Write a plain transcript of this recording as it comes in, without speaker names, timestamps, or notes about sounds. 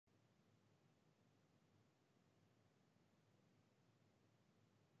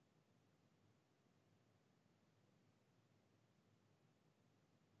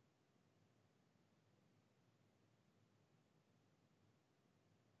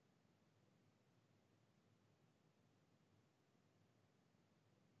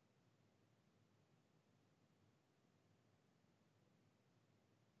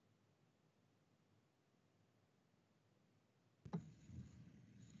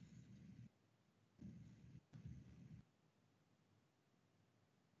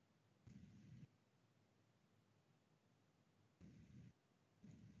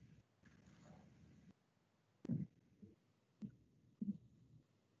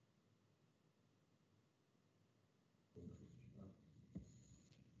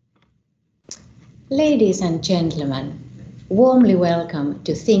Ladies and gentlemen, warmly welcome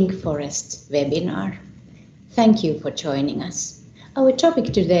to ThinkForest webinar. Thank you for joining us. Our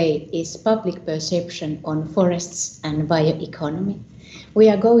topic today is public perception on forests and bioeconomy. We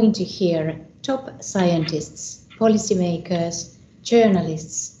are going to hear top scientists, policymakers,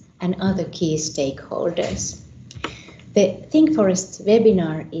 journalists, and other key stakeholders. The ThinkForest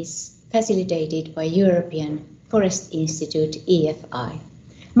webinar is facilitated by European Forest Institute EFI.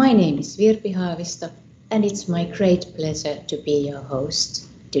 My name is Virpi Haavisto, and it's my great pleasure to be your host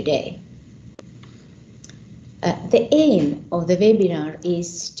today. The aim of the webinar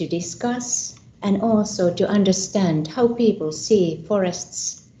is to discuss and also to understand how people see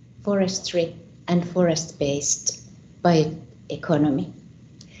forests, forestry, and forest-based bioeconomy.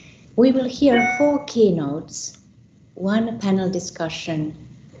 We will hear 4 keynotes, 1 panel discussion,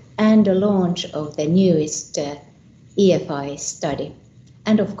 and a launch of the newest EFI study.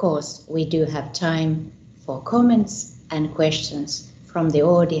 And of course, we do have time for comments and questions from the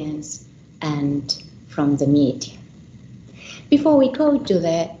audience and from the media. Before we go to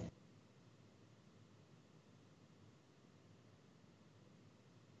the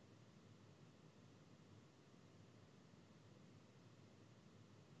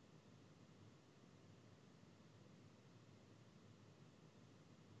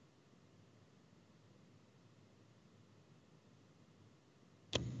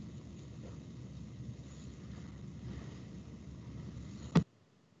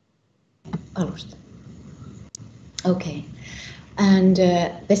Okay, and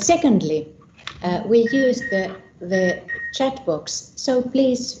secondly, we use the chat box, so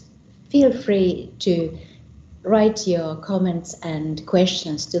please feel free to write your comments and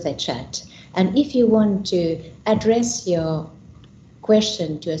questions to the chat. And if you want to address your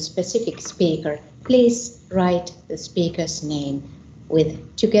question to a specific speaker, please write the speaker's name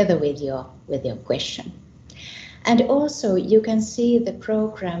together with your question. And also, you can see the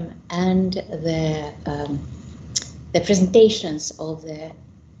program and the presentations of the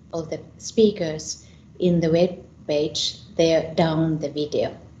speakers in the web page there down the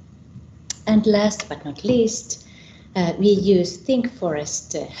video. And last but not least, we use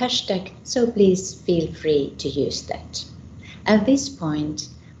ThinkForest hashtag, so please feel free to use that. At this point,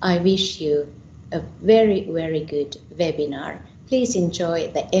 I wish you a very, very good webinar. Please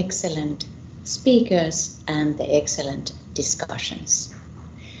enjoy the excellent speakers and the excellent discussions.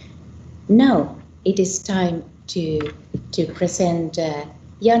 Now it is time to present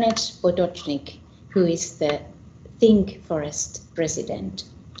Janez Potočnik, who is the ThinkForest president.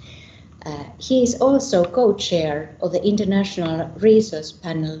 He is also co-chair of the International Resource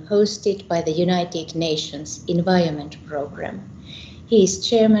Panel hosted by the United Nations Environment Programme. He is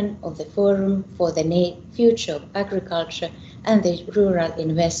chairman of the Forum for the Future of Agriculture and the Rural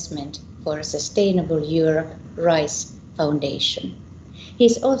Investment for a Sustainable Europe RISE Foundation. He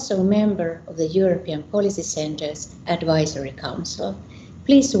is also a member of the European Policy Centre's Advisory Council.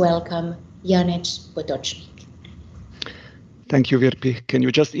 Please welcome Janez Potočnik. Thank you, Virpi. Can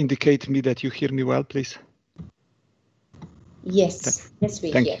you just indicate me that you hear me well, please? Yes,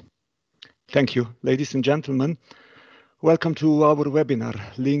 we hear. Thank you, ladies and gentlemen. Welcome to our webinar,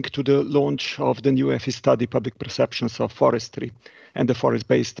 linked to the launch of the new EFI study, Public Perceptions of Forestry and the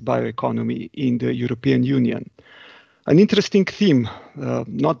Forest-Based Bioeconomy in the European Union. An interesting theme,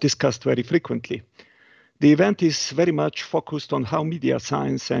 not discussed very frequently. The event is very much focused on how media,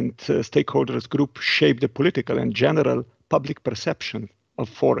 science, and stakeholders group shape the political and general public perception of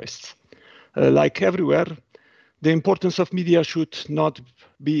forests. Like everywhere, the importance of media should not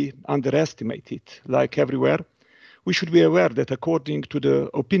be underestimated. Like everywhere, we should be aware that according to the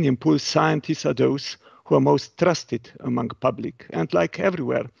opinion polls, scientists are those who are most trusted among public. And like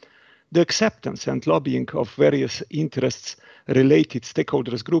everywhere, the acceptance and lobbying of various interests-related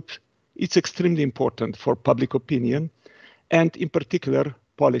stakeholders groups is extremely important for public opinion and, in particular,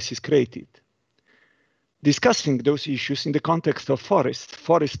 policies created. Discussing those issues in the context of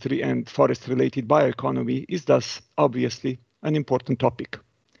forestry, and forest-related bioeconomy is thus obviously an important topic.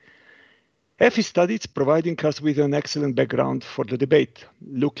 EFI study is providing us with an excellent background for the debate.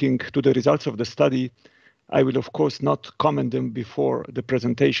 Looking to the results of the study, I will of course not comment them before the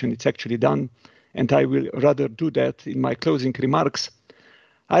presentation is actually done, and I will rather do that in my closing remarks.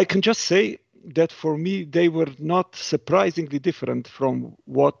 I can just say that for me, they were not surprisingly different from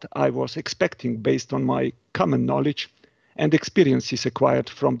what I was expecting based on my common knowledge and experiences acquired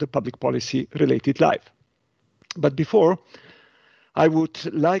from the public policy related life. But before, I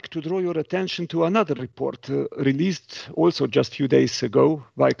would like to draw your attention to another report released also just a few days ago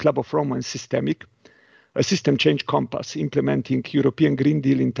by Club of Rome and Systemic, a system change compass implementing European Green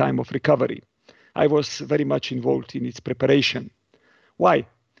Deal in time of recovery. I was very much involved in its preparation. Why?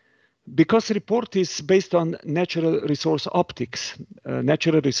 Because the report is based on natural resource optics.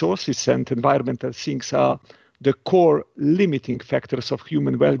 Natural resources and environmental things are the core limiting factors of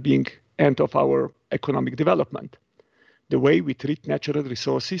human well-being and of our economic development. The way we treat natural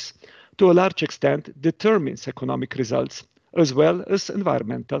resources, to a large extent, determines economic results as well as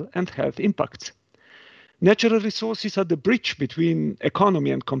environmental and health impacts. Natural resources are the bridge between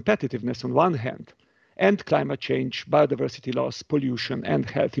economy and competitiveness on one hand, and climate change, biodiversity loss, pollution, and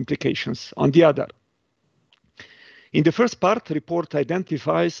health implications on the other. In the first part, the report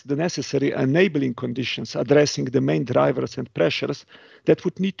identifies the necessary enabling conditions addressing the main drivers and pressures that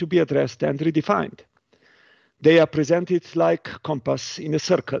would need to be addressed and redefined. They are presented like compass in a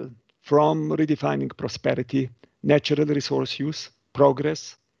circle, from redefining prosperity, natural resource use,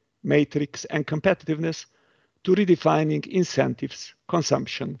 progress, matrix, and competitiveness, to redefining incentives,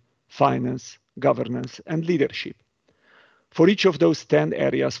 consumption, finance, governance, and leadership. For each of those 10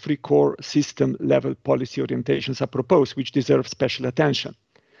 areas, 3 core system-level policy orientations are proposed, which deserve special attention.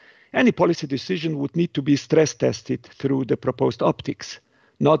 Any policy decision would need to be stress-tested through the proposed optics,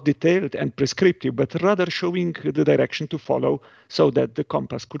 not detailed and prescriptive, but rather showing the direction to follow so that the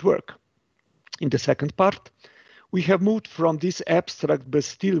compass could work. In the second part, we have moved from this abstract but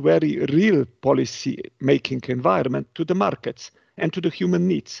still very real policy-making environment to the markets and to the human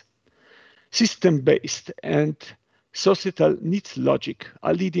needs. System-based and societal needs logic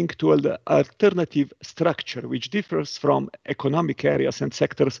are leading to an alternative structure which differs from economic areas and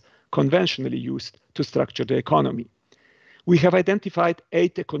sectors conventionally used to structure the economy. We have identified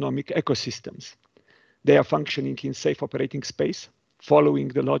 8 economic ecosystems. They are functioning in safe operating space, following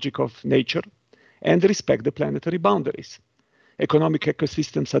the logic of nature, and respect the planetary boundaries. Economic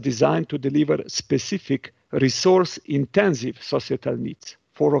ecosystems are designed to deliver specific resource-intensive societal needs.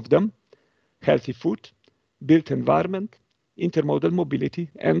 4 of them: healthy food, built environment, intermodal mobility,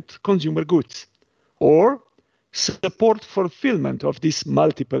 and consumer goods, or support fulfillment of these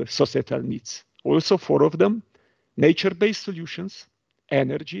multiple societal needs. Also 4 of them: nature-based solutions,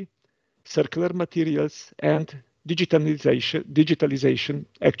 energy, circular materials, and digitalization,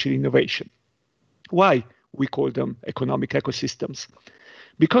 actually innovation. Why we call them economic ecosystems?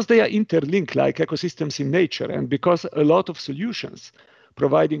 Because they are interlinked like ecosystems in nature, and because a lot of solutions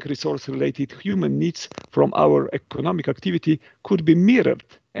providing resource-related human needs from our economic activity could be mirrored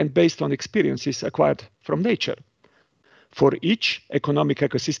and based on experiences acquired from nature. For each economic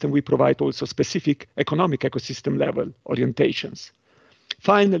ecosystem, we provide also specific economic ecosystem level orientations.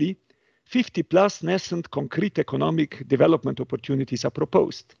 Finally, 50+ nascent concrete economic development opportunities are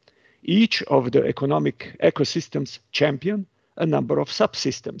proposed. Each of the economic ecosystems champion a number of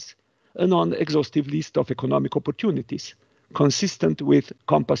subsystems, a non-exhaustive list of economic opportunities, consistent with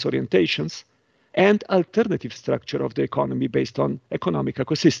compass orientations, and alternative structure of the economy based on economic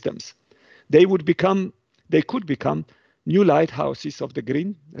ecosystems. They could become new lighthouses of the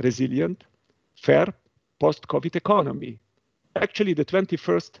green, resilient, fair, post-COVID economy. Actually, the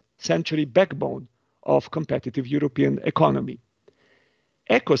 21st century backbone of competitive European economy.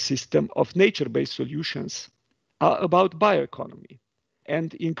 Ecosystem of nature-based solutions are about bioeconomy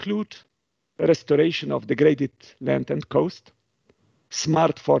and include restoration of degraded land and coast,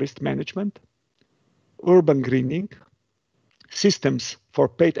 smart forest management, urban greening, systems for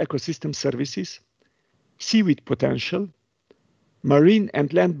paid ecosystem services, seaweed potential, marine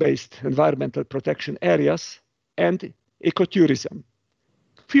and land-based environmental protection areas, and ecotourism.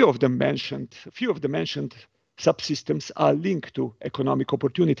 Few of the mentioned subsystems are linked to economic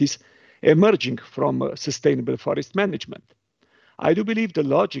opportunities emerging from sustainable forest management. I do believe the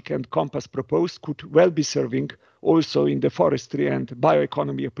logic and compass proposed could well be serving also in the forestry and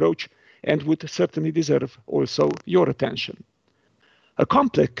bioeconomy approach, and would certainly deserve also your attention. A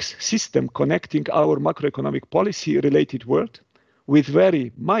complex system connecting our macroeconomic policy-related world with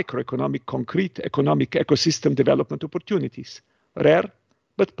very microeconomic, concrete economic ecosystem development opportunities, rare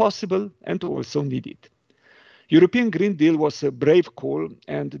but possible and also needed. European Green Deal was a brave call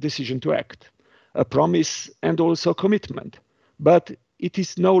and decision to act, a promise and also commitment. But it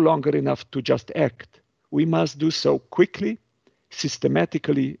is no longer enough to just act. We must do so quickly,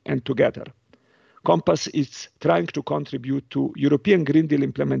 systematically, and together. Compass is trying to contribute to European Green Deal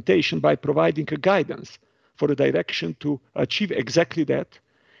implementation by providing a guidance for a direction to achieve exactly that,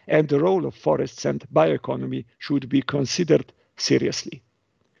 and the role of forests and bioeconomy should be considered seriously.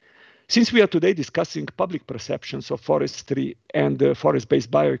 Since we are today discussing public perceptions of forestry and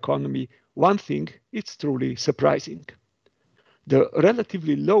forest-based bioeconomy, one thing is truly surprising. The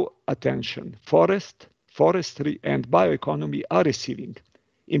relatively low attention forestry and bioeconomy are receiving,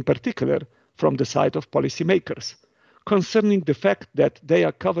 in particular from the side of policymakers, concerning the fact that they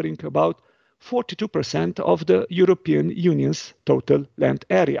are covering about 42% of the European Union's total land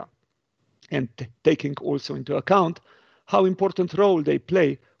area, and taking also into account how important role they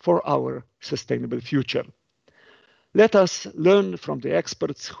play for our sustainable future. Let us learn from the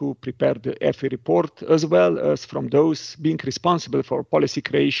experts who prepared the FE report, as well as from those being responsible for policy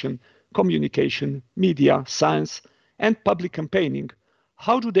creation, communication, media, science, and public campaigning.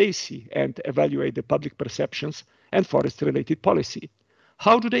 How do they see and evaluate the public perceptions and forest-related policy?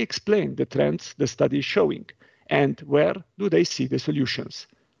 How do they explain the trends the study is showing? And where do they see the solutions?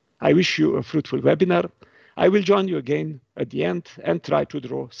 I wish you a fruitful webinar. I will join you again at the end and try to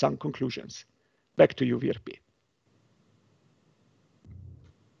draw some conclusions. Back to you, Virpi.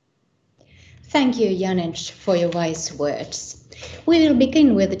 Thank you, Janez, for your wise words. We will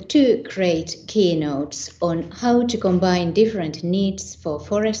begin with two great keynotes on how to combine different needs for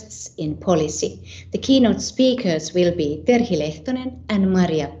forests in policy. The keynote speakers will be Terhi Lehtonen and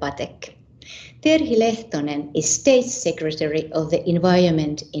Patek. Terhi Lehtonen is State Secretary of the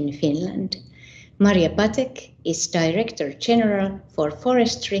Environment in Finland. Patek is Director General for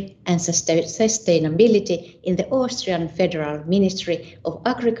Forestry and Sustainability in the Austrian Federal Ministry of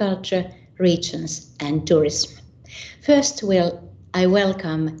Agriculture, Regions and Tourism. First, I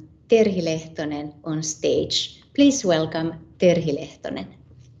welcome Terhi Lehtonen on stage. Please welcome Terhi Lehtonen.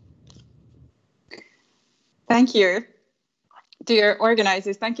 Thank you. Dear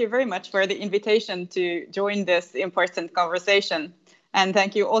organizers, thank you very much for the invitation to join this important conversation. And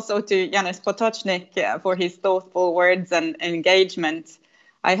thank you also to Janez Potočnik for his thoughtful words and engagement.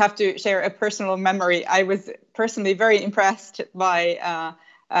 I have to share a personal memory. I was personally very impressed by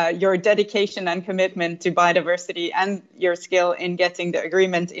your dedication and commitment to biodiversity and your skill in getting the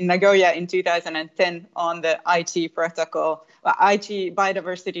agreement in Nagoya in 2010 on the IT protocol, IT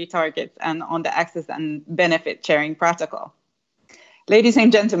biodiversity targets and on the access and benefit sharing protocol. Ladies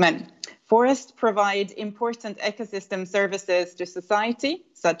and gentlemen, forests provide important ecosystem services to society,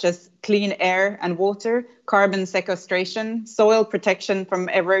 such as clean air and water, carbon sequestration, soil protection from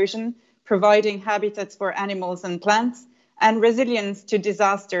erosion, providing habitats for animals and plants, and resilience to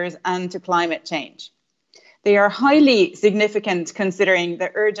disasters and to climate change. They are highly significant considering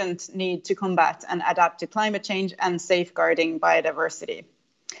the urgent need to combat and adapt to climate change and safeguarding biodiversity.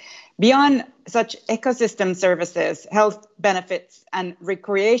 Beyond such ecosystem services, health benefits and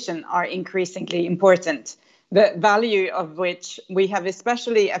recreation are increasingly important, the value of which we have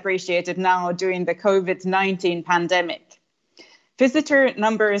especially appreciated now during the COVID-19 pandemic. Visitor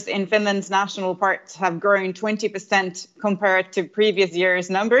numbers in Finland's national parks have grown 20% compared to previous year's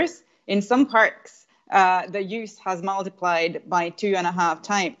numbers. In some parks, the use has multiplied by 2.5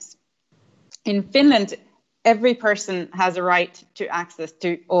 times. In Finland, every person has a right to access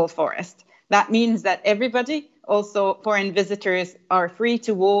to all forests. That means that everybody, also foreign visitors, are free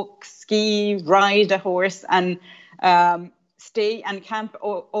to walk, ski, ride a horse, and stay and camp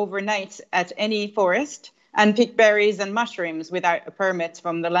overnight at any forest, and pick berries and mushrooms without a permit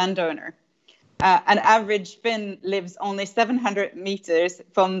from the landowner. An average Finn lives only 700 meters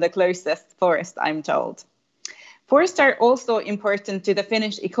from the closest forest, I'm told. Forests are also important to the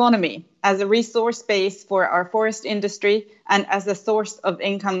Finnish economy as a resource base for our forest industry and as a source of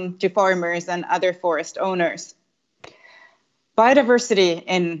income to farmers and other forest owners. Biodiversity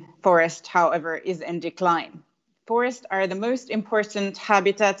in forest, however, is in decline. Forests are the most important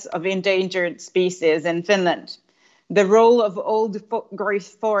habitats of endangered species in Finland. The role of old growth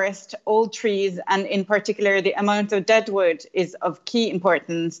forest, old trees, and in particular the amount of dead wood is of key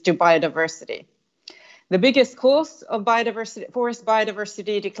importance to biodiversity. The biggest cause of forest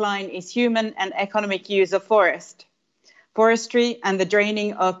biodiversity decline is human and economic use of forest. Forestry and the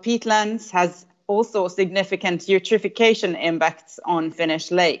draining of peatlands has also significant eutrophication impacts on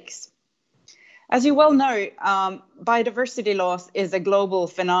Finnish lakes. As you well know, biodiversity loss is a global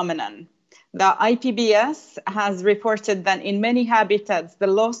phenomenon. The IPBES has reported that in many habitats, the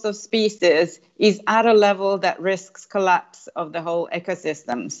loss of species is at a level that risks collapse of the whole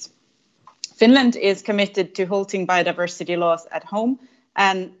ecosystems. Finland is committed to halting biodiversity loss at home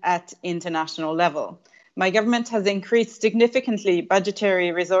and at international level. My government has increased significantly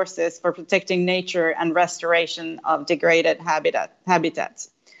budgetary resources for protecting nature and restoration of degraded habitats.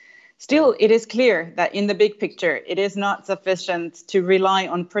 Still, it is clear that in the big picture, it is not sufficient to rely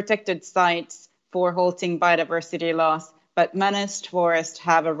on protected sites for halting biodiversity loss, but managed forests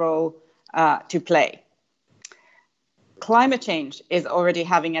have a role to play. Climate change is already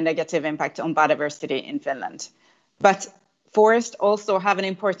having a negative impact on biodiversity in Finland, but forests also have an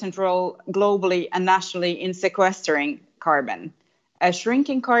important role globally and nationally in sequestering carbon. A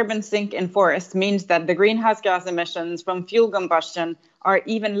shrinking carbon sink in forests means that the greenhouse gas emissions from fuel combustion are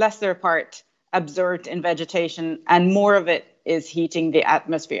even lesser part absorbed in vegetation, and more of it is heating the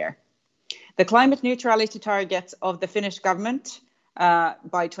atmosphere. The climate neutrality targets of the Finnish government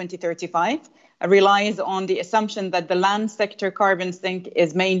by 2035 relies on the assumption that the land sector carbon sink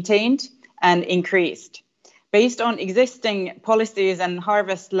is maintained and increased. Based on existing policies and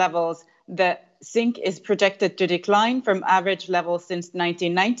harvest levels, the sink is projected to decline from average levels since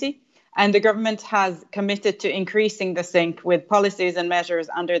 1990, and the government has committed to increasing the sink with policies and measures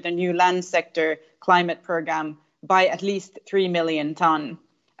under the new land sector climate program by at least 3 million tonnes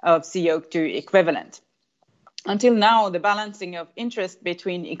of CO2 equivalent. Until now, the balancing of interest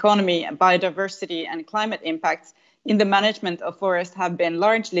between economy and biodiversity and climate impacts in the management of forests have been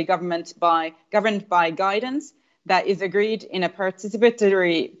largely governed by guidance that is agreed in a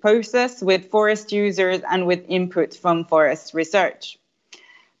participatory process with forest users and with input from forest research.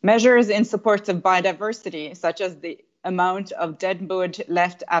 Measures in support of biodiversity, such as the amount of dead wood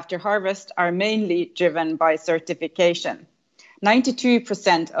left after harvest, are mainly driven by certification.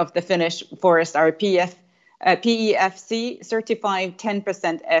 92% of the Finnish forests are PEFC certified,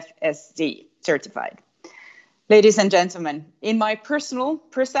 10% FSC certified. Ladies and gentlemen, in my personal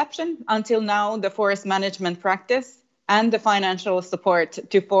perception, until now, the forest management practice and the financial support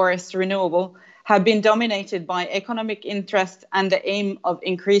to forest renewal have been dominated by economic interest and the aim of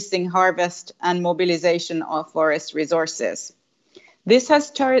increasing harvest and mobilization of forest resources. This has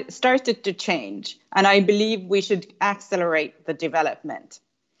started to change, and I believe we should accelerate the development.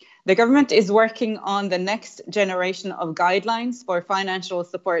 The government is working on the next generation of guidelines for financial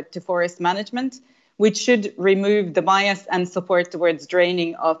support to forest management, which should remove the bias and support towards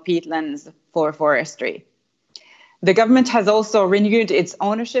draining of peatlands for forestry. The government has also renewed its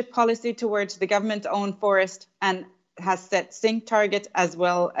ownership policy towards the government-owned forest and has set sink targets as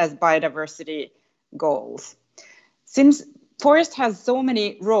well as biodiversity goals. Since forest has so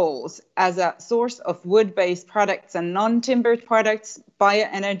many roles as a source of wood-based products and non-timbered products,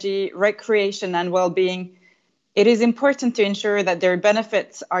 bioenergy, recreation, and well-being, it is important to ensure that their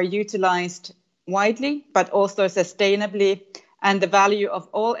benefits are utilized widely, but also sustainably, and the value of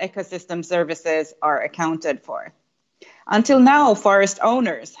all ecosystem services are accounted for. Until now, forest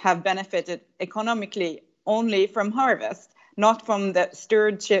owners have benefited economically only from harvest, not from the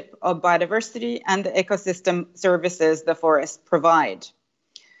stewardship of biodiversity and the ecosystem services the forests provide.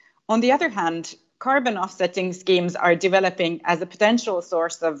 On the other hand, carbon offsetting schemes are developing as a potential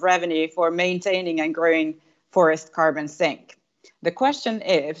source of revenue for maintaining and growing forest carbon sink. The question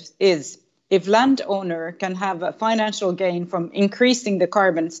is if landowner can have a financial gain from increasing the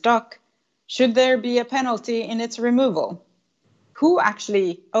carbon stock, should there be a penalty in its removal? Who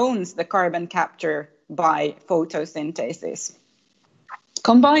actually owns the carbon capture by photosynthesis?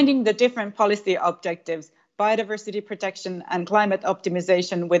 Combining the different policy objectives, biodiversity protection and climate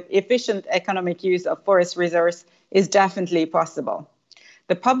optimization with efficient economic use of forest resource is definitely possible.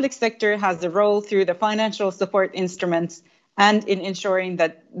 The public sector has a role through the financial support instruments and in ensuring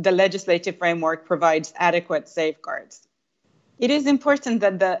that the legislative framework provides adequate safeguards. It is important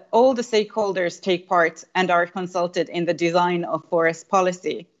that all the stakeholders take part and are consulted in the design of forest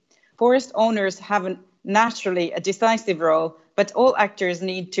policy. Forest owners have naturally a decisive role, but all actors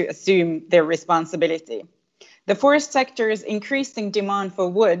need to assume their responsibility. The forest sector's increasing demand for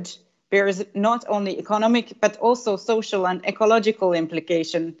wood bears not only economic, but also social and ecological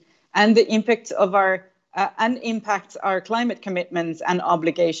implication, and the impact of impacts our climate commitments and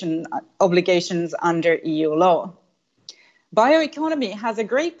obligations under EU law. Bioeconomy has a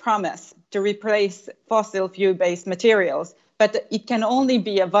great promise to replace fossil fuel-based materials, but it can only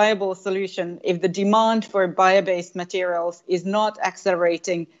be a viable solution if the demand for bio-based materials is not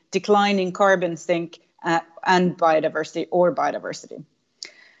accelerating declining carbon sink and biodiversity.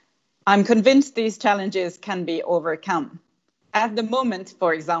 I'm convinced these challenges can be overcome. At the moment,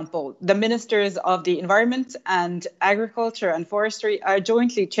 for example, the ministers of the Environment and Agriculture and Forestry are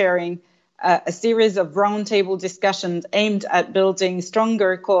jointly chairing a series of roundtable discussions aimed at building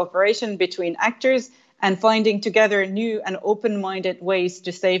stronger cooperation between actors and finding together new and open-minded ways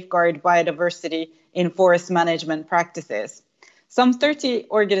to safeguard biodiversity in forest management practices. Some 30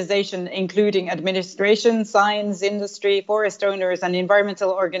 organizations, including administration, science, industry, forest owners, and environmental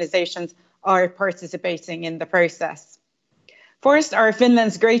organizations, are participating in the process. Forests are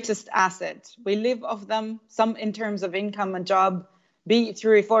Finland's greatest asset. We live off them, some in terms of income and job, be it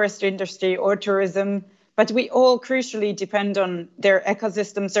through forest industry or tourism, but we all crucially depend on their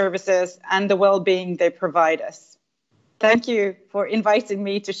ecosystem services and the well-being they provide us. Thank you for inviting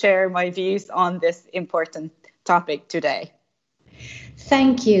me to share my views on this important topic today.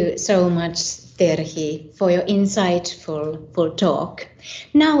 Thank you so much, Terhi, for your insightful talk.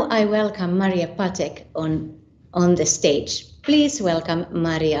 Now I welcome Maria Patek on the stage. Please welcome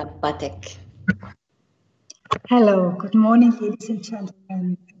Maria Patek. Hello, good morning, ladies and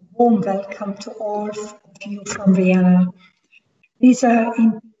gentlemen. Warm welcome to all of you from Vienna. These are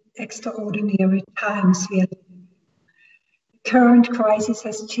extraordinary times we are living in. The current crisis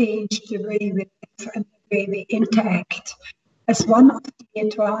has changed the way we live and the way we interact. As one of the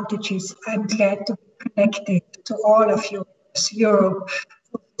advantages, I'm glad to be connected to all of you across Europe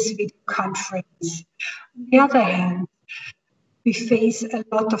for this video conference. On the other hand, we face a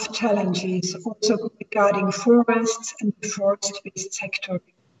lot of challenges also regarding forests and the forest-based sector.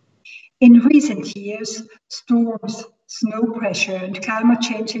 In recent years, storms, snow pressure, and climate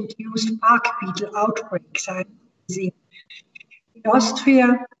change-induced bark beetle outbreaks are increasing. In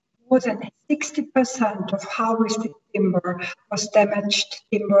Austria, more than 60% of harvested timber was damaged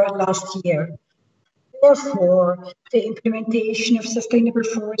timber last year. Therefore, the implementation of sustainable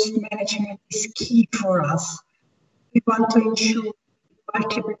forest management is key for us. We want to ensure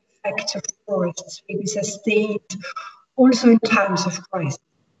multiple effects of forests will be sustained also in times of crisis.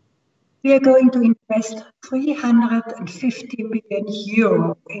 We are going to invest 350 million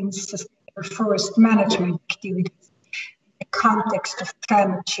euro in sustainable forest management activities in the context of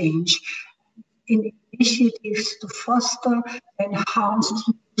climate change, in initiatives to foster the enhanced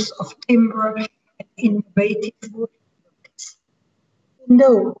use of timber and innovative wood products. We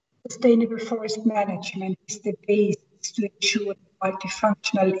know sustainable forest management is the basis to ensure the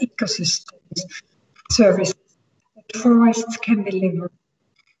multifunctional ecosystems services that forests can deliver.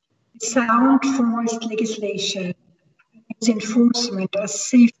 Sound forest legislation and its enforcement are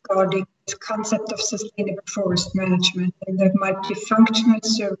safeguarding the concept of sustainable forest management and the multifunctional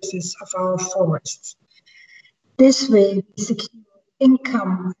services of our forests. This way, we secure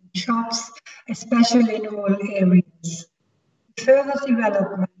income and jobs, especially in rural areas. Further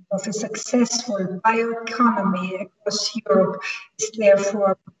development of a successful bioeconomy across Europe is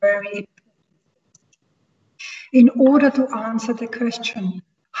therefore very important. In order to answer the question,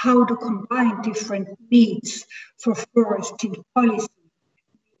 how to combine different needs for foresting policy,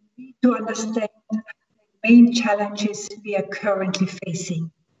 we need to understand the main challenges we are currently facing.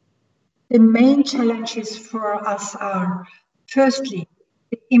 The main challenges for us are, firstly,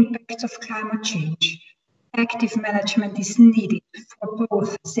 the impact of climate change. Active management is needed for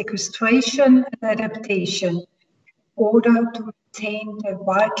both sequestration and adaptation in order to maintain the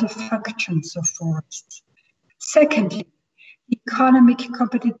vital functions of forests. Secondly, economic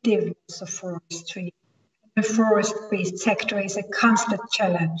competitiveness of forestry. The forest-based sector is a constant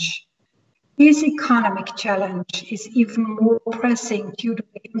challenge. This economic challenge is even more pressing due to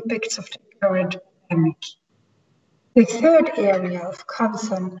the impacts of the current pandemic. The third area of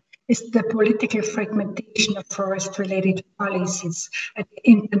concern is the political fragmentation of forest-related policies at the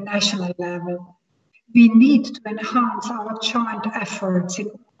international level. We need to enhance our joint efforts in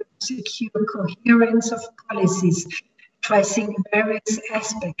order to secure coherence of policies addressing various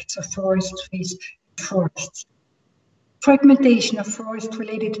aspects of forestry and forests. Fragmentation of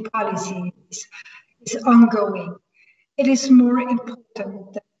forest-related policies is ongoing. It is more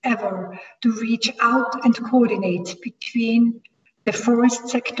important than ever to reach out and coordinate between the forest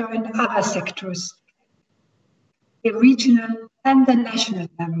sector and other sectors, the regional and the national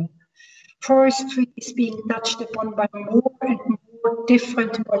level. Forestry is being touched upon by more and more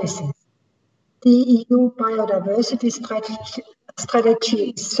different policies. The EU biodiversity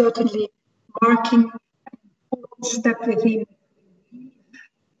strategy is certainly marking an important step within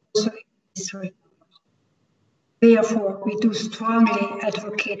also in this regard. Therefore, we do strongly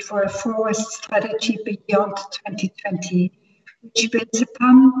advocate for a forest strategy beyond 2020, which builds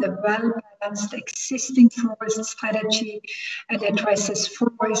upon the well-balanced existing forest strategy and addresses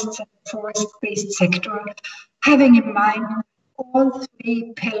forests and the forest-based sector, having in mind all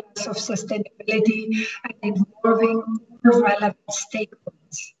three pillars of sustainability and involving all relevant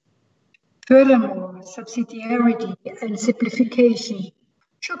stakeholders. Furthermore, subsidiarity and simplification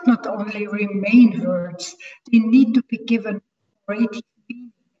should not only remain words, they need to be given creative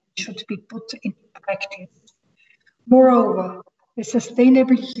meaning and should be put into practice. Moreover, the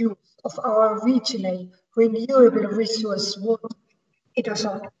sustainable use of our regional renewable resource wood is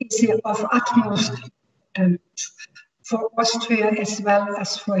of utmost importance for Austria as well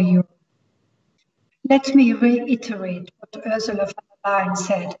as for Europe. Let me reiterate what Ursula von der Leyen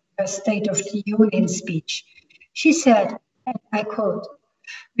said in her State of the Union speech. She said, and I quote,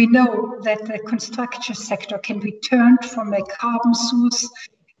 "We know that the construction sector can be turned from a carbon source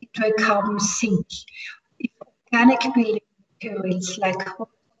into a carbon sink if organic building materials like wood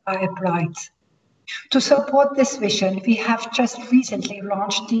are applied. To support this vision, we have just recently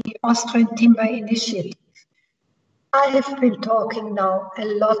launched the Austrian Timber Initiative. I have been talking now a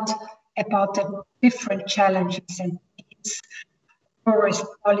lot about the different challenges and needs of forest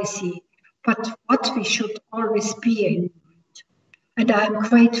policy, but what we should always be in mind. And I'm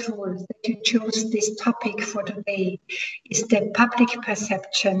grateful that you chose this topic for today, is the public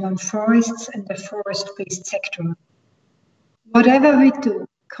perception on forests and the forest-based sector. Whatever we do,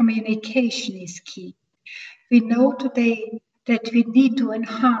 communication is key. We know today that we need to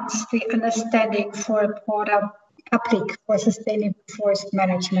enhance the understanding for a broader public for sustainable forest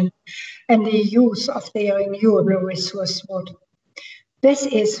management and the use of their renewable resource water. This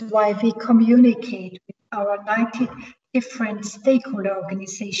is why we communicate with our 90 different stakeholder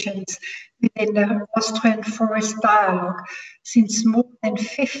organizations within the Austrian Forest Dialogue since more than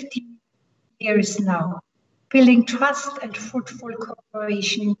 50 years now. Building trust and fruitful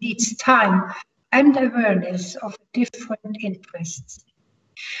cooperation needs time and awareness of different interests.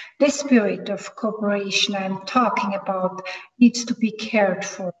 The spirit of cooperation I'm talking about needs to be cared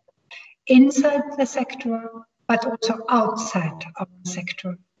for inside the sector, but also outside our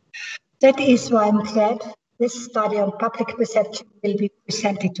sector. That is why I'm glad this study on public perception will be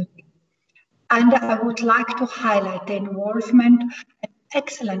presented today. And I would like to highlight the involvement and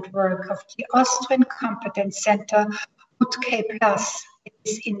excellent work of the Austrian Competence Center UTK Plus in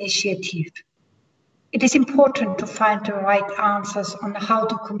this initiative. It is important to find the right answers on how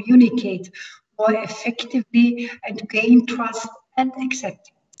to communicate more effectively and gain trust and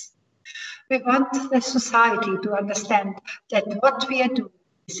acceptance. We want the society to understand that what we are doing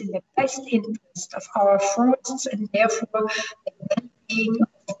is in the best interest of our forests and therefore the well-being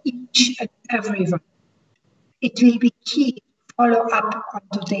of each and everyone. It will be key to follow up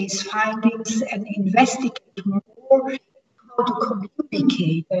on today's findings and investigate more how to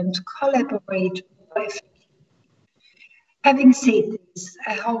communicate and collaborate more effectively. Having said this,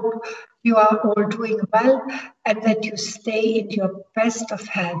 I hope you are all doing well and that you stay in your best of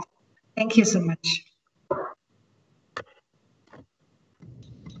health. Thank you so much.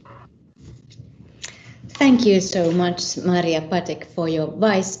 Thank you so much, Maria Patek, for your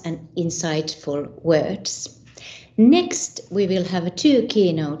wise and insightful words. Next, we will have 2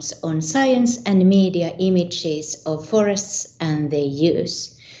 keynotes on science and media images of forests and their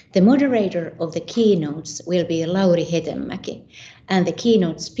use. The moderator of the keynotes will be Lauri Hetemäki, and the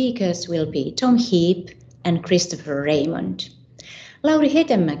keynote speakers will be Tom Heap and Christopher Raymond. Lauri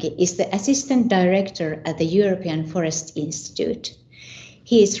Hetemäki is the Assistant Director at the European Forest Institute.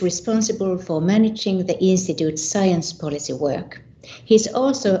 He is responsible for managing the Institute's science policy work. He is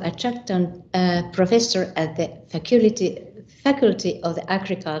also adjunct professor at the Faculty of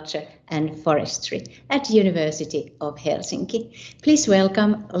Agriculture and Forestry at University of Helsinki. Please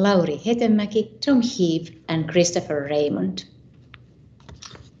welcome Lauri Hetemäki, Tom Heap, and Christopher Raymond.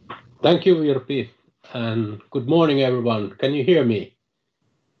 Thank you, Virpi, and good morning, everyone. Can you hear me?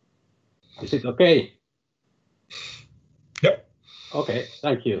 Is it okay? Yep. Okay,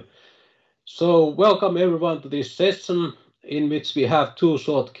 thank you. So welcome everyone to this session in which we have 2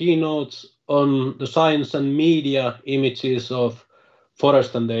 short keynotes on the science and media images of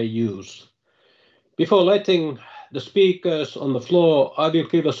forest and their use. Before letting the speakers on the floor, I will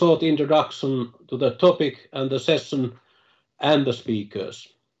give a short introduction to the topic and the session and the speakers.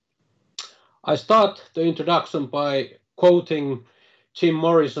 I start the introduction by quoting Jim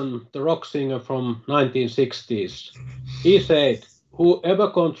Morrison, the rock singer from 1960s. He said, "Whoever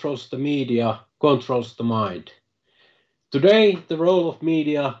controls the media controls the mind." Today, the role of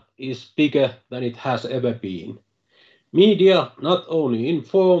media is bigger than it has ever been. Media not only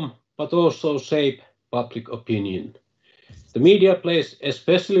inform, but also shape public opinion. The media plays an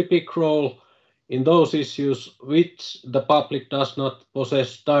especially big role in those issues which the public does not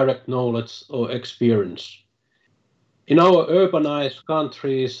possess direct knowledge or experience. In our urbanized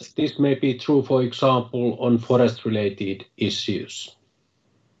countries, this may be true, for example, on forest-related issues.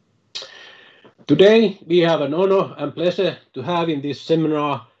 Today, we have an honor and pleasure to have in this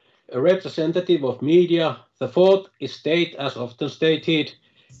seminar a representative of media. The fourth estate, as often stated,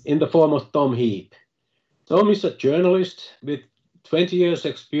 in the form of Tom Heap. Tom is a journalist with 20 years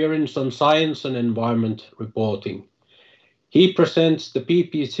experience on science and environment reporting. He presents the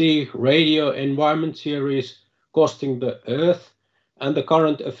BBC radio environment series Costing the Earth and the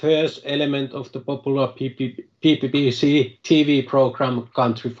current affairs element of the popular BBC TV program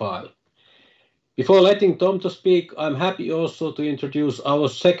Countryfile. Before letting Tom to speak, I'm happy also to introduce our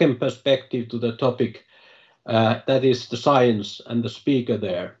second perspective to the topic, that is the science and the speaker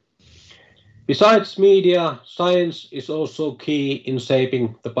there. Besides media, science is also key in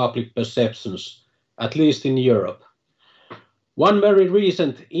shaping the public perceptions, at least in Europe. One very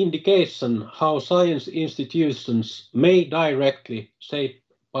recent indication how science institutions may directly shape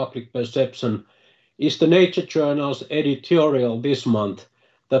public perception is the Nature journal's editorial this month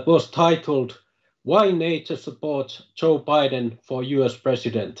that was titled "Why Nature Supports Joe Biden for US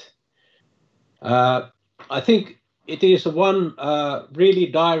President." I think it is one really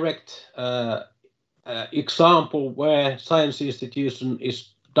direct example where science institution is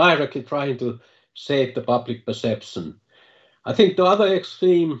directly trying to shape the public perception. I think the other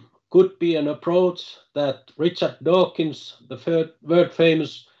extreme could be an approach that Richard Dawkins, the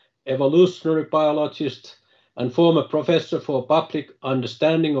world-famous evolutionary biologist and former professor for public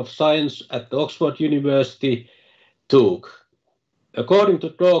understanding of science at the Oxford University, took. According to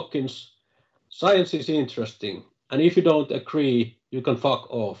Dawkins, science is interesting, and if you don't agree, you can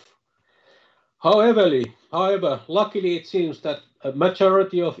fuck off. However, luckily it seems that a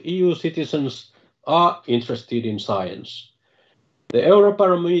majority of EU citizens are interested in science. The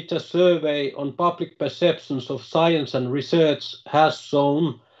Eurobarometer survey on public perceptions of science and research has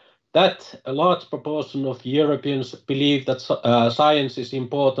shown that a large proportion of Europeans believe that science is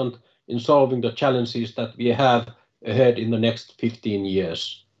important in solving the challenges that we have ahead in the next 15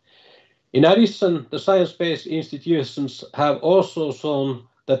 years. In addition, the science-based institutions have also shown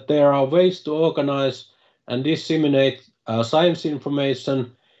that there are ways to organize and disseminate science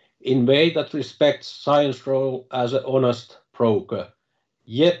information in a way that respects science role as an honest broker,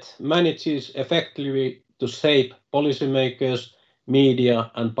 yet manages effectively to shape policymakers, media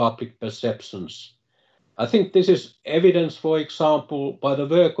and public perceptions. I think this is evidenced, for example, by the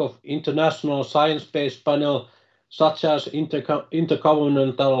work of international science-based panel such as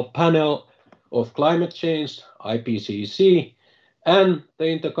Intergovernmental Panel of Climate Change, IPCC, and the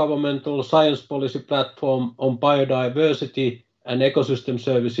Intergovernmental Science Policy Platform on Biodiversity and Ecosystem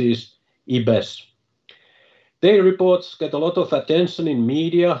Services, IBES. Their reports get a lot of attention in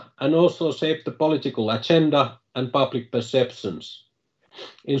media and also shape the political agenda and public perceptions.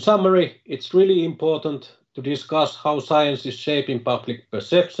 In summary, it's really important to discuss how science is shaping public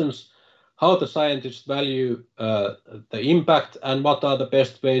perceptions, how the scientists value the impact, and what are the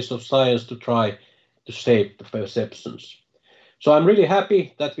best ways of science to try to shape the perceptions. So I'm really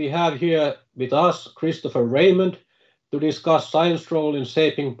happy that we have here with us Christopher Raymond to discuss science role in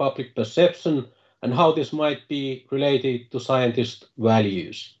shaping public perception and how this might be related to scientist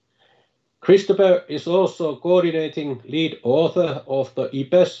values. Christopher is also coordinating lead author of the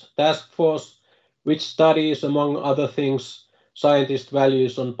IBES task force, which studies, among other things, scientist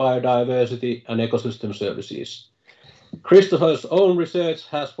values on biodiversity and ecosystem services. Christopher's own research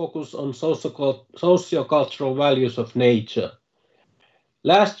has focused on socio-cultural values of nature.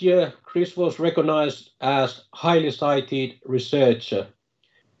 Last year, Chris was recognized as highly cited researcher.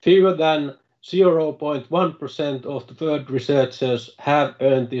 Fewer than 0.1% of the world researchers have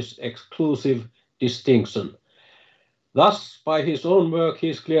earned this exclusive distinction. Thus, by his own work, he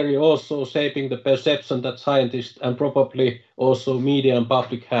is clearly also shaping the perception that scientists and probably also media and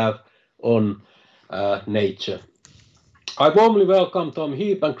public have on nature. I warmly welcome Tom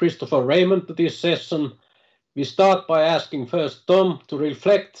Heap and Christopher Raymond to this session. We start by asking first Tom to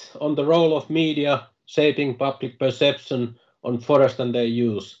reflect on the role of media shaping public perception on forest and their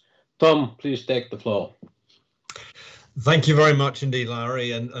use. Tom, please take the floor. Thank you very much indeed,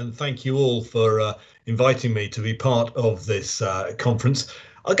 Lauri, and thank you all for inviting me to be part of this conference.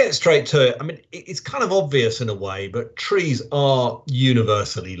 I'll get straight to it. I mean, it's kind of obvious in a way, but trees are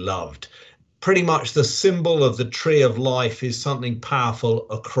universally loved. Pretty much the symbol of the tree of life is something powerful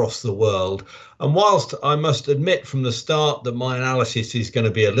across the world. And whilst I must admit from the start that my analysis is going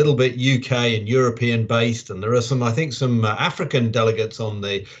to be a little bit UK and European based, and there are some, I think, some African delegates on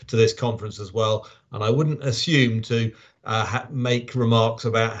to this conference as well, and I wouldn't assume to make remarks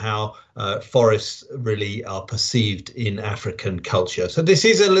about how forests really are perceived in African culture. So this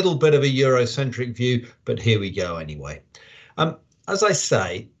is a little bit of a Eurocentric view, but here we go anyway. As I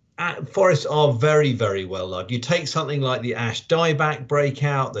say, forests are very, very well loved. You take something like the ash dieback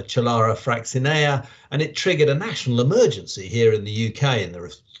breakout, the Challara fraxinea, and it triggered a national emergency here in the UK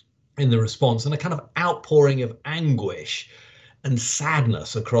in the response, and a kind of outpouring of anguish and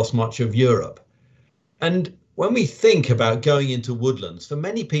sadness across much of Europe. And when we think about going into woodlands, for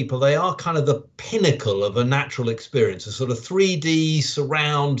many people, they are kind of the pinnacle of a natural experience, a sort of 3D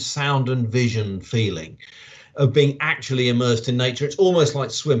surround sound and vision feeling of being actually immersed in nature. It's almost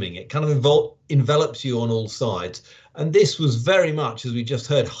like swimming. It kind of envelops you on all sides. And this was very much, as we just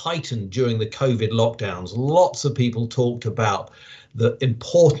heard, heightened during the COVID lockdowns. Lots of people talked about the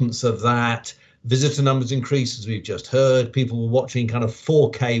importance of that. Visitor numbers increased, as we've just heard. People were watching kind of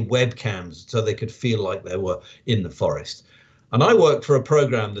 4K webcams so they could feel like they were in the forest. And I worked for a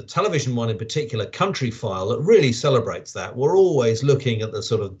program, the television one in particular, Country File, that really celebrates that. We're always looking at the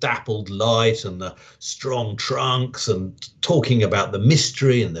sort of dappled light and the strong trunks and talking about the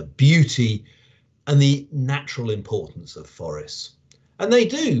mystery and the beauty and the natural importance of forests. And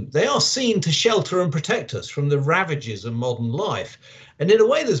they are seen to shelter and protect us from the ravages of modern life. And in a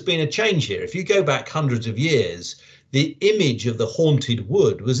way, there's been a change here. If you go back hundreds of years, the image of the haunted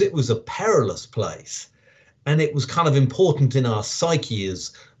wood was it was a perilous place. And it was kind of important in our psyche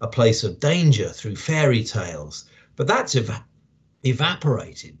as a place of danger through fairy tales. But that's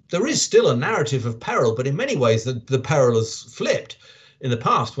evaporated. There is still a narrative of peril, but in many ways the peril has flipped. In the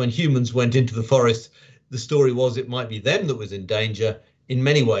past, when humans went into the forest, the story was it might be them that was in danger. In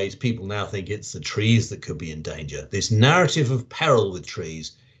many ways, people now think it's the trees that could be in danger. This narrative of peril with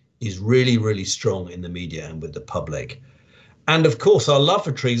trees is really, really strong in the media and with the public. And of course, our love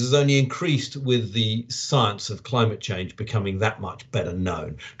for trees has only increased with the science of climate change becoming that much better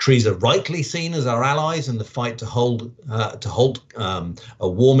known. Trees are rightly seen as our allies in the fight to halt a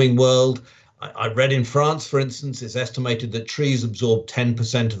warming world. I read in France, for instance, it's estimated that trees absorb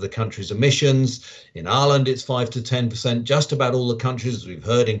 10% of the country's emissions. In Ireland, it's 5 to 10%. Just about all the countries, as we've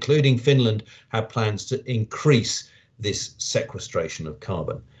heard, including Finland, have plans to increase this sequestration of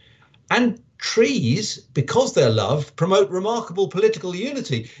carbon. And trees, because they're loved, promote remarkable political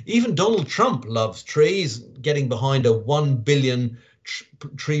unity. Even Donald Trump loves trees, getting behind a 1 billion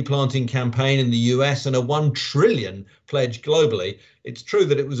tree planting campaign in the US and a 1 trillion pledge globally. It's true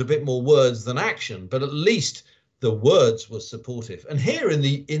that it was a bit more words than action, but at least the words were supportive. And here in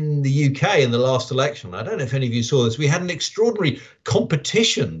the UK in the last election, I don't know if any of you saw this, we had an extraordinary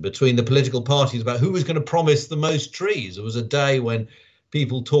competition between the political parties about who was going to promise the most trees. There was a day when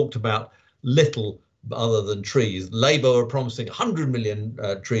people talked about little other than trees. Labour were promising 100 million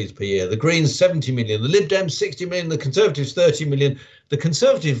trees per year, the Greens 70 million, the Lib Dems 60 million, the Conservatives 30 million. The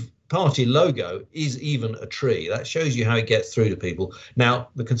Conservative Party logo is even a tree. That shows you how it gets through to people. Now,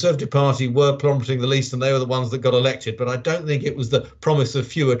 the Conservative Party were promising the least and they were the ones that got elected, but I don't think it was the promise of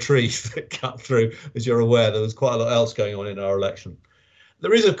fewer trees that cut through. As you're aware, there was quite a lot else going on in our election.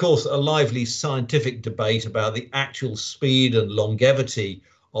 There is, of course, a lively scientific debate about the actual speed and longevity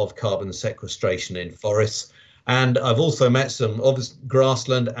of carbon sequestration in forests. And I've also met some obvious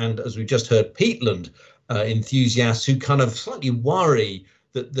grassland and, as we just heard, peatland enthusiasts who kind of slightly worry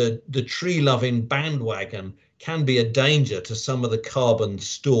that the tree-loving bandwagon can be a danger to some of the carbon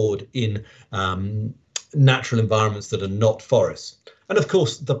stored in natural environments that are not forests. And of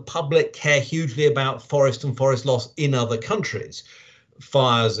course, the public care hugely about forest and forest loss in other countries.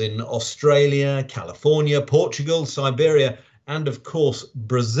 Fires in Australia, California, Portugal, Siberia, and of course,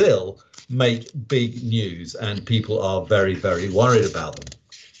 Brazil make big news and people are very, very worried about them.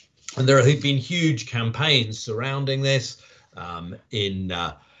 And there have been huge campaigns surrounding this in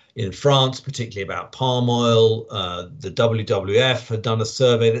France, particularly about palm oil. The WWF had done a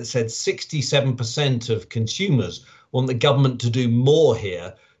survey that said 67% of consumers want the government to do more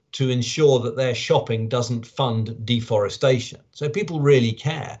here to ensure that their shopping doesn't fund deforestation. So people really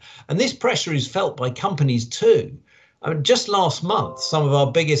care. And this pressure is felt by companies too. I mean, just last month, some of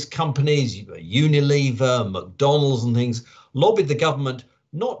our biggest companies, Unilever, McDonald's and things, lobbied the government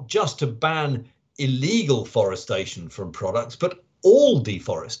not just to ban illegal forestation from products, but all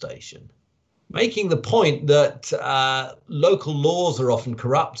deforestation, making the point that local laws are often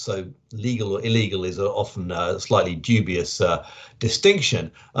corrupt, so legal or illegal is often a slightly dubious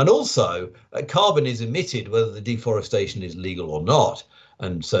distinction. And also, carbon is emitted whether the deforestation is legal or not.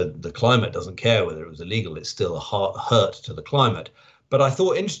 And so the climate doesn't care whether it was illegal, it's still a hurt to the climate. But I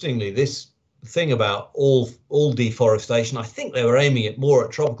thought, interestingly, this thing about all deforestation, I think they were aiming it more at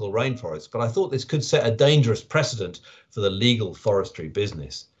tropical rainforests, but I thought this could set a dangerous precedent for the legal forestry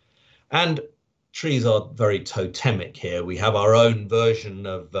business. And trees are very totemic here. We have our own version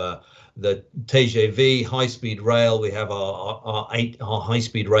of the TGV high-speed rail. We have our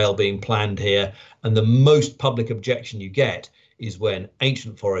high-speed rail being planned here. And the most public objection you get is when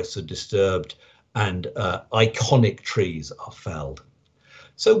ancient forests are disturbed and iconic trees are felled.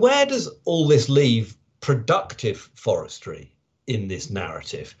 So where does all this leave productive forestry in this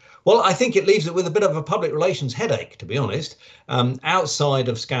narrative? Well, I think it leaves it with a bit of a public relations headache, to be honest. Outside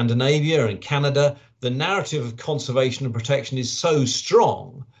of Scandinavia and Canada, the narrative of conservation and protection is so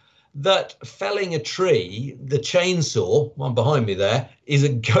strong that felling a tree, the chainsaw, one behind me there, is a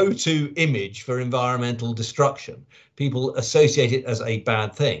go-to image for environmental destruction. People associate it as a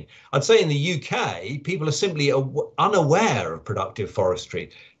bad thing. I'd say in the UK, people are simply unaware of productive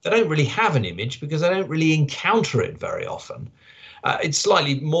forestry. They don't really have an image because they don't really encounter it very often. It's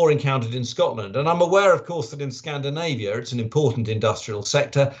slightly more encountered in Scotland. And I'm aware, of course, that in Scandinavia, it's an important industrial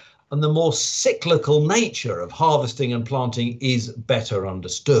sector, and the more cyclical nature of harvesting and planting is better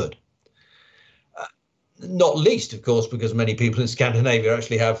understood. Not least, of course, because many people in Scandinavia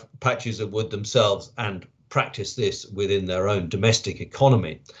actually have patches of wood themselves and practice this within their own domestic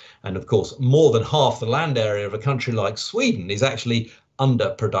economy. And of course, more than half the land area of a country like Sweden is actually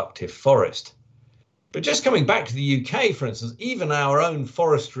under productive forest. But just coming back to the UK, for instance, even our own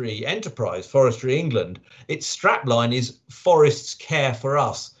forestry enterprise, Forestry England, its strapline is "Forests care for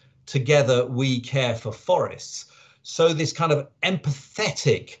us. Together we care for forests." So this kind of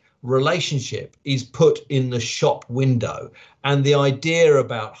empathetic relationship is put in the shop window, and the idea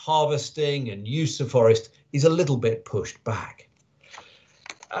about harvesting and use of forest is a little bit pushed back.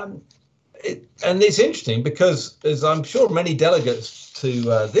 And it's interesting because, as I'm sure many delegates to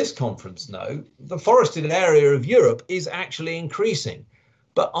this conference know, the forested area of Europe is actually increasing.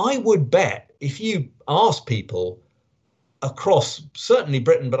 But I would bet if you ask people across certainly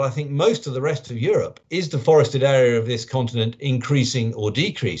Britain, but I think most of the rest of Europe, is the forested area of this continent increasing or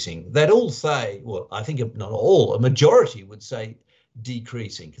decreasing? They'd all say, well, I think not all, a majority would say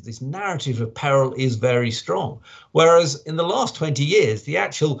decreasing, because this narrative of peril is very strong. Whereas in the last 20 years, the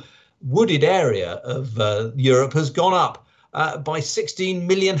actual wooded area of Europe has gone up by 16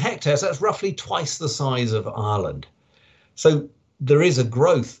 million hectares. That's roughly twice the size of Ireland. So there is a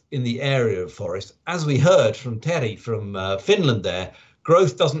growth in the area of forest. As we heard from Terhi from Finland there,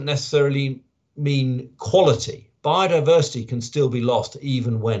 growth doesn't necessarily mean quality. Biodiversity can still be lost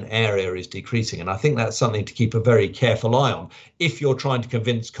even when area is decreasing. And I think that's something to keep a very careful eye on if you're trying to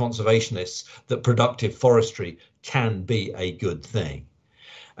convince conservationists that productive forestry can be a good thing.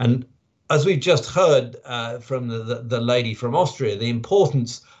 And as we've just heard from the lady from Austria, the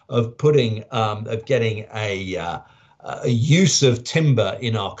importance of getting a use of timber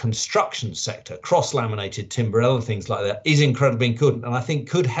in our construction sector, cross-laminated timber, other things like that, is incredibly important, and I think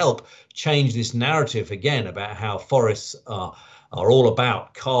could help change this narrative again about how forests are all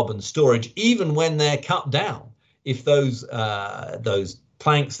about carbon storage, even when they're cut down. If those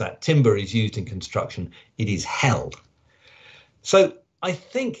planks, that timber is used in construction, it is held. So I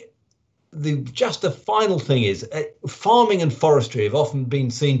think just the final thing is farming and forestry have often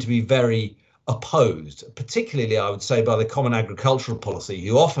been seen to be very opposed, particularly I would say by the Common Agricultural Policy,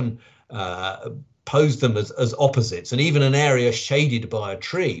 who often posed them as opposites, and even an area shaded by a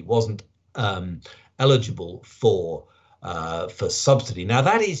tree wasn't eligible for subsidy. Now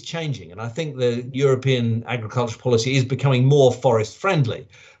that is changing, and I think the European agricultural policy is becoming more forest friendly.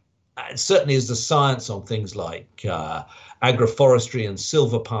 Certainly as the science on things like agroforestry and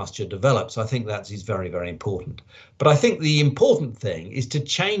silvopasture develops, I think that is very, very important. But I think the important thing is to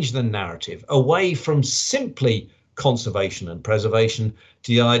change the narrative away from simply conservation and preservation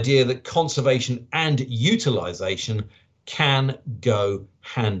to the idea that conservation and utilization can go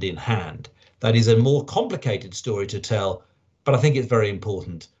hand in hand. That is a more complicated story to tell, but I think it's very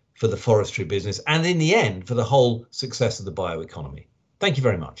important for the forestry business and in the end for the whole success of the bioeconomy. Thank you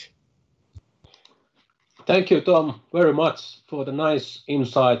very much. Thank you, Tom, very much for the nice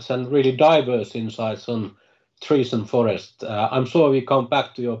insights and really diverse insights on trees and forest. I'm sure we come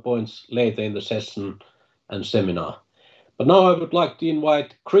back to your points later in the session and seminar. But now I would like to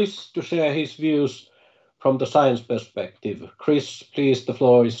invite Chris to share his views from the science perspective. Chris, please, the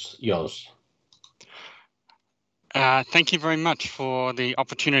floor is yours. Thank you very much for the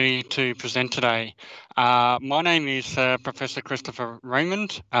opportunity to present today. My name is Professor Christopher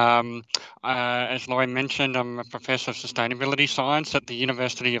Raymond. As Lauri mentioned, I'm a Professor of Sustainability Science at the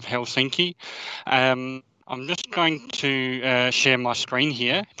University of Helsinki. I'm just going to share my screen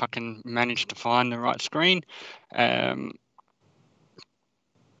here, if I can manage to find the right screen.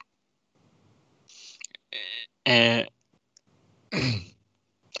 Here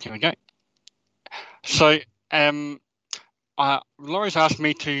we go. So, Lauri's asked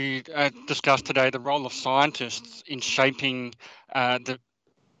me to discuss today the role of scientists in shaping the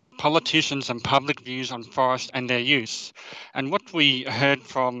politicians and public views on forests and their use. And what we heard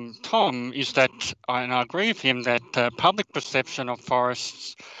from Tom is that, and I agree with him, that public perception of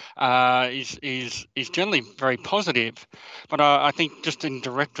forests is generally very positive. But I think just in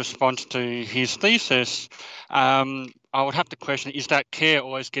direct response to his thesis, I would have to question, is that care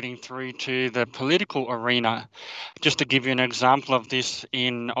always getting through to the political arena? Just to give you an example of this,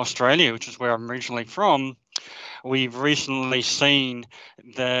 in Australia, which is where I'm originally from, we've recently seen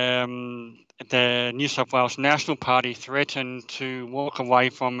the New South Wales National Party threaten to walk away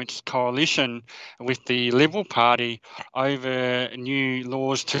from its coalition with the Liberal Party over new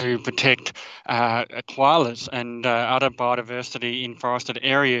laws to protect koalas and other biodiversity in forested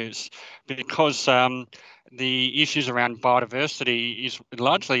areas, because the issues around biodiversity is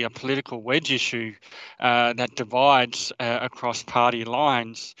largely a political wedge issue that divides across party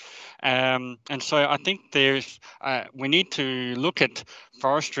lines. And so I think we need to look at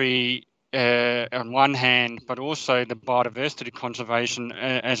forestry on one hand, but also the biodiversity conservation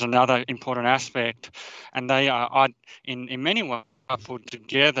as another important aspect, and they are in many ways put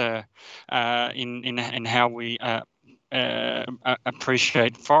together in how we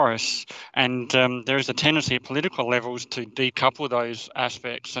appreciate forests. And there is a tendency at political levels to decouple those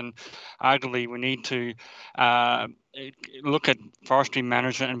aspects, and arguably we need to look at forestry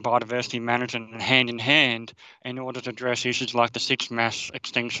management and biodiversity management hand in hand in order to address issues like the sixth mass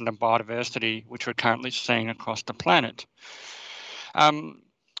extinction of biodiversity, which we're currently seeing across the planet.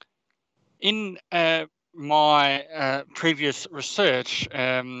 In my previous research,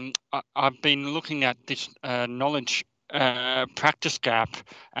 I've been looking at this knowledge practice gap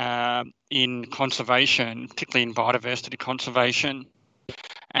in conservation, particularly in biodiversity conservation.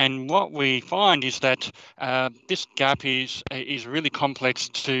 And what we find is that this gap is really complex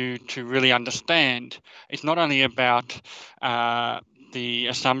to really understand. It's not only about the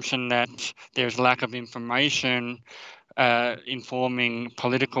assumption that there's lack of information informing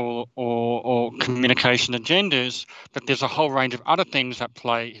political or communication agendas, but there's a whole range of other things at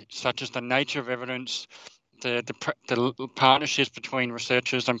play, such as the nature of evidence, the partnerships between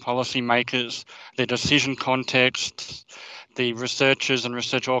researchers and policymakers, the decision contexts, the researchers and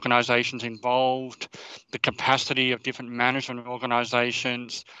research organisations involved, the capacity of different management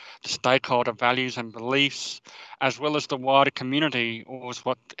organisations, the stakeholder values and beliefs, as well as the wider community, or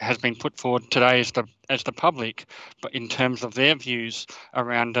what has been put forward today as the public, but in terms of their views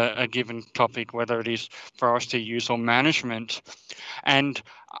around a given topic, whether it is forestry use or management. And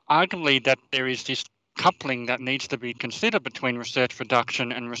arguably that there is this coupling that needs to be considered between research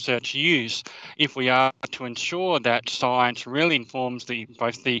production and research use if we are to ensure that science really informs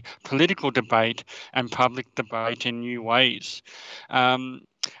both the political debate and public debate in new ways. So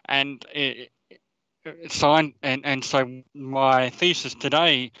my thesis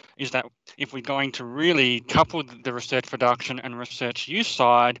today is that if we're going to really couple the research production and research use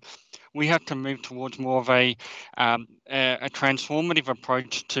side, we have to move towards more of a transformative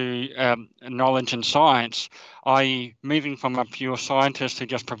approach to knowledge and science, i.e. moving from a pure scientist who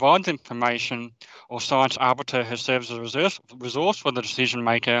just provides information or science arbiter who serves as a resource for the decision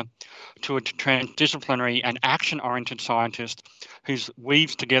maker to a transdisciplinary and action-oriented scientist who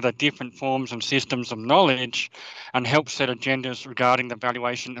weaves together different forms and systems of knowledge and helps set agendas regarding the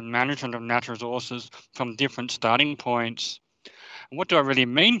valuation and management of natural resources from different starting points. What do I really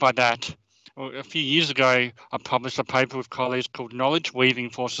mean by that? Well, a few years ago, I published a paper with colleagues called Knowledge Weaving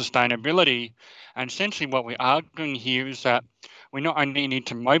for Sustainability. And essentially what we're arguing here is that we not only need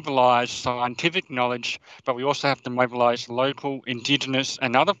to mobilise scientific knowledge, but we also have to mobilise local, Indigenous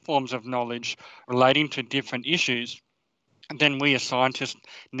and other forms of knowledge relating to different issues. And then we as scientists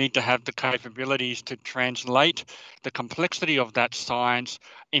need to have the capabilities to translate the complexity of that science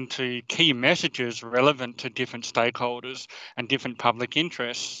into key messages relevant to different stakeholders and different public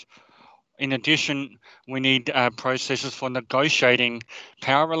interests. In addition, we need processes for negotiating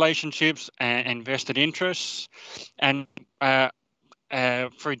power relationships and vested interests, and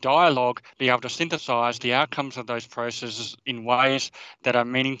through dialogue, be able to synthesize the outcomes of those processes in ways that are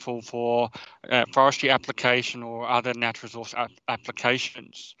meaningful for forestry application or other natural resource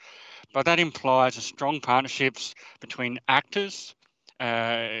applications. But that implies a strong partnerships between actors,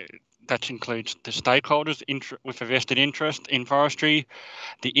 that includes the stakeholders with a vested interest in forestry,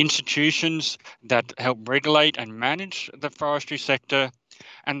 the institutions that help regulate and manage the forestry sector,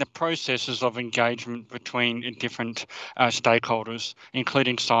 and the processes of engagement between different stakeholders,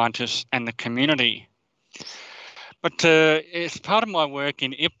 including scientists and the community. But as part of my work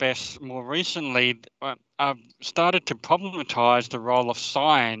in IPBES more recently, I've started to problematise the role of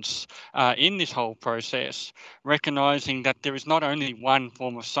science in this whole process, recognising that there is not only one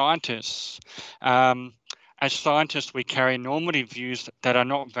form of scientists. As scientists, we carry normative views that are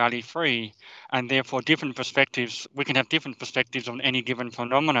not value-free, and therefore different perspectives. We can have different perspectives on any given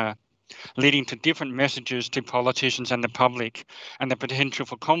phenomena, leading to different messages to politicians and the public, and the potential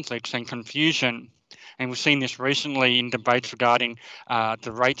for conflicts and confusion. And we've seen this recently in debates regarding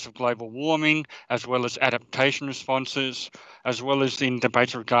the rates of global warming, as well as adaptation responses, as well as in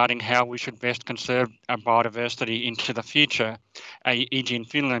debates regarding how we should best conserve our biodiversity into the future, e.g. in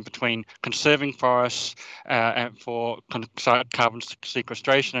Finland, between conserving forests for carbon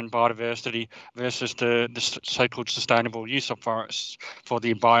sequestration and biodiversity versus the so-called sustainable use of forests for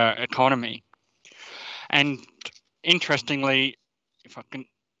the bioeconomy. And interestingly, if I can,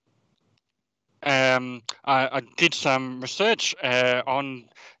 I did some research on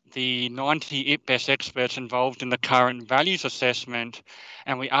the 90 best experts involved in the current values assessment,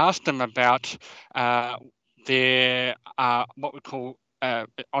 and we asked them about their what we call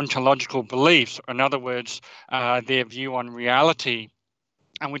ontological beliefs, in other words, their view on reality.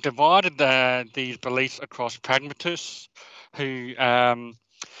 And we divided these beliefs across pragmatists who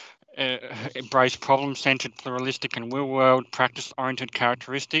embrace problem-centered, pluralistic and real-world practice-oriented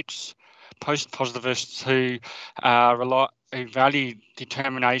characteristics, post-positivists who value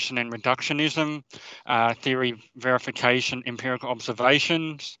determination and reductionism, theory, verification, empirical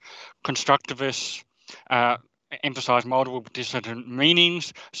observations, constructivists emphasize multiple dissident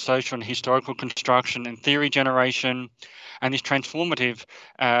meanings, social and historical construction and theory generation, and this transformative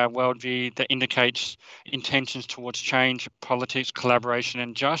worldview that indicates intentions towards change, politics, collaboration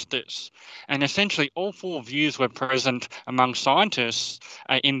and justice. And essentially all four views were present among scientists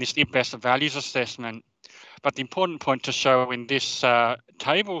in this IPBES values assessment. But the important point to show in this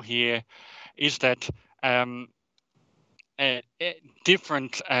table here is that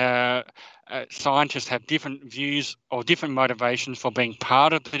different scientists have different views or different motivations for being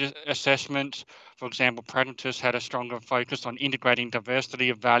part of the assessment. For example, pragmatists had a stronger focus on integrating diversity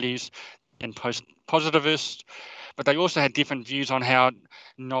of values than post-positivists, but they also had different views on how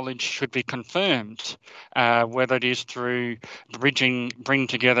knowledge should be confirmed, whether it is through bringing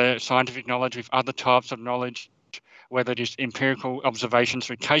together scientific knowledge with other types of knowledge, whether it is empirical observations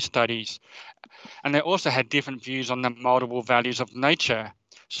through case studies. And they also had different views on the multiple values of nature.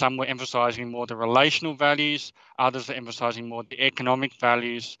 Some were emphasizing more the relational values, others are emphasizing more the economic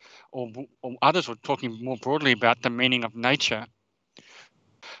values, or others were talking more broadly about the meaning of nature.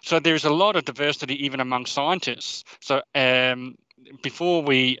 So there's a lot of diversity even among scientists. So before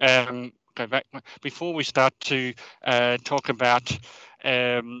we before we start to talk about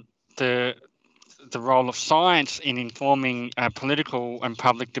the role of science in informing political and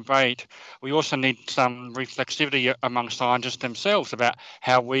public debate, we also need some reflexivity among scientists themselves about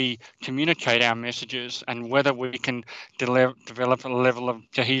how we communicate our messages and whether we can develop a level of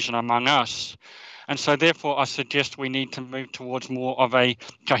cohesion among us. And so therefore, I suggest we need to move towards more of a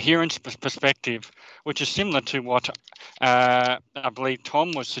coherence perspective, which is similar to what I believe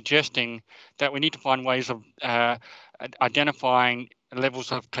Tom was suggesting, that we need to find ways of identifying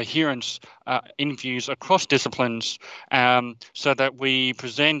levels of coherence in views across disciplines, so that we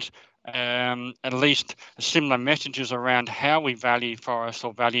present at least similar messages around how we value forests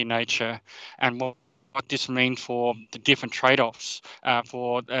or value nature, and what this means for the different trade-offs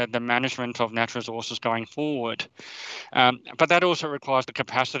for the management of natural resources going forward. But that also requires the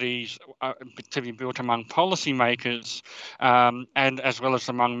capacities to be built among policymakers and as well as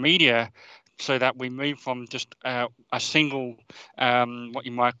among media, so that we move from just a single, what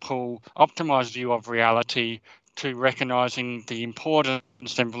you might call optimized view of reality, to recognizing the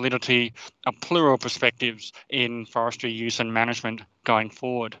importance and validity of plural perspectives in forestry use and management going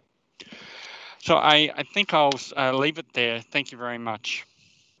forward. So I think I'll leave it there. Thank you very much.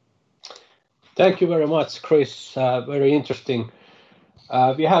 Thank you very much, Chris. Very interesting.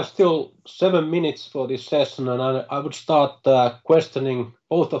 We have still 7 minutes for this session, and I would start questioning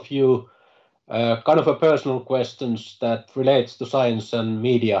both of you kind of a personal questions that relates to science and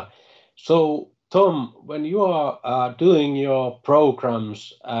media. So, Tom, when you are doing your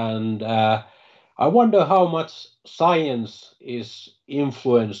programs, and I wonder how much science is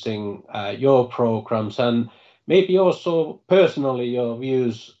influencing your programs, and maybe also personally your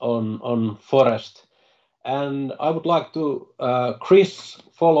views on forest. And I would like to, Chris,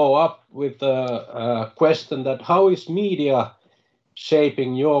 follow up with a question that how is media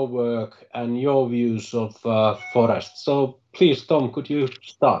shaping your work and your views of forest? So please, Tom, could you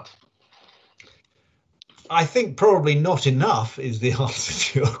start? I think probably not enough is the answer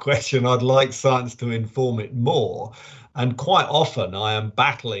to your question. I'd like science to inform it more. And quite often I am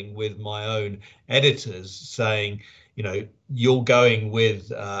battling with my own editors saying, you know, you're going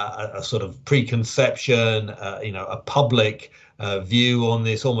with a sort of preconception, you know, a public view on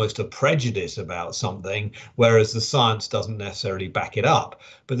this, almost a prejudice about something, whereas the science doesn't necessarily back it up.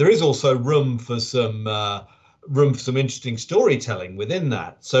 But there is also room for some room for some interesting storytelling within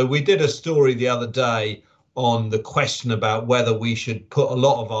that. So we did a story the other day on the question about whether we should put a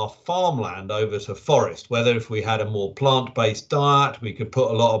lot of our farmland over to forest, whether if we had a more plant-based diet, we could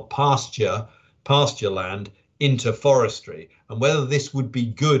put a lot of pasture land into forestry, and whether this would be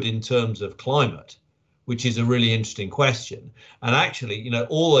good in terms of climate, which is a really interesting question. And actually, you know,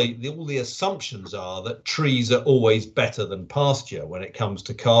 all the assumptions are that trees are always better than pasture when it comes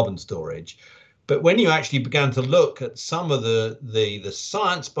to carbon storage. But when you actually began to look at some of the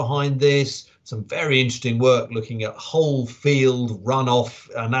science behind this, some very interesting work looking at whole field runoff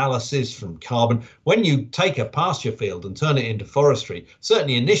analysis from carbon. When you take a pasture field and turn it into forestry,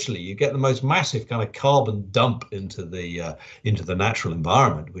 certainly initially you get the most massive kind of carbon dump into the natural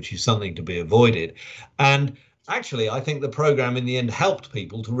environment, which is something to be avoided. And actually, I think the program in the end helped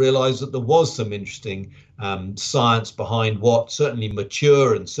people to realize that there was some interesting science behind what certainly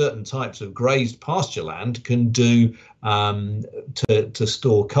mature and certain types of grazed pasture land can do to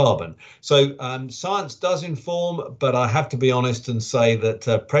store carbon. So science does inform, but I have to be honest and say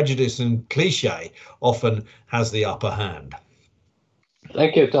that prejudice and cliche often has the upper hand.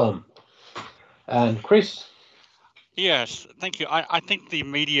 Thank you, Tom. And Chris? Yes, thank you. I think the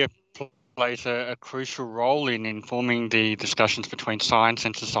media plays a crucial role in informing the discussions between science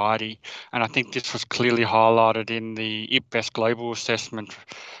and society. And I think this was clearly highlighted in the IPBES global assessment,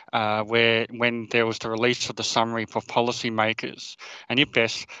 where when there was the release of the summary for policymakers, and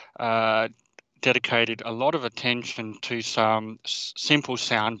IPBES dedicated a lot of attention to some simple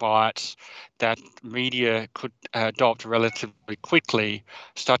sound bites that media could adopt relatively quickly,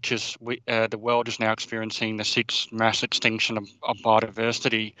 such as the world is now experiencing the sixth mass extinction of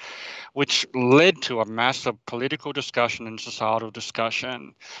biodiversity, which led to a massive political discussion and societal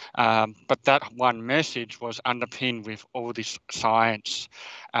discussion. But that one message was underpinned with all this science.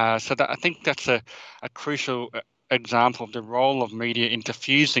 So I think that's a crucial example of the role of media in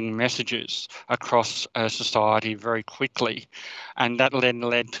diffusing messages across society very quickly. And that then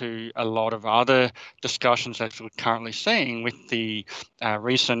led to a lot of other discussions that we're currently seeing with the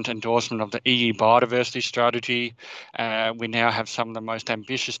recent endorsement of the EU biodiversity strategy. We now have some of the most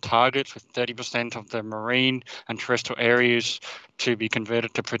ambitious targets, with 30% of the marine and terrestrial areas to be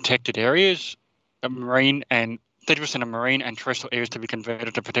converted to protected areas, 30% of marine and terrestrial areas to be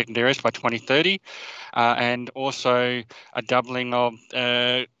converted to protected areas by 2030, and also a doubling of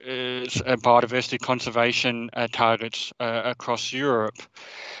biodiversity conservation targets across Europe,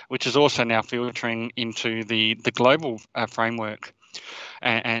 which is also now filtering into the global framework.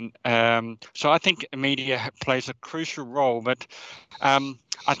 And so I think media plays a crucial role, but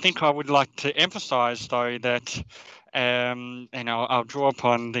I think I would like to emphasise, though, that and I'll draw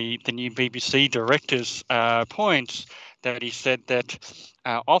upon the new BBC director's points, that he said that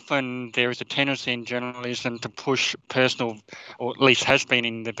often there is a tendency in journalism to push personal, or at least has been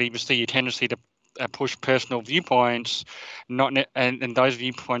in the BBC, a tendency to push personal viewpoints, and those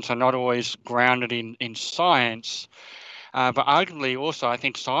viewpoints are not always grounded in science. But arguably also, I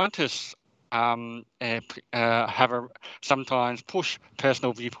think scientists sometimes push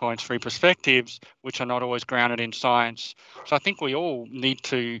personal viewpoints through perspectives which are not always grounded in science. So I think we all need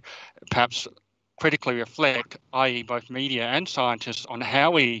to perhaps critically reflect, i.e. both media and scientists, on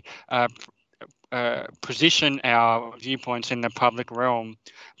how we position our viewpoints in the public realm.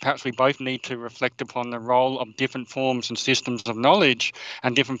 Perhaps we both need to reflect upon the role of different forms and systems of knowledge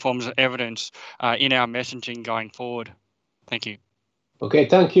and different forms of evidence in our messaging going forward. Thank you. Okay,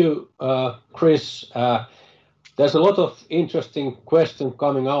 thank you, Chris. There's a lot of interesting questions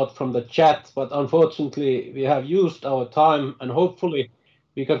coming out from the chat, but unfortunately we have used our time, and hopefully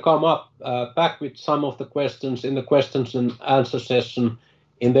we can come up back with some of the questions in the questions and answer session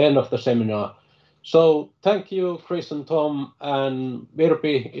in the end of the seminar. So thank you, Chris and Tom, and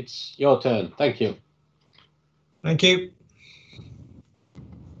Virpi, it's your turn. Thank you. Thank you.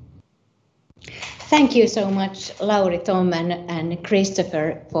 Thank you so much, Lauri, Tom, and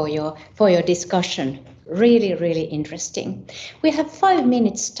Christopher, for your discussion. Really, really interesting. We have 5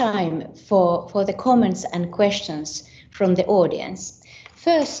 minutes time for the comments and questions from the audience.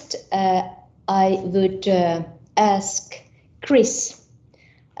 First, I would ask Chris.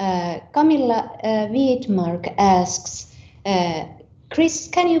 Camilla Wiedmark asks, Chris,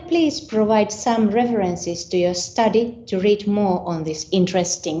 can you please provide some references to your study to read more on this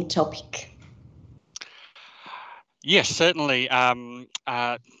interesting topic? Yes, certainly. So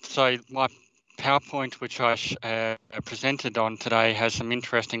my PowerPoint, which I presented on today, has some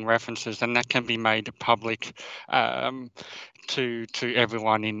interesting references, and that can be made public to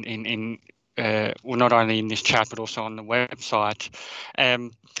everyone well, not only in this chat but also on the website.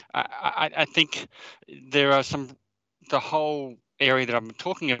 I think there are the whole area that I'm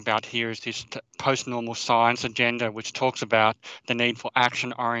talking about here is this post-normal science agenda, which talks about the need for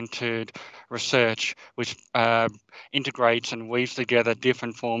action-oriented research, which integrates and weaves together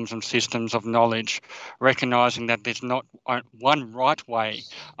different forms and systems of knowledge, recognizing that there's not one right way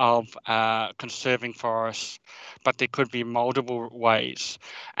of conserving forests, but there could be multiple ways.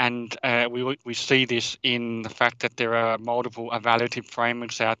 And we see this in the fact that there are multiple evaluative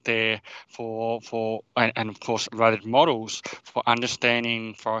frameworks out there and of course related models for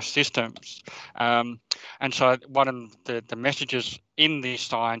understanding forest systems. And so one of the messages in this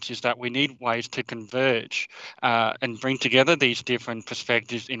science is that we need ways to converge and bring together these different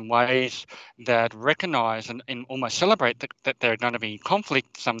perspectives in ways that recognize and almost celebrate that they're going to be in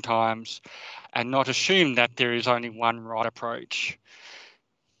conflict sometimes, and not assume that there is only one right approach.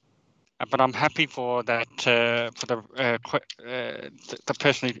 But I'm happy for that for the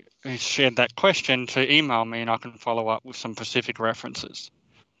person who shared that question to email me, and I can follow up with some specific references.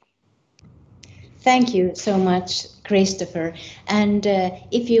 Thank you so much, Christopher. And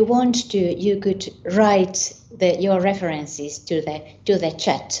if you want to, you could write your references to the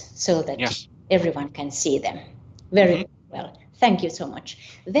chat so that everyone can see them. Very well. Thank you so much.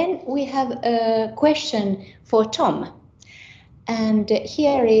 Then we have a question for Tom. And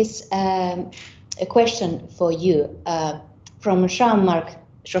here is a question for you from Jean-Marc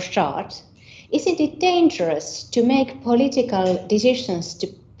Jochard. Isn't it dangerous to make political decisions to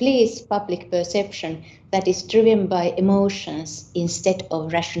please public perception that is driven by emotions instead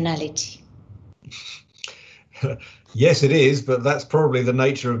of rationality? Yes, it is, but that's probably the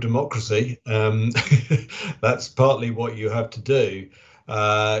nature of democracy. That's partly what you have to do.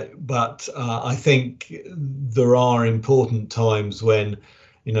 But I think there are important times when,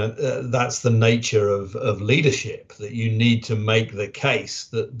 that's the nature of leadership, that you need to make the case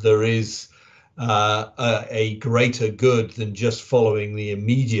that there is a greater good than just following the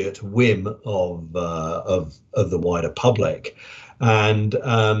immediate whim of the wider public. And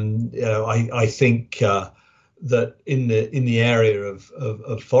I think that in the area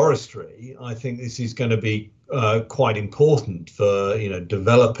of forestry, I think this is going to be quite important for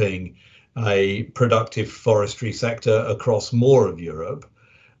developing a productive forestry sector across more of Europe,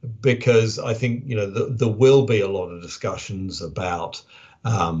 because I think there will be a lot of discussions about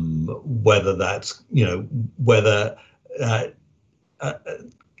whether that's whether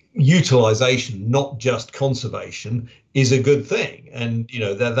utilization, not just conservation, is a good thing, and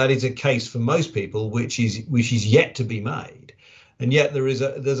that is a case for most people which is yet to be made. And yet there's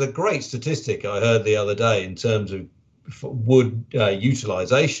a great statistic I heard the other day in terms of wood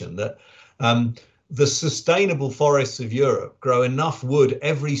utilization, that the sustainable forests of Europe grow enough wood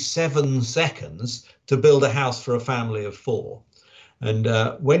every 7 seconds to build a house for a family of 4. And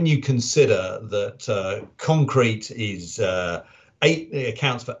when you consider that concrete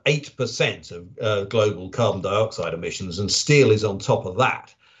accounts for 8% of global carbon dioxide emissions, and steel is on top of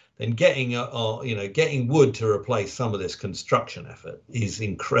that, then getting wood to replace some of this construction effort is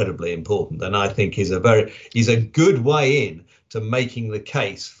incredibly important, and I think is a good way in to making the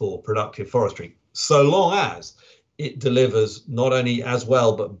case for productive forestry, so long as it delivers not only as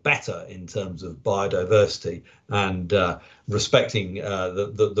well but better in terms of biodiversity and respecting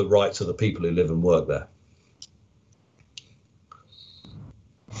the rights of the people who live and work there.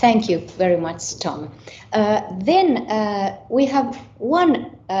 Thank you very much, Tom. Then we have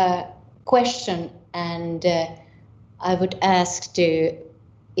one question, and I would ask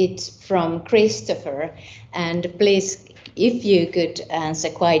it from Christopher, and please, if you could answer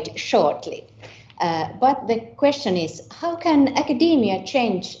quite shortly. But the question is, how can academia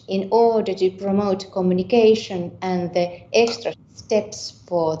change in order to promote communication and the extra steps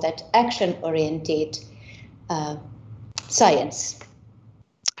for that action-oriented science?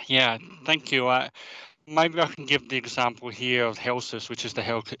 Yeah, thank you. Maybe I can give the example here of HELSIS, which is the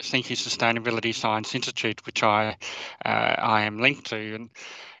Helsinki Sustainability Science Institute, which I am linked to. And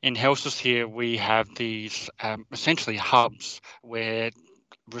in HELSIS here, we have these essentially hubs where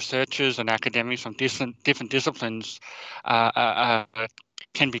researchers and academics from different disciplines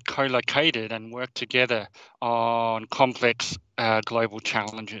can be co-located and work together on complex global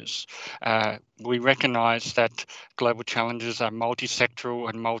challenges. We recognise that global challenges are multi-sectoral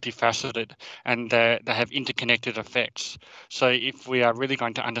and multifaceted, and they have interconnected effects. So if we are really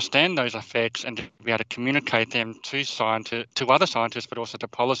going to understand those effects and to be able to communicate them to other scientists, but also to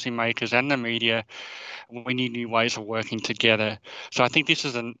policymakers and the media, we need new ways of working together. So I think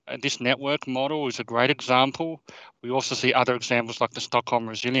this network model is a great example. We also see other examples like the Stockholm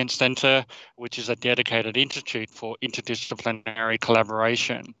Resilience Centre, which is a dedicated institute for interdisciplinary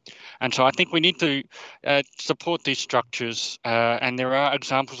collaboration. And so I think we need to support these structures, and there are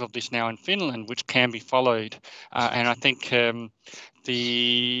examples of this now in Finland, which can be followed. And I think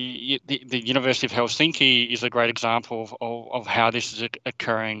the University of Helsinki is a great example of how this is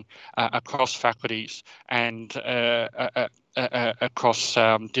occurring across faculties and across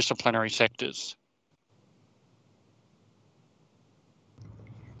disciplinary sectors.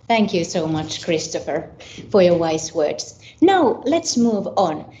 Thank you so much, Christopher, for your wise words. Now let's move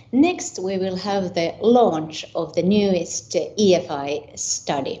on. Next, we will have the launch of the newest EFI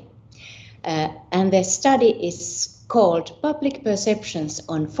study. And the study is called Public Perceptions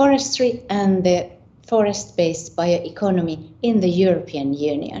on Forestry and the Forest-Based Bioeconomy in the European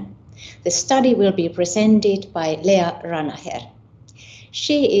Union. The study will be presented by Ranacher.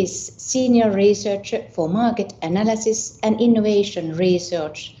 She is Senior Researcher for Market Analysis and Innovation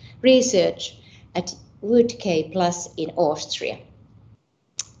Research at Wood K+ in Austria.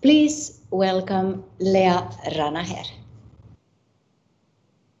 Please welcome Ranacher.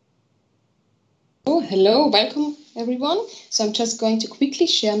 Oh, hello, welcome everyone. So I'm just going to quickly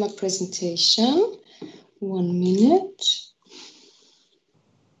share my presentation. 1 minute.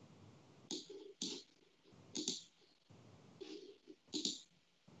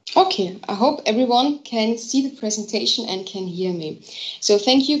 Okay, I hope everyone can see the presentation and can hear me. So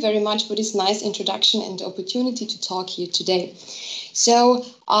thank you very much for this nice introduction and the opportunity to talk here today. So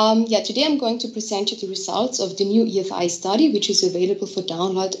today I'm going to present you the results of the new EFI study, which is available for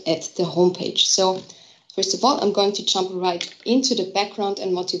download at the homepage. So first of all, I'm going to jump right into the background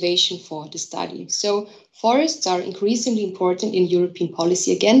and motivation for the study. So forests are increasingly important in European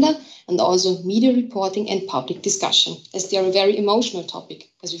policy agenda and also media reporting and public discussion, as they are a very emotional topic,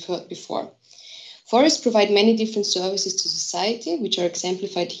 as we've heard before. Forests provide many different services to society, which are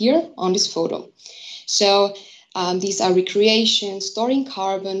exemplified here on this photo. So these are recreation, storing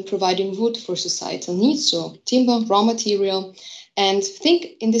carbon, providing wood for societal needs, so timber, raw material. And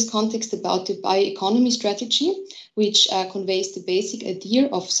think in this context about the bioeconomy strategy, which conveys the basic idea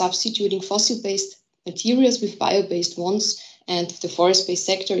of substituting fossil-based materials with bio-based ones, and the forest-based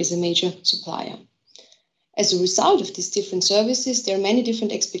sector is a major supplier. As a result of these different services, there are many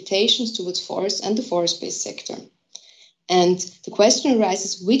different expectations towards forests and the forest-based sector. And the question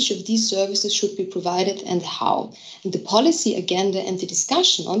arises which of these services should be provided and how. And the policy agenda and the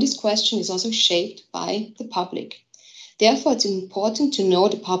discussion on this question is also shaped by the public. Therefore, it's important to know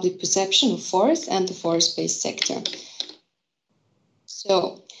the public perception of forests and the forest-based sector.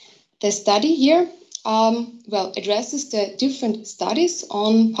 So the study here addresses the different studies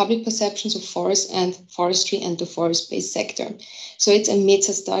on public perceptions of forests and forestry and the forest-based sector. So it's a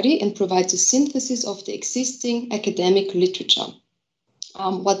meta-study and provides a synthesis of the existing academic literature.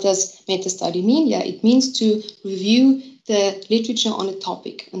 What does meta-study mean? Yeah, it means to review the literature on a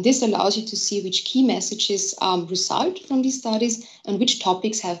topic. And this allows you to see which key messages result from these studies and which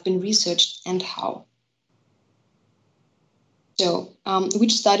topics have been researched and how. So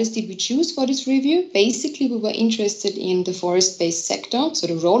which studies did we choose for this review? Basically, we were interested in the forest-based sector, so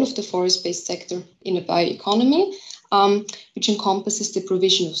the role of the forest-based sector in a bioeconomy, which encompasses the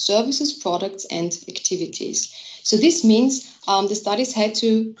provision of services, products, and activities. So this means the studies had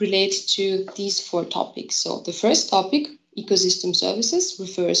to relate to these 4 topics. So the first topic, ecosystem services,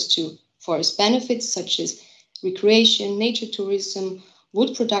 refers to forest benefits such as recreation, nature tourism,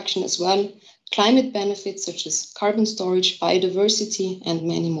 wood production as well, climate benefits such as carbon storage, biodiversity, and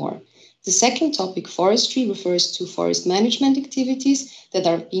many more. The second topic, forestry, refers to forest management activities that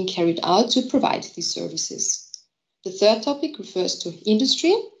are being carried out to provide these services. The third topic refers to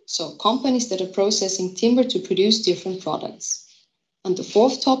industry, so companies that are processing timber to produce different products. And the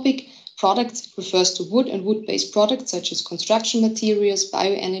fourth topic, products, refers to wood and wood-based products such as construction materials,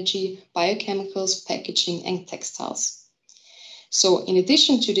 bioenergy, biochemicals, packaging, and textiles. So in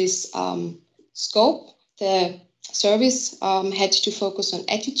addition to this scope, the service had to focus on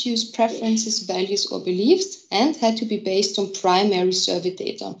attitudes, preferences, values, or beliefs, and had to be based on primary survey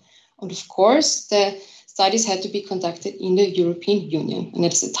data. And of course, the studies had to be conducted in the European Union. And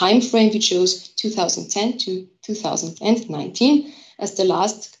it's a time frame we chose 2010 to 2019, as the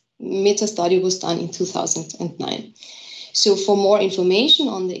last meta-study was done in 2009. So for more information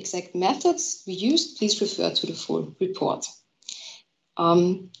on the exact methods we used, please refer to the full report.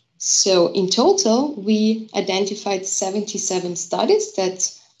 So in total, we identified 77 studies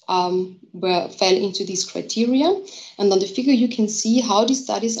that fell into these criteria. And on the figure, you can see how these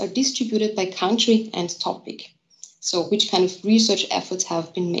studies are distributed by country and topic. So which kind of research efforts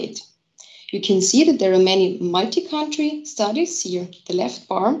have been made. You can see that there are many multi-country studies, here the left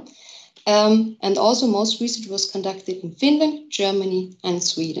bar, and also most research was conducted in Finland, Germany, and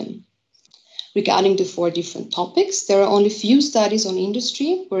Sweden. Regarding the 4 different topics, there are only few studies on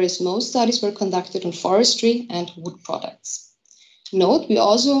industry, whereas most studies were conducted on forestry and wood products. Note, we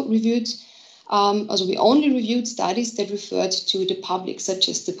also reviewed, we only reviewed studies that referred to the public, such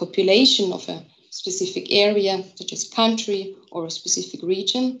as the population of a specific area, such as country or a specific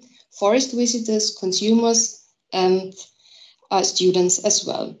region, forest visitors, consumers, and students as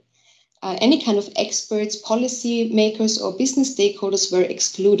well. Any kind of experts, policy makers, or business stakeholders were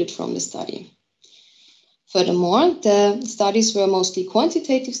excluded from the study. Furthermore, the studies were mostly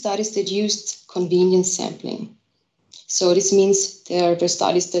quantitative studies that used convenience sampling. So this means there were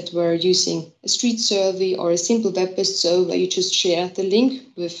studies that were using a street survey or a simple web-based survey where you just share the link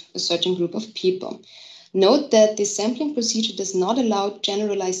with a certain group of people. Note that this sampling procedure does not allow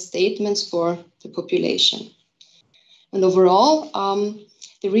generalized statements for the population. And overall,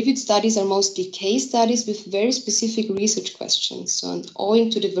 the reviewed studies are mostly case studies with very specific research questions. So, and owing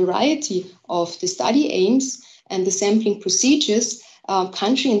to the variety of the study aims and the sampling procedures,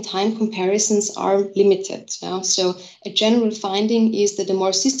 country and time comparisons are limited. So a general finding is that a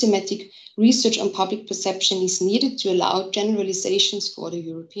more systematic research on public perception is needed to allow generalizations for the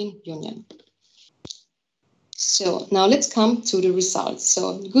European Union. So now let's come to the results.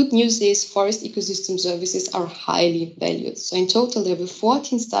 So the good news is forest ecosystem services are highly valued. So in total, there were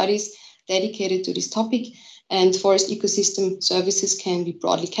 14 studies dedicated to this topic, and forest ecosystem services can be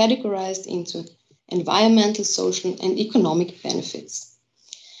broadly categorized into environmental, social, and economic benefits.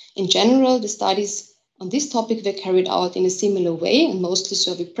 In general, the studies on this topic were carried out in a similar way and mostly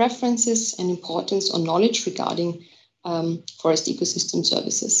surveyed preferences and importance or knowledge regarding forest ecosystem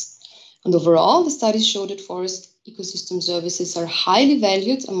services. And overall, the studies show that forest ecosystem services are highly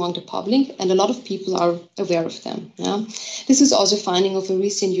valued among the public, and a lot of people are aware of them. This is also a finding of a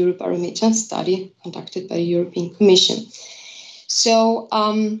recent Eurobarometer study conducted by the European Commission. So,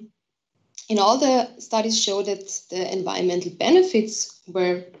 in all the studies show that the environmental benefits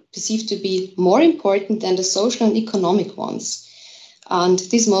were perceived to be more important than the social and economic ones. And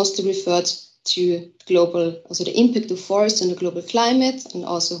this mostly referred to the impact of forests on the global climate and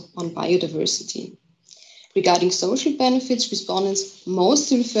also on biodiversity. Regarding social benefits, respondents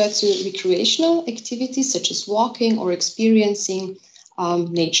mostly referred to recreational activities such as walking or experiencing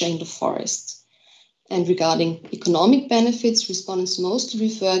nature in the forest. And regarding economic benefits, respondents mostly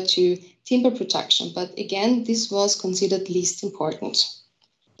referred to timber production, but again, this was considered least important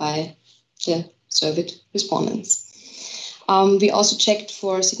by the surveyed respondents. We also checked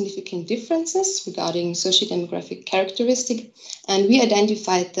for significant differences regarding socio-demographic characteristics, and we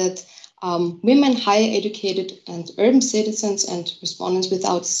identified that women, higher educated and urban citizens and respondents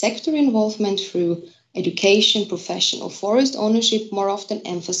without sector involvement through education, profession, or forest ownership more often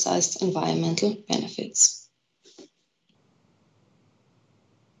emphasized environmental benefits.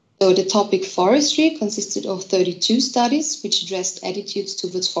 So the topic forestry consisted of 32 studies which addressed attitudes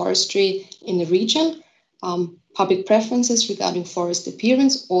towards forestry in the region, public preferences regarding forest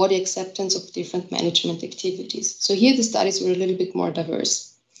appearance, or the acceptance of different management activities. So here the studies were a little bit more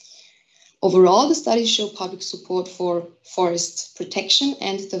diverse. Overall, the studies show public support for forest protection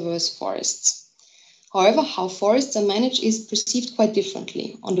and diverse forests. However, how forests are managed is perceived quite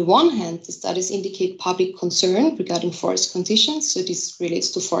differently. On the one hand, the studies indicate public concern regarding forest conditions. So this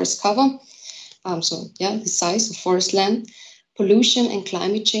relates to forest cover. The size of forest land, pollution and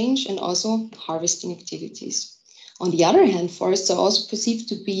climate change, and also harvesting activities. On the other hand, forests are also perceived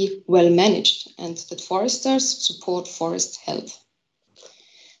to be well managed and that foresters support forest health.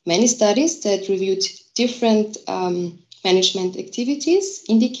 Many studies that reviewed different management activities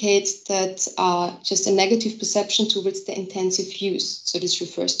indicate that just a negative perception towards the intensive use. So this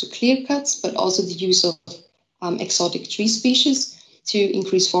refers to clear cuts, but also the use of exotic tree species to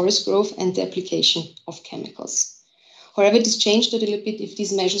increase forest growth and the application of chemicals. However, this changed a little bit if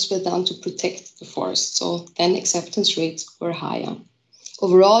these measures were done to protect the forest, so then acceptance rates were higher.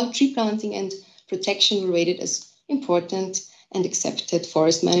 Overall, tree planting and protection were rated as important and accepted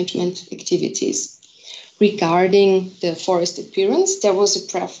forest management activities. Regarding the forest appearance, there was a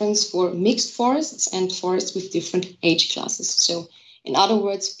preference for mixed forests and forests with different age classes. So in other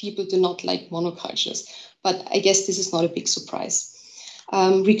words, people do not like monocultures. but I guess this is not a big surprise.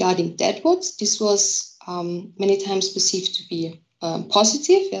 Regarding deadwoods, this was many times perceived to be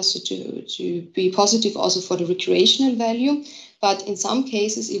positive, so to be positive also for the recreational value, but in some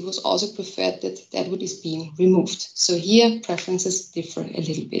cases it was also preferred that deadwood is being removed. So here preferences differ a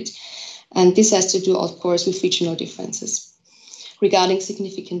little bit. And this has to do, of course, with regional differences. Regarding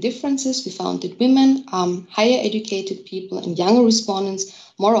significant differences, we found that women, higher educated people and younger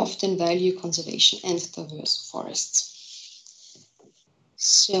respondents more often value conservation and diverse forests.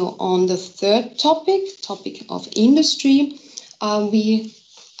 So on the third topic of industry, we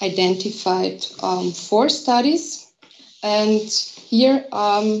identified 4 studies, and here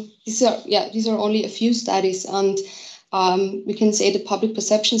these are only a few studies, and we can say the public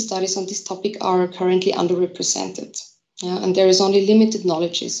perception studies on this topic are currently underrepresented, and there is only limited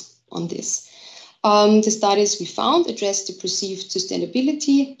knowledge on this. The studies we found address the perceived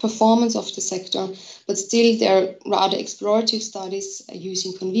sustainability performance of the sector, but still they're rather explorative studies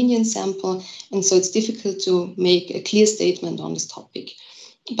using convenience sample, and so it's difficult to make a clear statement on this topic.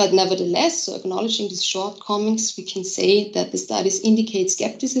 But nevertheless, so acknowledging these shortcomings, we can say that the studies indicate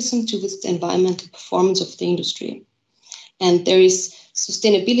skepticism towards the environmental performance of the industry. And there is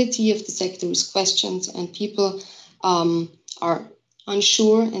sustainability of the sector is questioned, and people are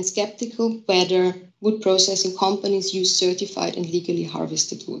unsure and skeptical whether wood processing companies use certified and legally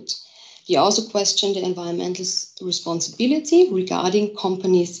harvested wood. They also question the environmental responsibility regarding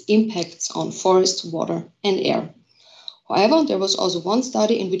companies' impacts on forest, water, and air. However, there was also one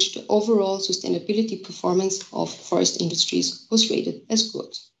study in which the overall sustainability performance of forest industries was rated as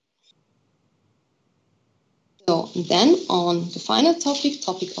good. So then on the final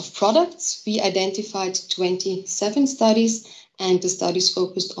topic of products, we identified 27 studies, and the studies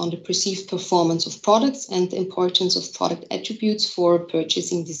focused on the perceived performance of products and the importance of product attributes for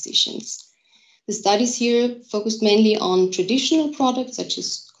purchasing decisions. The studies here focused mainly on traditional products such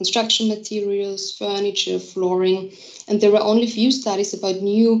as construction materials, furniture, flooring, and there were only few studies about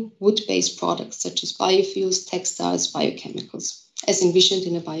new wood-based products such as biofuels, textiles, biochemicals, as envisioned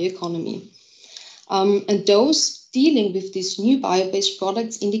in a bioeconomy. And those dealing with these new bio-based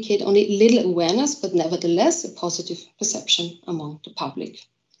products indicate only little awareness, but nevertheless a positive perception among the public.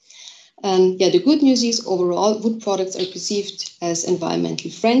 And the good news is overall wood products are perceived as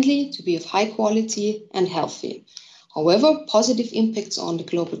environmentally friendly, to be of high quality and healthy. However, positive impacts on the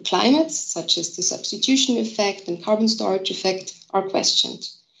global climate, such as the substitution effect and carbon storage effect, are questioned.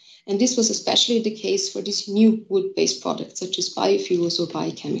 And this was especially the case for these new wood-based products, such as biofuels or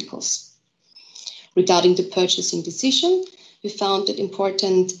biochemicals. Regarding the purchasing decision, we found that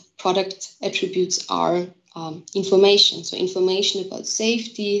important product attributes are information. So information about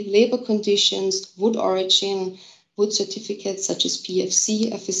safety, labor conditions, wood origin, wood certificates such as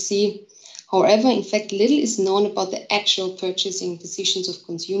PFC, FSC. However, in fact, little is known about the actual purchasing decisions of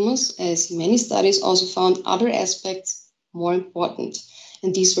consumers, as many studies also found other aspects more important.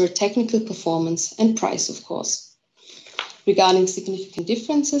 And these were technical performance and price, of course. Regarding significant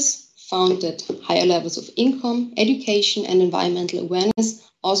differences, found that higher levels of income, education, and environmental awareness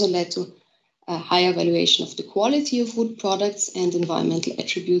also led to a higher valuation of the quality of wood products and environmental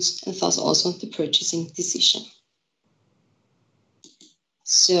attributes, and thus also the purchasing decision.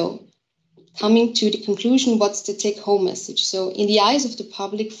 So, coming to the conclusion, what's the take-home message? So, in the eyes of the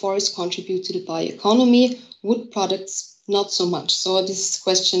public, forests contribute to the bioeconomy, wood products not so much. So, this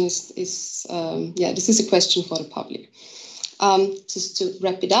question this is a question for the public. Just to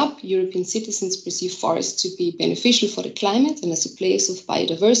wrap it up, European citizens perceive forests to be beneficial for the climate and as a place of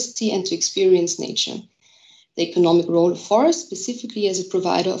biodiversity and to experience nature. The economic role of forests, specifically as a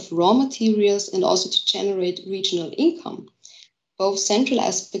provider of raw materials and also to generate regional income, both central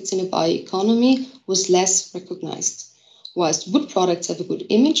aspects in a bioeconomy, was less recognized. Whilst wood products have a good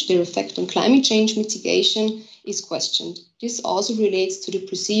image, their effect on climate change mitigation is questioned. This also relates to the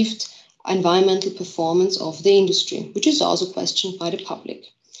perceived environmental performance of the industry, which is also questioned by the public.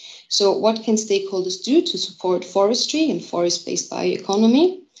 So what can stakeholders do to support forestry and forest-based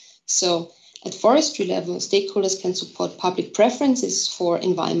bioeconomy? So at forestry level, stakeholders can support public preferences for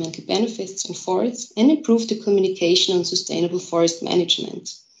environmental benefits in forests and improve the communication on sustainable forest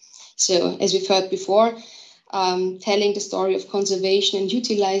management. So as we've heard before, telling the story of conservation and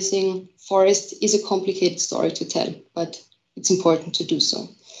utilizing forest is a complicated story to tell, but it's important to do so.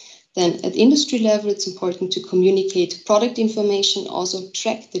 Then at industry level, it's important to communicate product information, also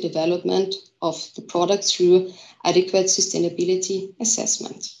track the development of the product through adequate sustainability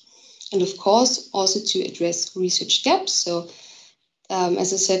assessment. And of course, also to address research gaps. So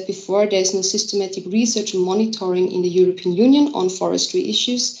as I said before, there's no systematic research and monitoring in the European Union on forestry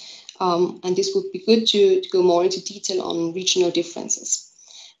issues. and this would be good to go more into detail on regional differences.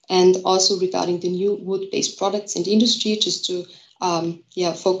 And also regarding the new wood-based products in the industry, just to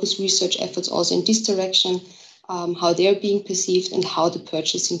focus research efforts also in this direction, how they're being perceived and how the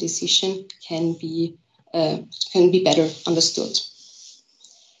purchasing decision can be better understood.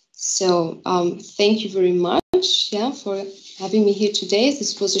 So thank you very much for having me here today.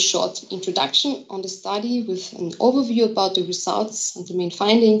 This was a short introduction on the study with an overview about the results and the main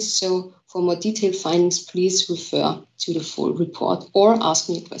findings. So for more detailed findings, please refer to the full report or ask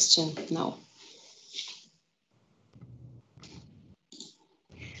me a question now.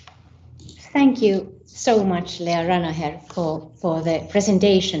 Thank you so much, Lea Ranacher, for the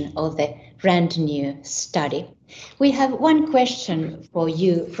presentation of the brand new study. We have one question for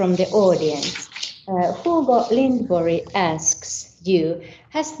you from the audience. Hugo Lindborg asks you,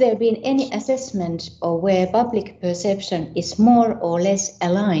 has there been any assessment of where public perception is more or less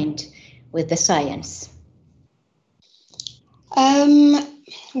aligned with the science?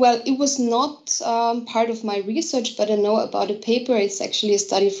 Well, it was not part of my research, but I know about a paper. It's actually a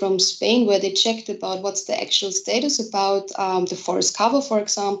study from Spain where they checked about what's the actual status about the forest cover, for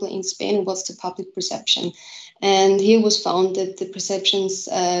example, in Spain, and what's the public perception. And here was found that the perceptions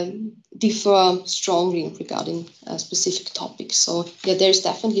differ strongly regarding specific topics. So yeah, there's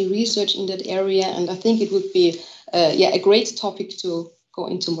definitely research in that area, and I think it would be a great topic to go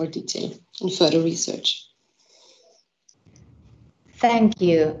into more detail and further research. Thank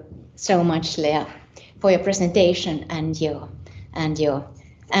you so much, Lea, for your presentation and your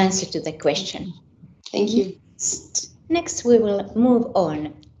answer to the question. Thank you. Next, we will move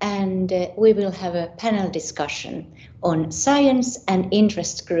on and we will have a panel discussion on science and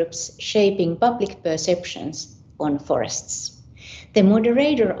interest groups shaping public perceptions on forests. The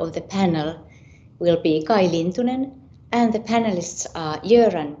moderator of the panel will be Kai Lintunen, and the panelists are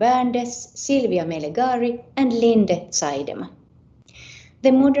Göran Berndes, Silvia Melegari, and Linde Zaidema.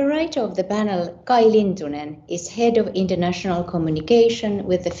 The moderator of the panel, Kai Lintunen, is head of international communication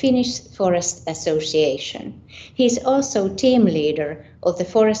with the Finnish Forest Association. He is also team leader of the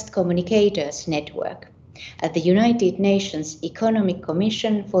Forest Communicators Network at the United Nations Economic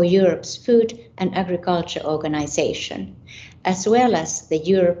Commission for Europe's Food and Agriculture Organization, as well as the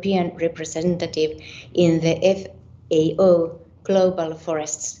European representative in the FAO Global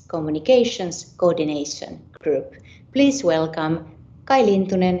Forests Communications Coordination Group. Please welcome Kai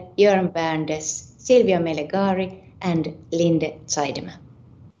Lintunen, Göran Berndes, Silvia Melegari, and Linde Zaidema.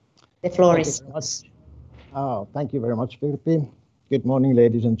 The floor is yours. Thank you very much, Virpi. Good morning,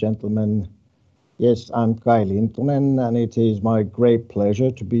 ladies and gentlemen. Yes, I'm Kai Lintunen, and it is my great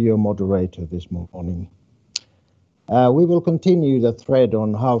pleasure to be your moderator this morning. We will continue the thread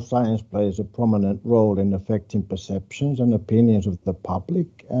on how science plays a prominent role in affecting perceptions and opinions of the public,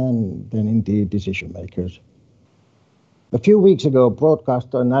 and then indeed decision makers. A few weeks ago,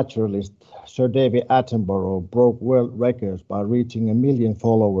 broadcaster and naturalist Sir David Attenborough broke world records by reaching 1 million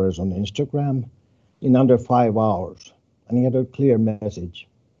followers on Instagram in under 5 hours, and he had a clear message.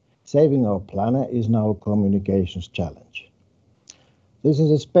 Saving our planet is now a communications challenge. This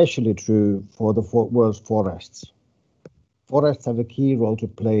is especially true for the world's forests. Forests have a key role to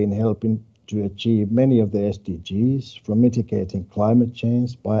play in helping to achieve many of the SDGs, from mitigating climate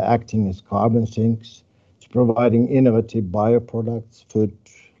change by acting as carbon sinks, providing innovative bioproducts, food,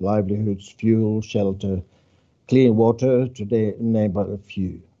 livelihoods, fuel, shelter, clean water, to name but a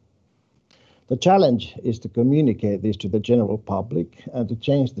few. The challenge is to communicate this to the general public and to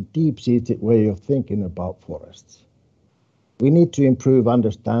change the deep-seated way of thinking about forests. We need to improve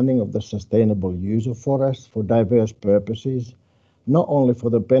understanding of the sustainable use of forests for diverse purposes, not only for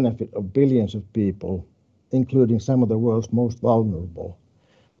the benefit of billions of people, including some of the world's most vulnerable,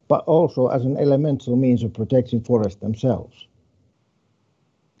 but also as an elemental means of protecting forests themselves.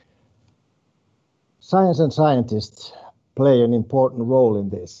 Science and scientists play an important role in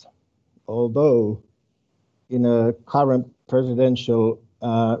this, although in a current presidential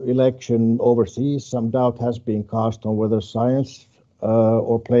election overseas, some doubt has been cast on whether science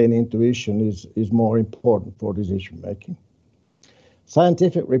or plain intuition is more important for decision making.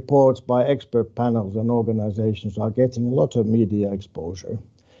 Scientific reports by expert panels and organizations are getting a lot of media exposure.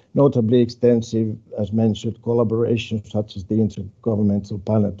 Notably extensive, as mentioned, collaborations such as the Intergovernmental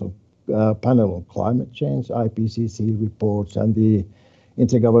Panel on Climate Change, IPCC reports, and the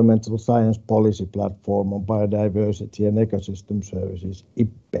Intergovernmental Science Policy Platform on Biodiversity and Ecosystem Services,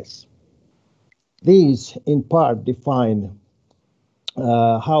 IPBES. These, in part, define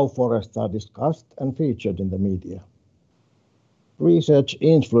how forests are discussed and featured in the media. Research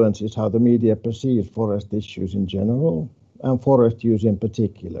influences how the media perceives forest issues in general, and forest use in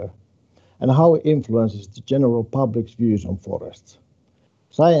particular, and how it influences the general public's views on forests.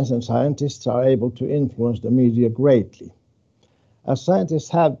 Science and scientists are able to influence the media greatly. As scientists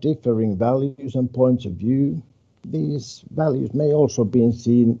have differing values and points of view, these values may also be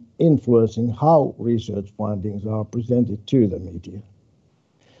seen influencing how research findings are presented to the media.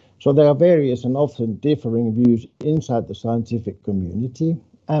 So there are various and often differing views inside the scientific community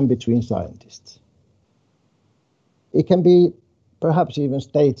and between scientists. It can be perhaps even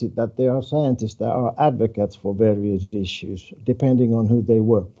stated that there are scientists that are advocates for various issues, depending on who they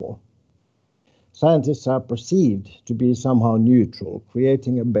work for. Scientists are perceived to be somehow neutral,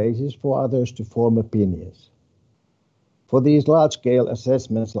 creating a basis for others to form opinions. For these large-scale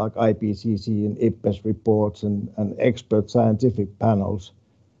assessments like IPCC and IPBES reports and expert scientific panels,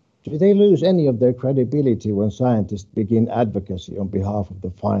 do they lose any of their credibility when scientists begin advocacy on behalf of the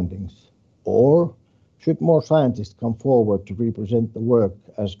findings? Or should more scientists come forward to represent the work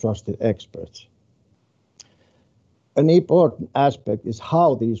as trusted experts? An important aspect is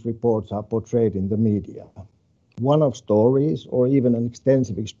how these reports are portrayed in the media. One-off stories or even an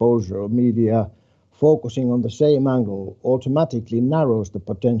extensive exposure of media focusing on the same angle automatically narrows the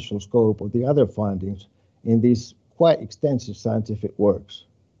potential scope of the other findings in these quite extensive scientific works.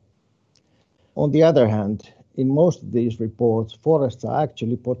 On the other hand, in most of these reports, forests are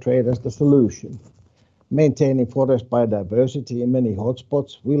actually portrayed as the solution. Maintaining forest biodiversity in many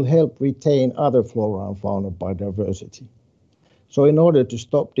hotspots will help retain other flora and fauna biodiversity. So in order to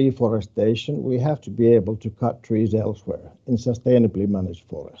stop deforestation, we have to be able to cut trees elsewhere in sustainably managed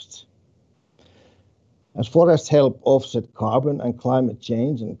forests. As forests help offset carbon and climate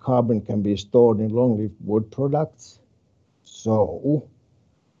change, and carbon can be stored in long-lived wood products, so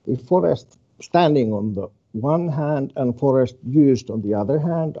if forests standing on the one hand and forest used on the other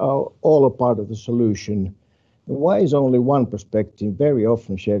hand are all a part of the solution, why is only one perspective very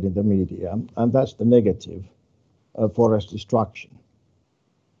often shared in the media, and that's the negative of forest destruction?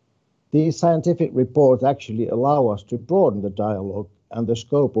 These scientific reports actually allow us to broaden the dialogue and the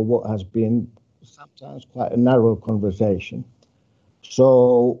scope of what has been sometimes quite a narrow conversation.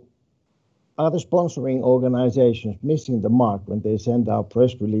 So are the sponsoring organizations missing the mark when they send out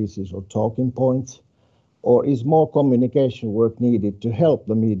press releases or talking points? Or is more communication work needed to help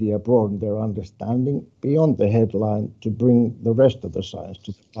the media broaden their understanding beyond the headline to bring the rest of the science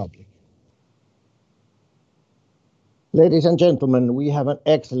to the public? Ladies and gentlemen, we have an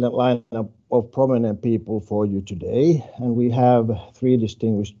excellent lineup of prominent people for you today, and we have 3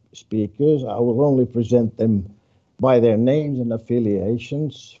 distinguished speakers. I will only present them by their names and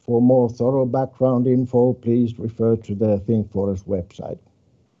affiliations. For more thorough background info, please refer to the ThinkForest website.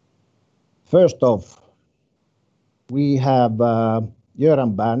 First off, we have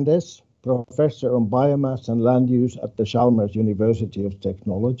Göran Bandes, professor on biomass and land use at the Chalmers University of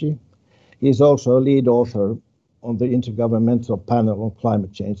Technology. He is also a lead author on the Intergovernmental Panel on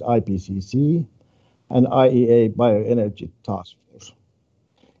Climate Change, IPCC, and IEA Bioenergy Task Force.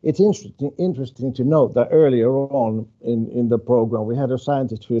 It's interesting to note that earlier on in the program, we had a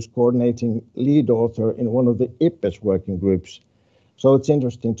scientist who is coordinating lead author in one of the IPBES working groups. So it's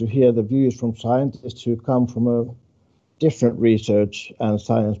interesting to hear the views from scientists who come from a different research and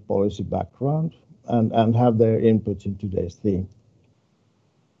science policy background and have their input in today's theme.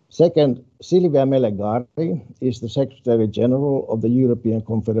 Second, Silvia Melegari is the Secretary General of the European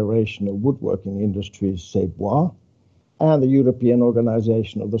Confederation of Woodworking Industries, CEBOIS, and the European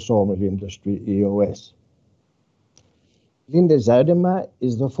Organization of the Sawmill Industry, EOS. Linde Zuidema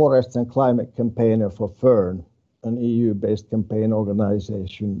is the Forest and Climate Campaigner for FERN, an EU-based campaign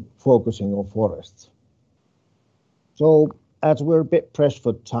organization focusing on forests. So, as we're a bit pressed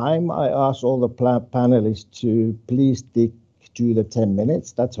for time, I ask all the panelists to please stick to the 10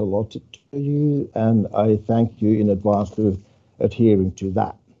 minutes that's allotted to you, and I thank you in advance for adhering to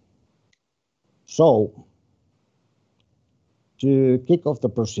that. So, to kick off the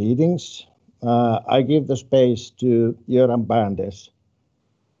proceedings, I give the space to Göran Bandes.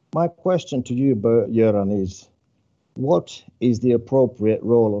 My question to you, Göran, is what is the appropriate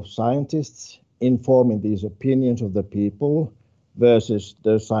role of scientists in forming these opinions of the people versus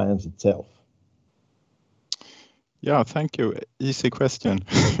the science itself? Yeah, thank you. Easy question.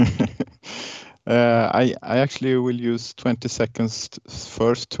 I actually will use 20 seconds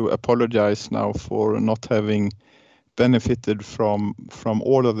first to apologize now for not having benefited from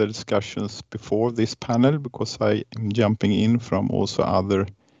all of the discussions before this panel, because I am jumping in from also other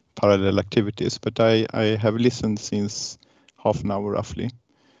parallel activities, but I have listened since half an hour roughly.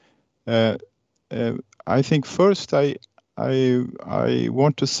 I think first I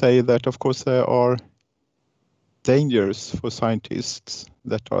want to say that of course there are dangerous for scientists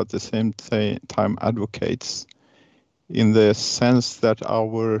that are at the same time advocates, in the sense that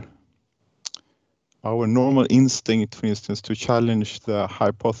our normal instinct, for instance, to challenge the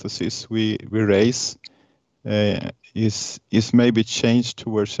hypothesis we raise is maybe changed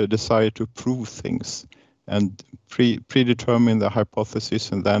towards a desire to prove things and predetermine the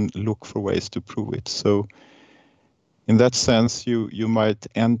hypothesis and then look for ways to prove it. So in that sense, you might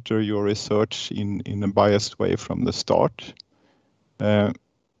enter your research in a biased way from the start.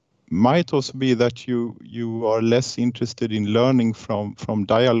 Might also be that you are less interested in learning from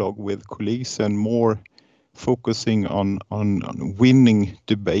dialogue with colleagues and more focusing on winning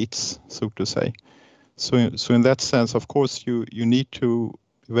debates, so to say. So in that sense, of course, you need to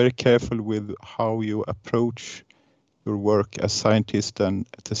be very careful with how you approach your work as scientist and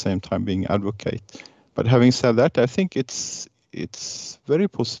at the same time being advocate. But having said that, I think it's very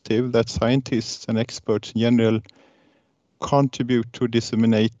positive that scientists and experts in general contribute to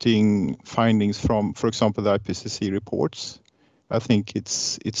disseminating findings from, for example, the IPCC reports. I think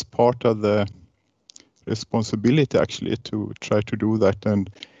it's part of the responsibility actually to try to do that and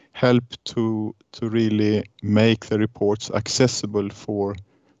help to really make the reports accessible for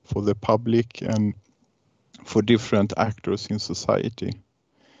the public and for different actors in society.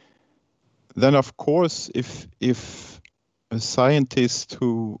 Then, of course, if a scientist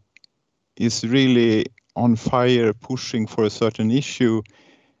who is really on fire pushing for a certain issue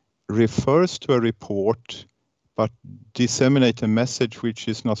refers to a report but disseminate a message which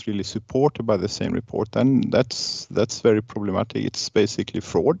is not really supported by the same report, then that's very problematic. It's basically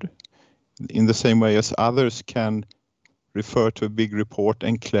fraud, in the same way as others can refer to a big report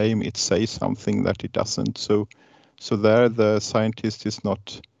and claim it says something that it doesn't. So there the scientist is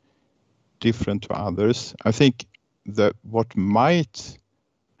not different to others. I think that what might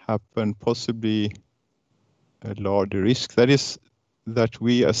happen, possibly a larger risk, that is that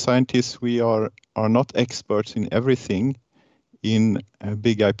we as scientists, we are not experts in everything in a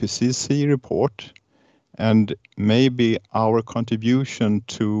big IPCC report, and maybe our contribution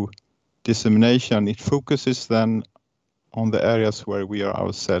to dissemination, it focuses then on the areas where we are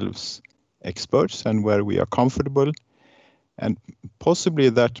ourselves experts and where we are comfortable, and possibly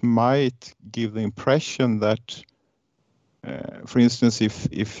that might give the impression that for instance,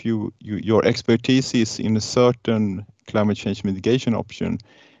 if your expertise is in a certain climate change mitigation option,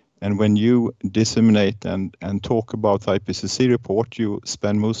 and when you disseminate and talk about the IPCC report, you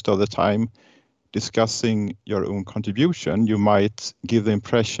spend most of the time discussing your own contribution, you might give the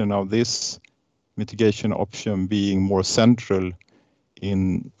impression of this mitigation option being more central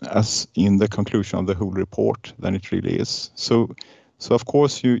in the conclusion of the whole report than it really is. So of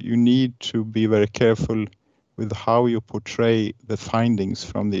course you need to be very careful with how you portray the findings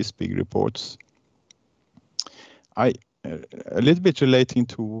from these big reports. A little bit relating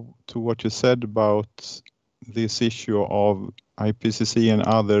to what you said about this issue of IPCC and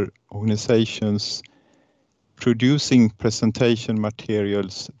other organizations producing presentation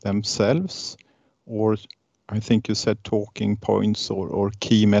materials themselves, or I think you said talking points or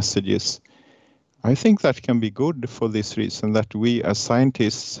key messages. I think that can be good for this reason, that we as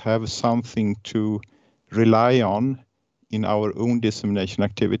scientists have something to rely on in our own dissemination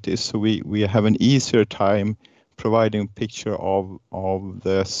activities, so we have an easier time providing a picture of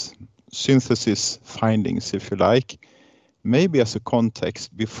the synthesis findings, if you like, maybe as a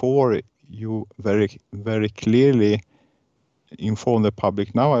context before you very, very clearly inform the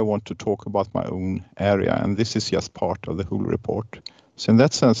public, now I want to talk about my own area, and this is just part of the whole report. So in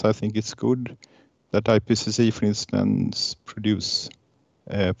that sense, I think it's good that IPCC, for instance, produce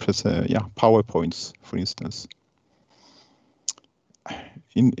PowerPoints, for instance.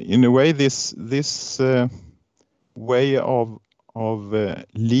 In a way, this way of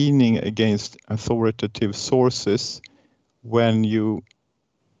leaning against authoritative sources when you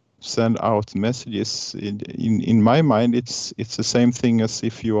send out messages, in my mind, it's the same thing as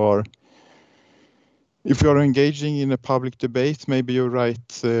if you are engaging in a public debate. Maybe you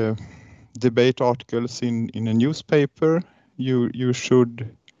write debate articles in a newspaper. You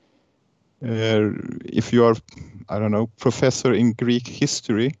should, if you are, I don't know, professor in Greek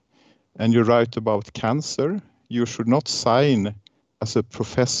history and you write about cancer, you should not sign as a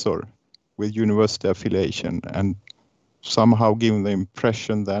professor with university affiliation and somehow give the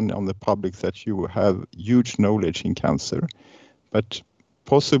impression then on the public that you have huge knowledge in cancer. But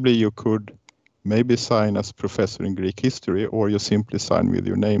possibly you could maybe sign as professor in Greek history, or you simply sign with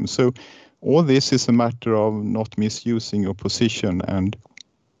your name. So all this is a matter of not misusing your position and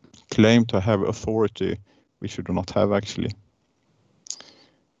claim to have authority, which you do not have actually.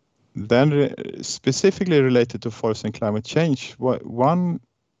 then specifically related to forest and climate change,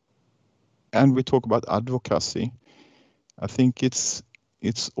 and we talk about advocacy, I think it's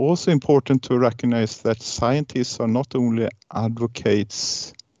also important to recognize that scientists are not only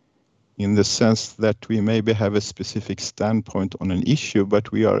advocates in the sense that we maybe have a specific standpoint on an issue,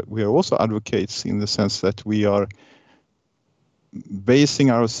 but we are also advocates in the sense that we are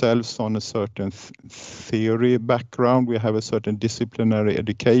basing ourselves on a certain theory background. We have a certain disciplinary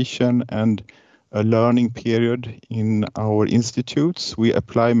education and a learning period in our institutes. We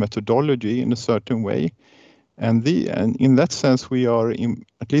apply methodology in a certain way. And in that sense, we are,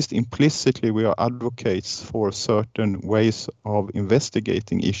 at least implicitly, we are advocates for certain ways of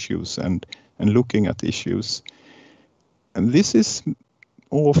investigating issues and looking at issues. And this is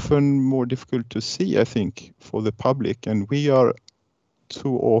often more difficult to see, I think, for the public. And we are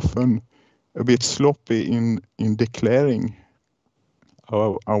too often a bit sloppy in declaring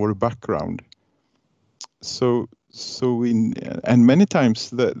our background. And many times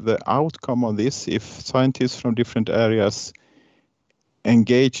the outcome of this, if scientists from different areas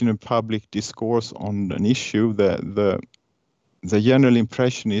engage in a public discourse on an issue, the general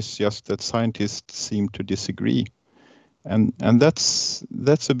impression is just that scientists seem to disagree. And that's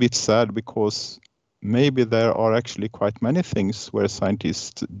a bit sad, because maybe there are actually quite many things where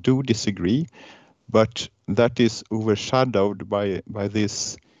scientists do disagree, but that is overshadowed by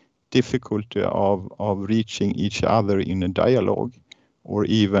this difficulty of reaching each other in a dialogue, or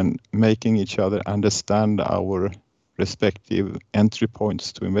even making each other understand our respective entry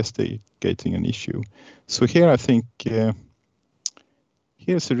points to investigating an issue. So here I think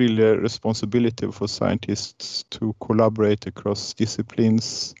here's a real responsibility for scientists to collaborate across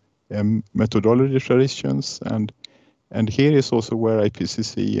disciplines and methodology traditions, and here is also where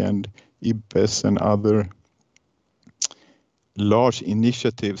IPCC and IPBES and other large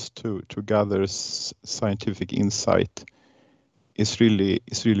initiatives to gather scientific insight is really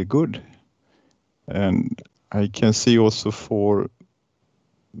good. And I can see also for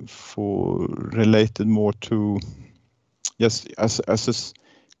related more to, just as a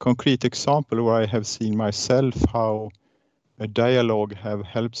concrete example where I have seen myself how a dialogue have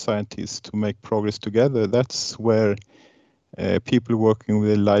helped scientists to make progress together. That's where people working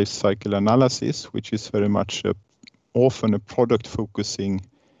with life cycle analysis, which is very much often a product focusing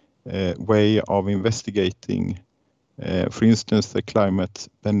way of investigating, for instance, the climate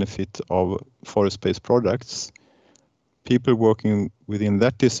benefit of forest-based products. People working within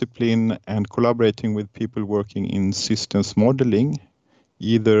that discipline and collaborating with people working in systems modeling,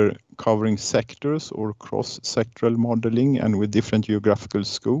 either covering sectors or cross-sectoral modeling and with different geographical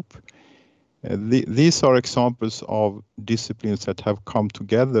scope. These are examples of disciplines that have come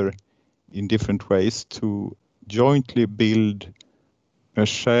together in different ways to jointly build a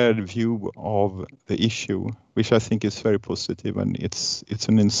shared view of the issue, which I think is very positive, and it's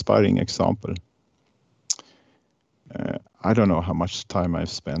an inspiring example. I don't know how much time I've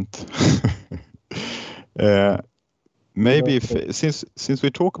spent. Maybe since we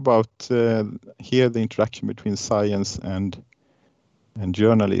talk about here the interaction between science and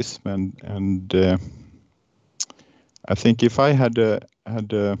journalism, and I think if I had a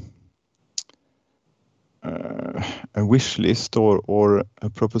wish list or a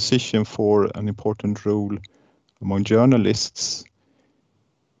proposition for an important role among journalists,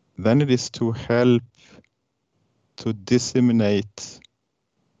 then it is to help to disseminate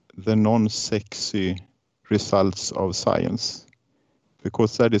the non-sexy results of science,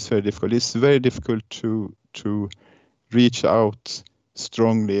 because that is very difficult. It's very difficult to reach out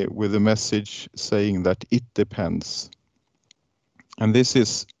strongly with a message saying that it depends. And this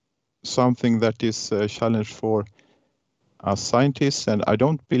is something that is a challenge for us scientists, and I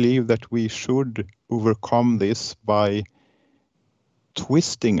don't believe that we should overcome this by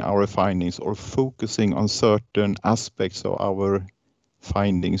twisting our findings or focusing on certain aspects of our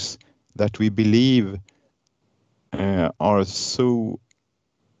findings that we believe are so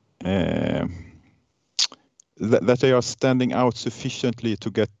that they are standing out sufficiently to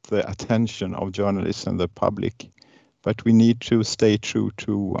get the attention of journalists and the public. But we need to stay true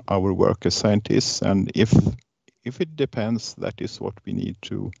to our work as scientists, and if it depends, that is what we need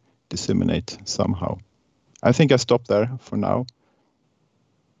to disseminate somehow. I think I stop there for now.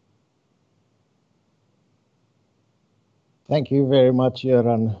 Thank you very much,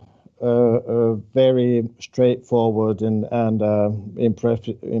 Göran. Very straightforward and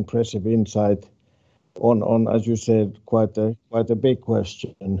impressive insight on, as you said, quite a big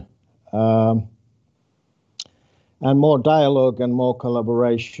question. And more dialogue and more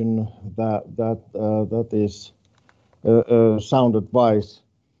collaboration, that is sound advice.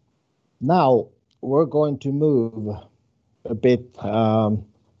 Now we're going to move a bit to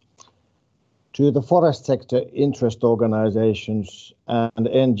the forest sector interest organizations and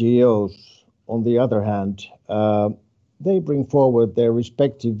NGOs. On the other hand, they bring forward their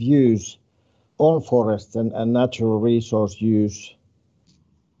respective views on forests and natural resource use.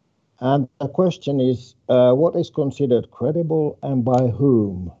 And the question is, what is considered credible and by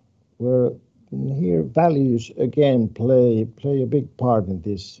whom? Where here values again play a big part in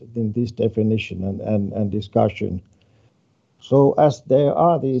this definition and discussion. So as there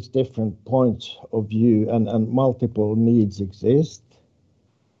are these different points of view and multiple needs exist,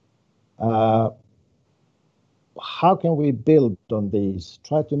 how can we build on these,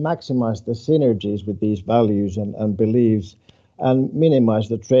 try to maximize the synergies with these values and beliefs and minimize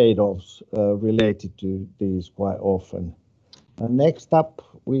the trade-offs related to these quite often? Next up,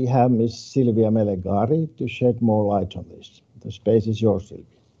 we have Ms. Silvia Melegari to shed more light on this. The space is yours, Silvia.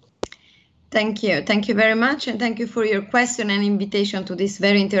 Thank you. Thank you very much. And thank you for your question and invitation to this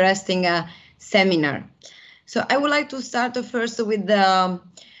very interesting seminar. So I would like to start first with a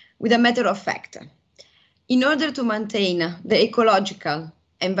matter of fact. In order to maintain the ecological,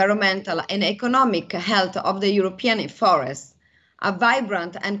 environmental and economic health of the European forests, a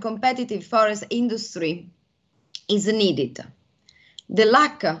vibrant and competitive forest industry is needed. The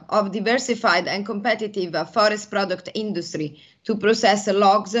lack of diversified and competitive forest product industry to process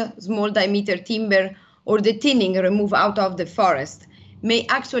logs, small diameter timber, or the thinning removed out of the forest may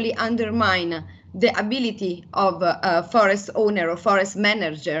actually undermine the ability of a forest owner or forest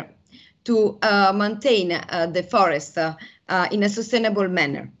manager to maintain the forest in a sustainable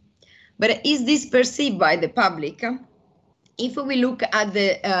manner. But is this perceived by the public? If we look at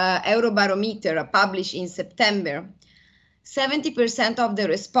the Eurobarometer published in September, 70% of the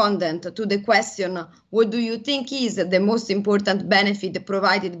respondents to the question, what do you think is the most important benefit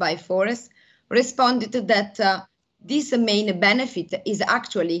provided by forests, responded that this main benefit is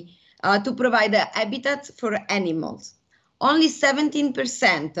actually to provide habitats for animals. Only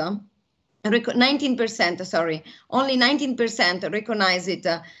 19% recognize it,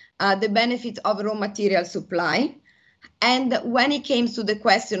 the benefit of raw material supply. And when it came to the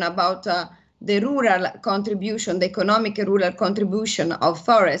question about the rural contribution, the economic rural contribution of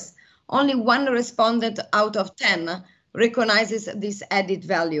forests, only one respondent out of 10 recognizes this added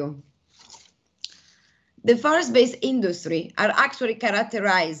value. The forest-based industry are actually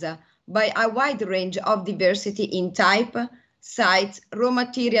characterized by a wide range of diversity in type, sites, raw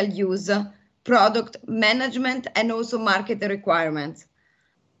material use, product management, and also market requirements.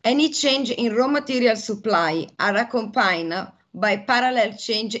 Any change in raw material supply are accompanied by parallel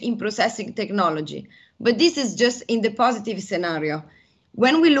change in processing technology. But this is just in the positive scenario.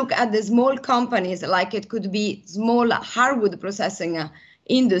 When we look at the small companies, like it could be small hardwood processing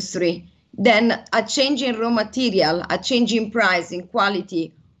industry, then a change in raw material, a change in price, in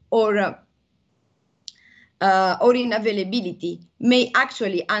quality, or in availability may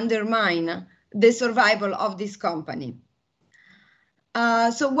actually undermine the survival of this company.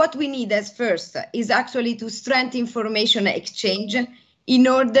 So what we need as first is actually to strengthen information exchange in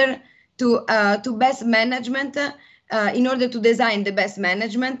order to best management, in order to design the best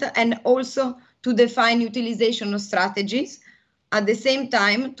management and also to define utilization strategies, at the same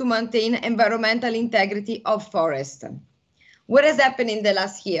time to maintain environmental integrity of forest. What has happened in the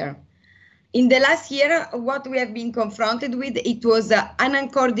last year? In the last year, what we have been confronted with, it was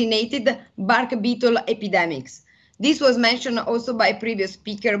uncoordinated bark beetle epidemics. This was mentioned also by previous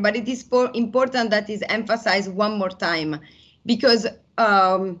speaker, but it is important that is emphasized one more time, because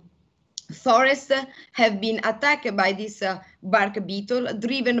forests have been attacked by this bark beetle,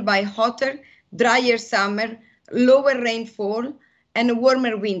 driven by hotter, drier summer, lower rainfall, and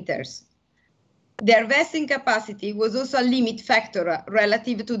warmer winters. The harvesting capacity was also a limit factor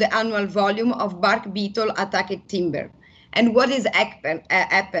relative to the annual volume of bark beetle attacked timber. And what has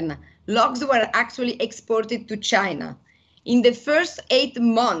happened? Logs were actually exported to China. In the first 8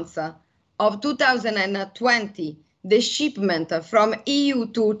 months of 2020, the shipment from EU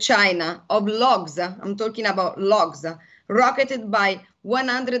to China of logs, I'm talking about logs, rocketed by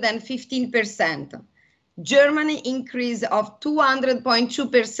 115%. Germany increase of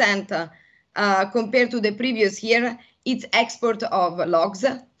 200.2% compared to the previous year, its export of logs,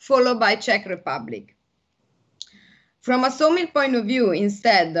 followed by Czech Republic. From a sawmill point of view,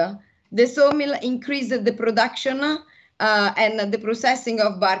 instead, the sawmill increased the production and the processing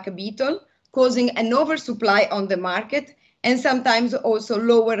of bark beetle, causing an oversupply on the market and sometimes also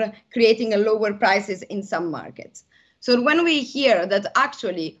creating lower prices in some markets. So when we hear that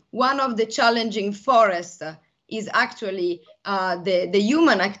actually one of the challenging forests is actually the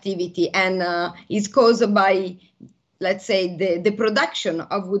human activity and is caused by, let's say, the production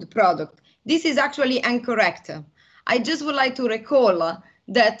of wood product. This is actually incorrect. I just would like to recall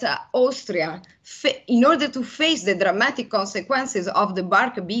that Austria, in order to face the dramatic consequences of the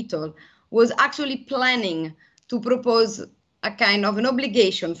bark beetle, was actually planning to propose a kind of an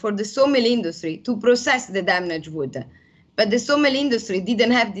obligation for the sawmill industry to process the damaged wood. But the sawmill industry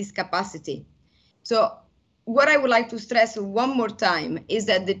didn't have this capacity. So what I would like to stress one more time is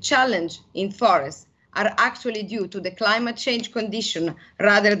that the challenge in forests are actually due to the climate change condition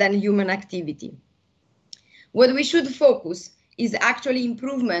rather than human activity. What we should focus is actually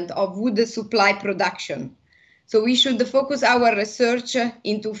improvement of wood supply production. So we should focus our research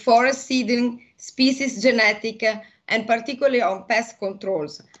into forest seeding, species genetic, and particularly on pest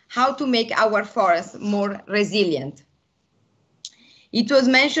controls, how to make our forests more resilient. It was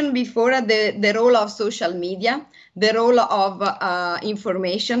mentioned before the role of social media, the role of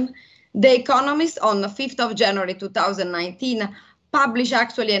information. The Economist on the 5th of January 2019 published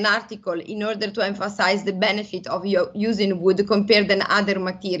actually an article in order to emphasize the benefit of using wood compared to other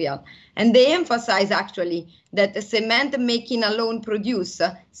material. And they emphasize actually that the cement making alone produce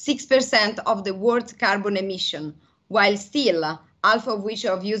 6% of the world's carbon emission, while steel, half of which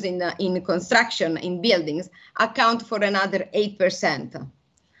of using in construction, in buildings, account for another 8%.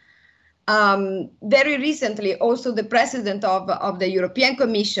 Very recently, also the president of the European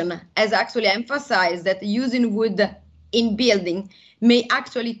Commission has actually emphasized that using wood in building may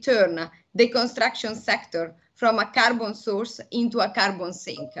actually turn the construction sector from a carbon source into a carbon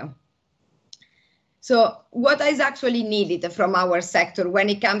sink. So what is actually needed from our sector when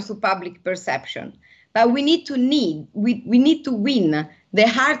it comes to public perception? But we need to win the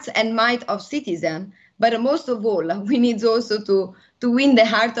hearts and mind of citizens, but most of all, we need also to win the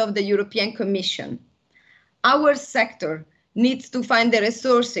heart of the European Commission. Our sector needs to find the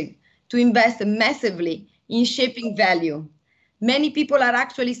resources to invest massively in shaping value. Many people are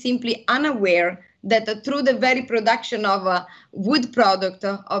actually simply unaware that through the very production of a wood product,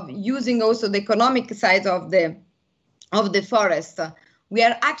 of using also the economic side of the forest, we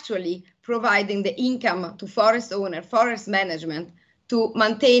are actually providing the income to forest owner, forest management, to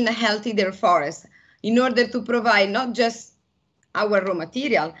maintain a healthier forest in order to provide not just our raw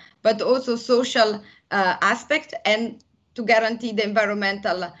material, but also social aspect and to guarantee the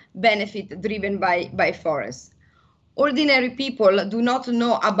environmental benefit driven by forests. Ordinary people do not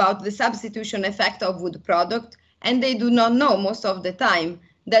know about the substitution effect of wood product, and they do not know most of the time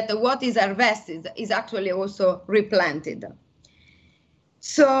that what is harvested is actually also replanted.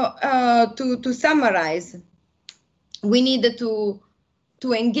 So to summarize, we need to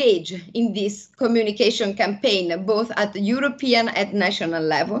engage in this communication campaign, both at the European and national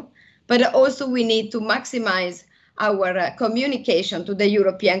level, but also we need to maximize our communication to the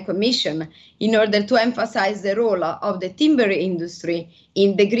European Commission in order to emphasize the role of the timber industry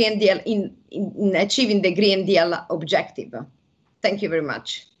in the Green Deal, in achieving the Green Deal objective. Thank you very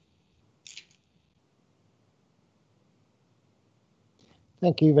much.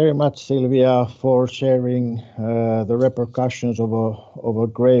 Thank you very much, Silvia, for sharing the repercussions of a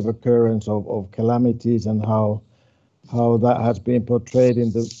grave occurrence of calamities and how that has been portrayed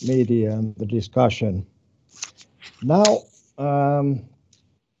in the media and the discussion. Now,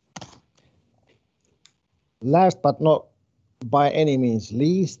 last but not by any means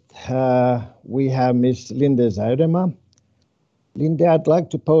least, we have Ms. Linde Zuidema. Linde, I'd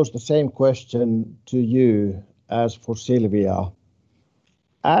like to pose the same question to you as for Silvia.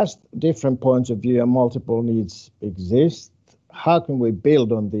 As different points of view and multiple needs exist, how can we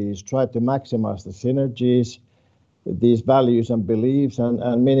build on these, try to maximize the synergies with these values and beliefs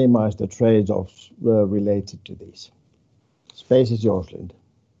and minimize the trade-offs related to these? Space is yours, Linda.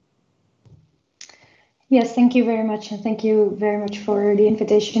 Yes, thank you very much, and thank you very much for the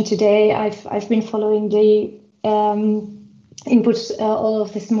invitation today. I've been following the inputs all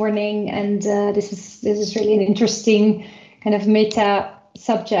of this morning, and this is really an interesting kind of meta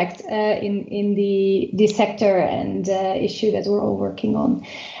subject in the sector and issue that we're all working on.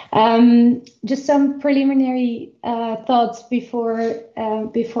 Just some preliminary thoughts before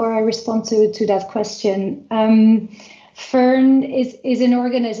I respond to that question. FERN is an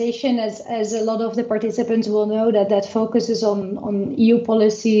organization, as a lot of the participants will know, that focuses on EU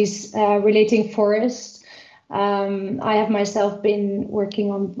policies relating forests. I have myself been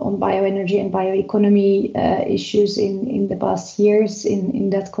working on bioenergy and bioeconomy issues in the past years in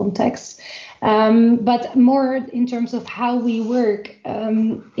that context. But more in terms of how we work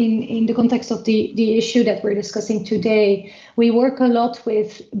in the context of the issue that we're discussing today. We work a lot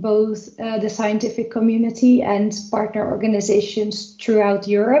with both the scientific community and partner organizations throughout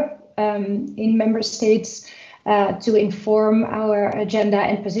Europe in member states to inform our agenda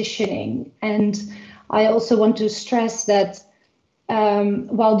and positioning. And I also want to stress that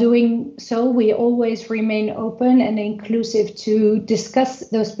while doing so, we always remain open and inclusive to discuss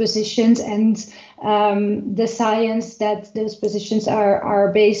those positions and the science that those positions are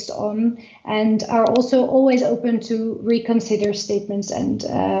based on, and are also always open to reconsider statements and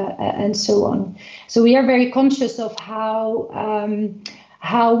so on. So we are very conscious of how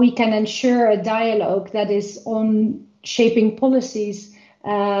we can ensure a dialogue that is on shaping policies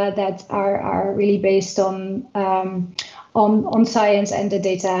that are really based on science and the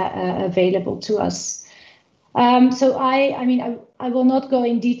data available to us. So I will not go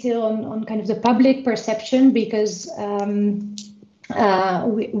in detail on kind of the public perception, because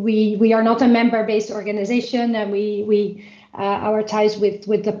we are not a member-based organization, and our ties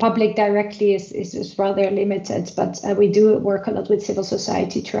with the public directly is rather limited, but we do work a lot with civil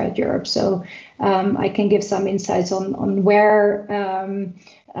society throughout Europe. So I can give some insights on where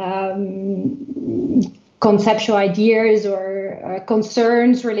conceptual ideas or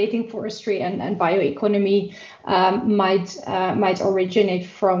concerns relating forestry and bioeconomy might originate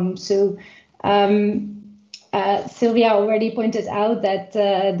from. So Sylvia already pointed out that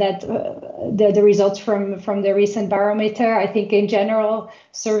the results from the recent barometer. I think in general,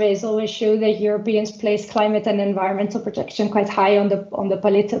 surveys always show that Europeans place climate and environmental protection quite high on the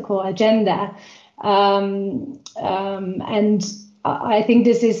political agenda, and I think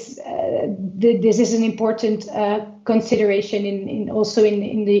this is an important consideration in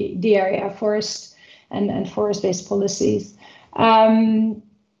the area of forest and forest-based policies. So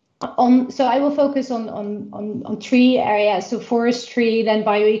I will focus on three areas: so forestry, then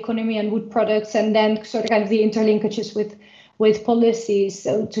bioeconomy and wood products, and then sort of kind of the interlinkages with policies.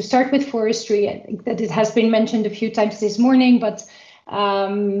 So to start with forestry, I think that it has been mentioned a few times this morning, but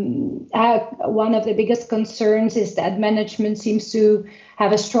one of the biggest concerns is that management seems to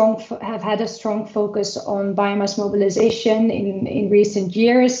have had a strong focus on biomass mobilization in recent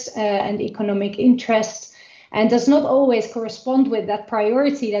years and economic interest, and does not always correspond with that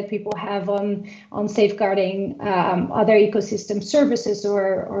priority that people have on safeguarding other ecosystem services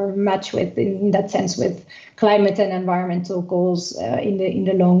or match with, in that sense, with climate and environmental goals in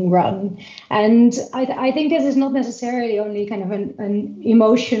the long run. And I think this is not necessarily only kind of an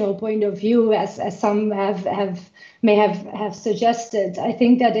emotional point of view, as some may have suggested. I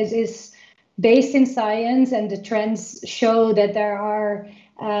think that it is based in science, and the trends show that there are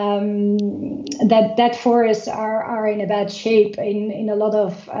that forests are in a bad shape in a lot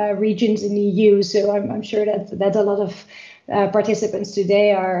of regions in the EU. So I'm sure that a lot of participants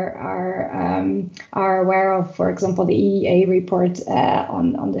today are aware of, for example, the EEA report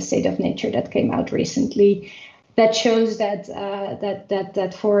on the state of nature that came out recently, that shows that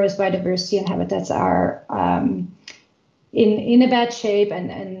forest biodiversity and habitats are in a bad shape, and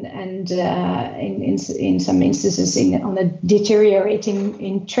in some instances on a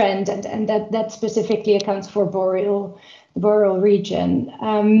deteriorating trend, and that specifically accounts for boreal region.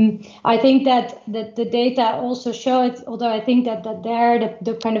 I think that the data also show it, although I think that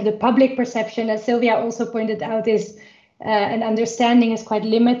the kind of the public perception, as Sylvia also pointed out, is and understanding is quite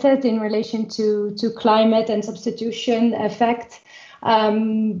limited in relation to climate and substitution effect.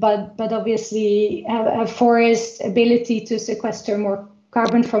 But obviously a forest's ability to sequester more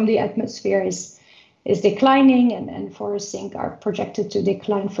carbon from the atmosphere is declining, and forest sink are projected to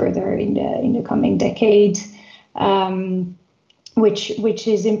decline further in the coming decade, which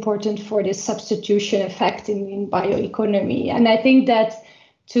is important for this substitution effect in bioeconomy. And I think that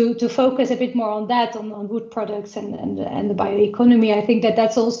to focus a bit more on that, on wood products and the bioeconomy, I think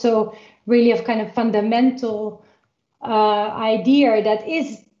that's also really of kind of fundamental idea that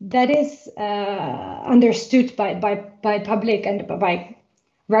is understood by public and by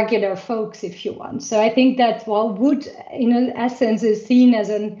regular folks, if you want. So I think that while wood, in essence, is seen as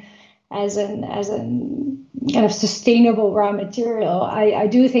an kind of sustainable raw material, I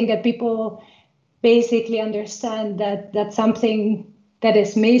do think that people basically understand that something that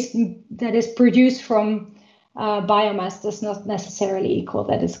is produced from biomass does not necessarily equal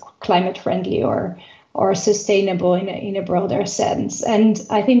that it's climate friendly or sustainable in a broader sense. And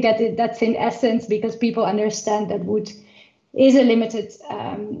I think that that's in essence because people understand that wood is a limited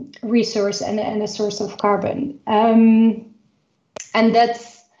resource and a source of carbon. And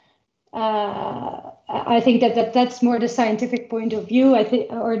that's I think that's more the scientific point of view. I think,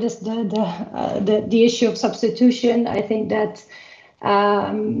 or just the issue of substitution. I think that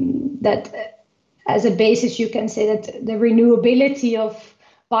that as a basis, you can say that the renewability of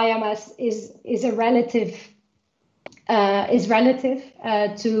biomass is relative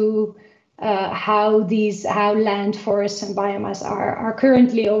to how land, forests, and biomass are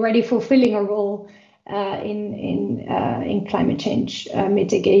currently already fulfilling a role in climate change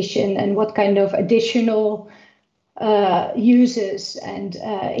mitigation, and what kind of additional uses and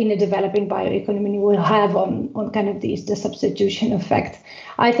in a developing bioeconomy will have on kind of the substitution effect.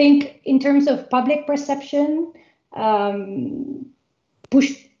 I think in terms of public perception,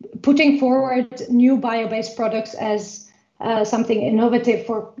 putting forward new bio-based products as something innovative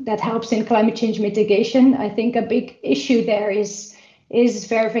that helps in climate change mitigation, I think a big issue there is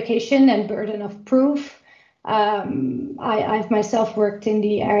verification and burden of proof. I've myself worked in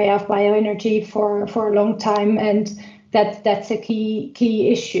the area of bioenergy for a long time, and that's a key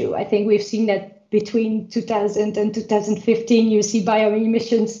issue. I think we've seen that between 2000 and 2015, you see bio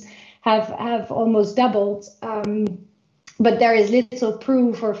emissions have almost doubled, but there is little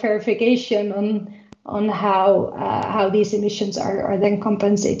proof or verification on how these emissions are then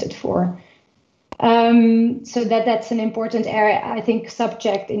compensated for. So that's an important area, I think,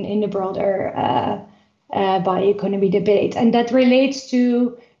 subject in the broader bioeconomy debate, and that relates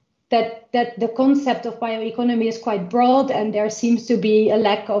to that the concept of bioeconomy is quite broad, and there seems to be a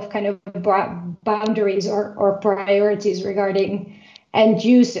lack of kind of boundaries or priorities regarding end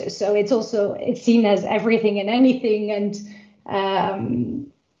uses. So it's seen as everything and anything, and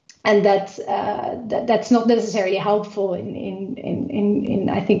that's not necessarily helpful in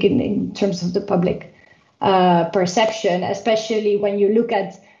I think in terms of the public perception, especially when you look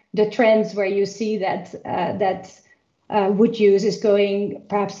at the trends where you see that wood use is going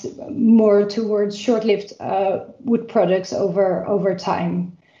perhaps more towards short-lived wood products over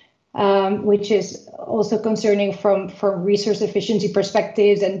time, which is also concerning from resource efficiency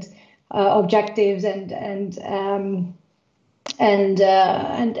perspectives and objectives and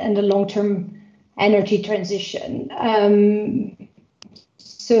the long-term energy transition.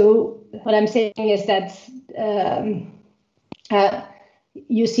 So what I'm saying is that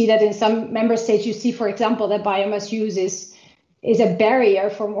you see that in some member states, you see, for example, that biomass use is a barrier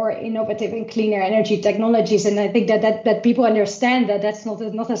for more innovative and cleaner energy technologies, and I think that people understand that that's not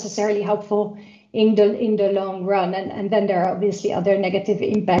necessarily helpful in the long run, and then there are obviously other negative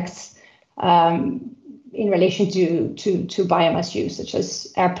impacts in relation to biomass use, such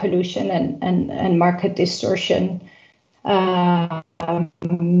as air pollution and market distortion.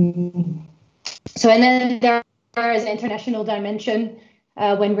 So, and then there is an international dimension.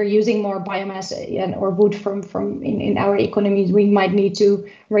 When we're using more biomass or wood from in our economies, we might need to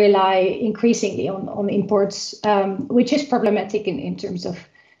rely increasingly on imports, which is problematic in terms of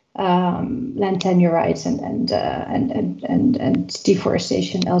land tenure rights and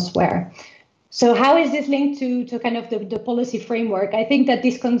deforestation elsewhere. So how is this linked to kind of the policy framework? I think that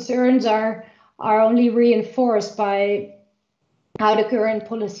these concerns are only reinforced by how the current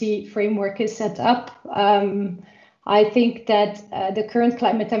policy framework is set up. I think that the current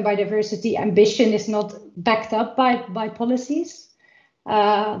climate and biodiversity ambition is not backed up by policies.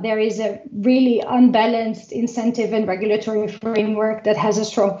 There is a really unbalanced incentive and regulatory framework that has a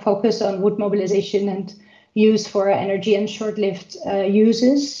strong focus on wood mobilization and use for energy and short-lived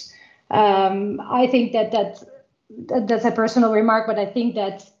uses. I think that's a personal remark, but I think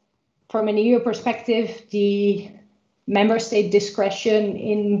that from an EU perspective, the member state discretion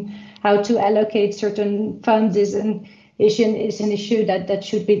in how to allocate certain funds is an issue that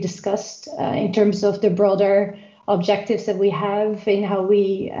should be discussed in terms of the broader objectives that we have in how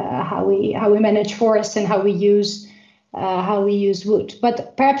we manage forests and how we use wood.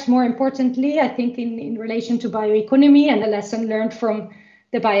 But perhaps more importantly, I think in relation to bioeconomy, and the lesson learned from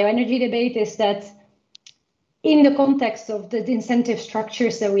the bioenergy debate is that in the context of the incentive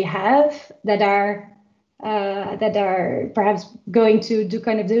structures that we have that are perhaps going to do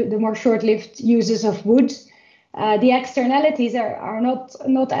kind of the more short-lived uses of wood, the externalities are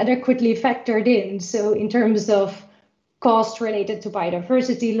not adequately factored in. So in terms of cost related to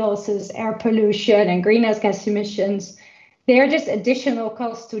biodiversity losses, air pollution, and greenhouse gas emissions, they are just additional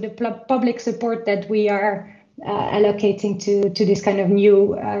costs to the public support that we are allocating to this kind of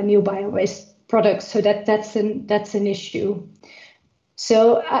new bio-based products. So that's an issue.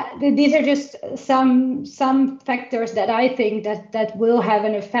 So these are just some factors that I think that will have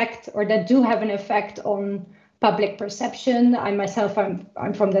an effect, or that do have an effect on public perception. I'm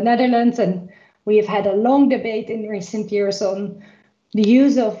from the Netherlands, and we have had a long debate in recent years on the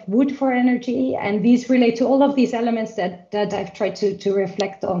use of wood for energy, and these relate to all of these elements that I've tried to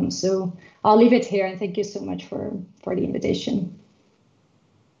reflect on. So I'll leave it here, and thank you so much for the invitation.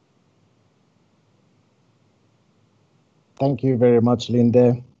 Thank you very much,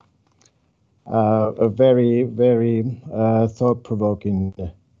 Linde. A very, very thought-provoking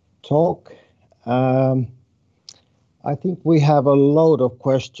talk. I think we have a load of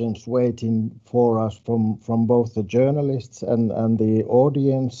questions waiting for us from both the journalists and the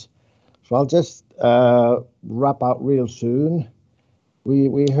audience. So I'll just wrap up real soon.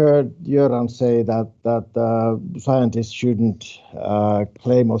 We heard Göran say that scientists shouldn't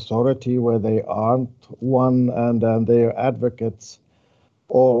claim authority where they aren't one, and they're advocates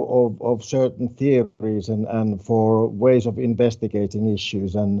of certain theories and for ways of investigating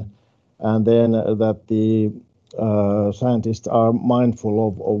issues, and then that the scientists are mindful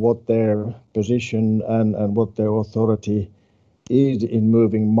of what their position and what their authority is in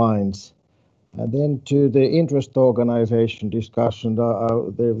moving minds. And then to the interest organization discussion,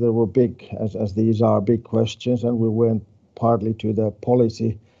 there were big, as these are big questions, and we went partly to the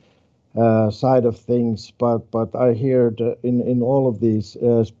policy side of things, but I heard in all of these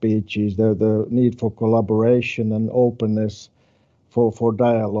speeches the need for collaboration and openness for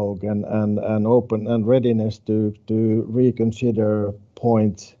dialogue and open and readiness to reconsider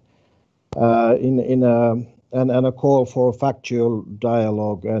points and a call for factual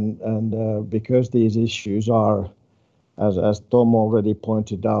dialogue and because these issues are, as Tom already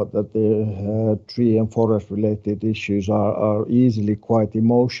pointed out, that the tree and forest related issues are easily quite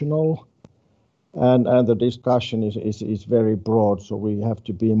emotional, and the discussion is very broad, so we have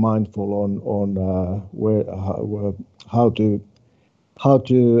to be mindful on how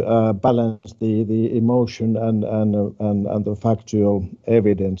to balance the emotion and the factual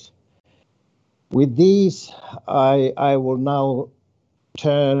evidence. With these, I will now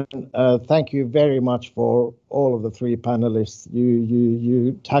turn. Thank you very much for all of the three panelists.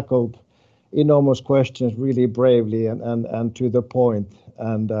 You tackled enormous questions really bravely and to the point.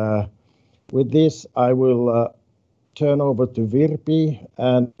 And with this, I will turn over to Virpi,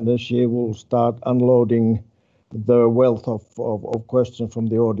 and she will start unloading the wealth of questions from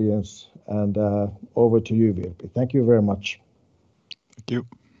the audience. And over to you, Virpi. Thank you very much. Thank you.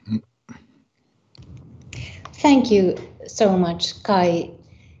 Thank you so much, Kai,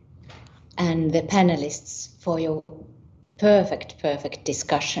 and the panelists for your perfect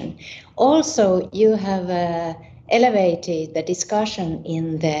discussion. Also, you have elevated the discussion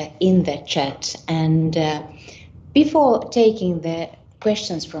in the chat, and before taking the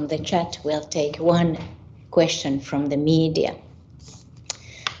questions from the chat, we'll take one question from the media.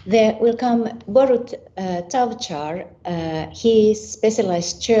 There will come Borut Tavčar. He is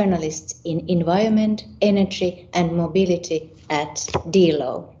specialized journalist in environment, energy and mobility at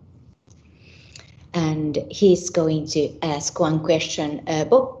DLO. And he's going to ask one question.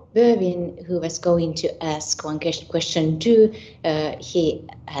 Bob Berwin, who was going to ask one question too, he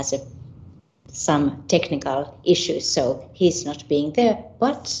has some technical issues, so he's not being there,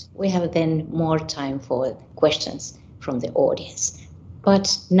 but we have then more time for questions from the audience.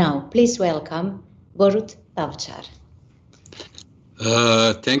 But now, please welcome Borut Tavčar.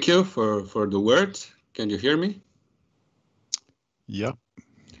 Thank you for the word. Can you hear me? Yeah.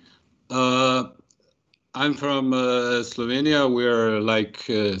 I'm from Slovenia. We're like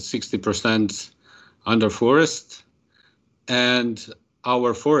 60% under forest, and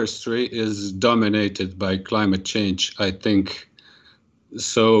our forestry is dominated by climate change, I think.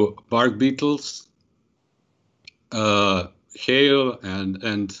 So bark beetles, hail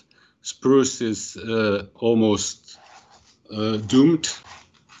and spruce is almost doomed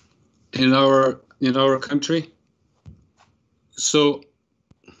in our country. So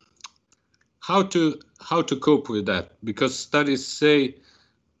how to cope with that? Because studies say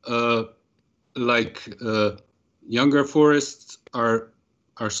younger forests are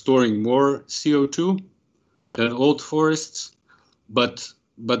storing more CO2 than old forests, but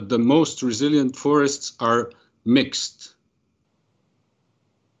the most resilient forests are mixed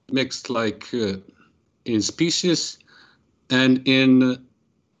like in species and in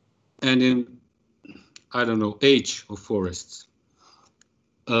I don't know, age of forests.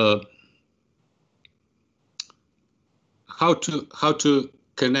 How to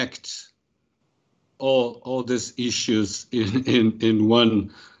connect all these issues in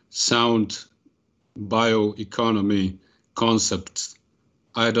one sound bioeconomy concept?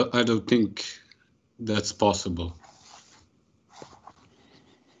 I don't think that's possible.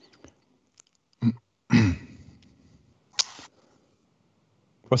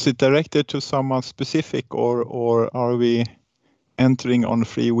 Was it directed to someone specific, or are we entering on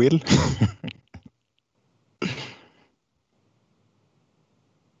free will.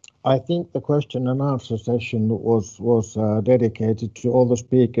 I think the question and answer session was dedicated to all the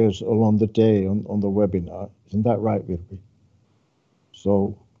speakers along the day on the webinar. Isn't that right, Virpi?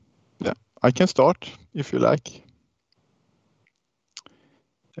 So, yeah, I can start if you like.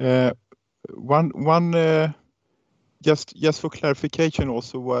 Just for clarification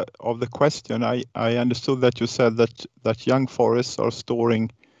also of the question, I understood that you said that young forests are storing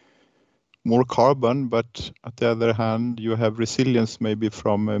more carbon, but at the other hand, you have resilience maybe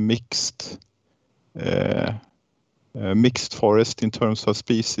from a mixed forest in terms of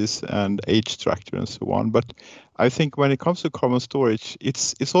species and age structure and so on. But I think when it comes to carbon storage,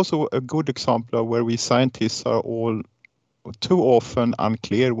 it's also a good example of where we scientists are all too often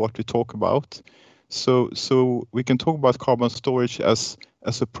unclear what we talk about. So we can talk about carbon storage as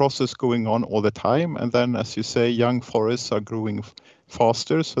a process going on all the time, and then, as you say, young forests are growing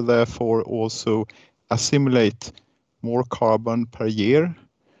faster, so therefore also assimilate more carbon per year.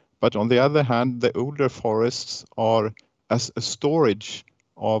 But on the other hand, the older forests are, as a storage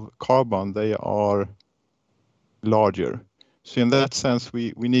of carbon, they are larger. So in that sense,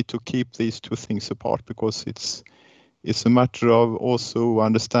 we need to keep these two things apart, because it's a matter of also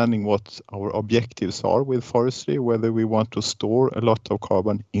understanding what our objectives are with forestry, whether we want to store a lot of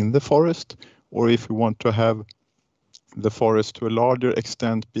carbon in the forest, or if we want to have the forest to a larger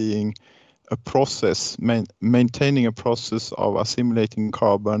extent being a process, maintaining a process of assimilating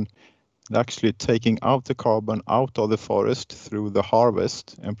carbon, and actually taking out the carbon out of the forest through the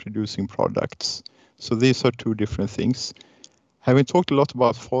harvest and producing products. So these are two different things. Having talked a lot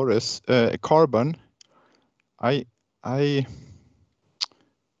about forests, carbon,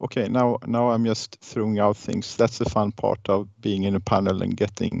 okay, now I'm just throwing out things. That's the fun part of being in a panel and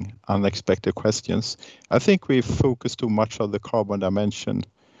getting unexpected questions. I think we focus too much on the carbon dimension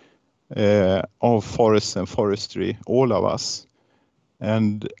of forests and forestry, all of us,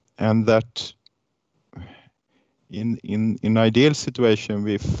 and that in ideal situation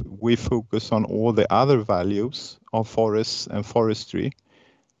we focus on all the other values of forests and forestry.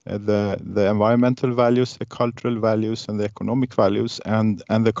 The environmental values, the cultural values, and the economic values, and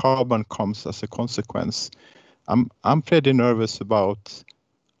the carbon comes as a consequence. I'm pretty nervous about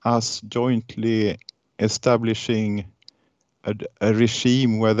us jointly establishing a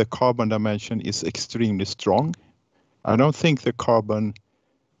regime where the carbon dimension is extremely strong. I don't think the carbon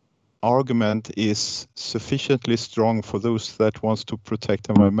argument is sufficiently strong for those that wants to protect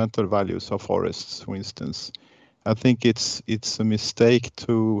environmental values of forests, for instance. I think it's a mistake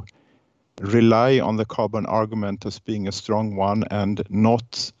to rely on the carbon argument as being a strong one and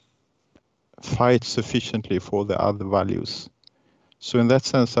not fight sufficiently for the other values. So in that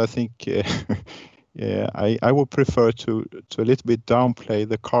sense, I think I would prefer to a little bit downplay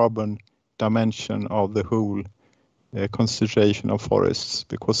the carbon dimension of the whole consideration of forests,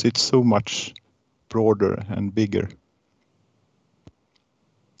 because it's so much broader and bigger.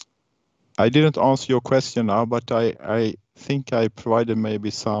 I didn't answer your question now, but I think I provided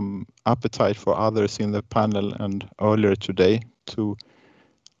maybe some appetite for others in the panel and earlier today to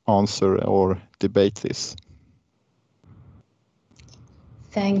answer or debate this.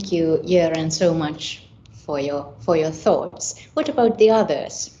 Thank you, Göran, so much for your thoughts. What about the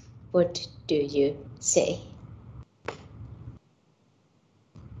others? What do you say?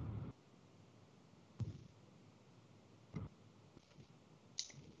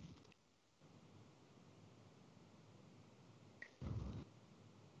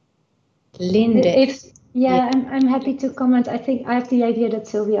 Linde. I'm happy to comment. I think I have the idea that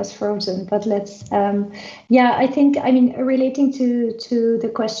Sylvia's frozen, but let's. I think, relating to the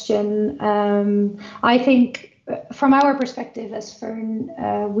question, I think from our perspective as Fern,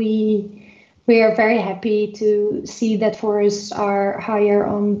 we are very happy to see that forests are higher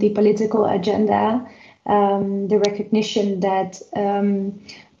on the political agenda. The recognition that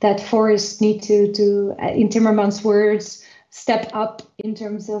forests need to, in Timmermans' words, step up in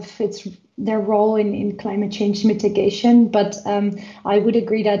terms of their role in climate change mitigation. But I would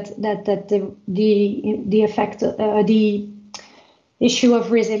agree that the effect, the issue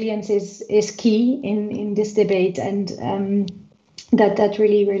of resilience is key in this debate, and that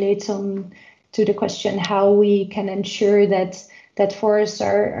really relates to the question how we can ensure that forests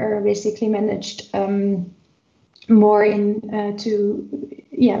are basically managed more with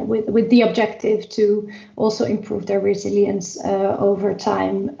the objective to also improve their resilience over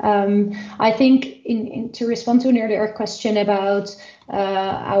time. I think to respond to an earlier question about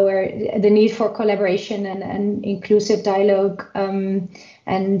the need for collaboration and inclusive dialogue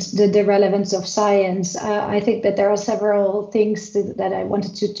and the relevance of science, I think that there are several things that I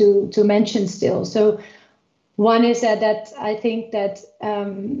wanted to mention still. So one is that I think that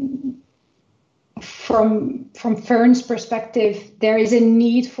from Fern's perspective, there is a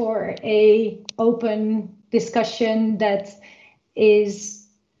need for a open discussion that is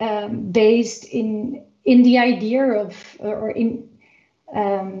based in the idea of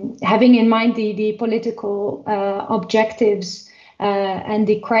having in mind the political objectives and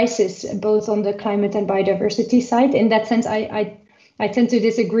the crisis, both on the climate and biodiversity side. In that sense, I tend to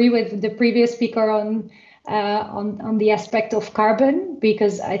disagree with the previous speaker on the aspect of carbon,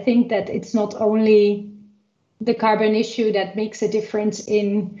 because I think that it's not only the carbon issue that makes a difference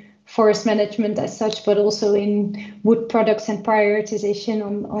in forest management as such, but also in wood products and prioritization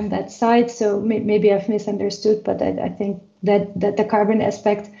on that side. So maybe I've misunderstood, but I think that the carbon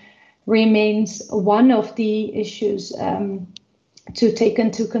aspect remains one of the issues to take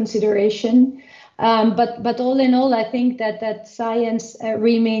into consideration. But all in all, I think that science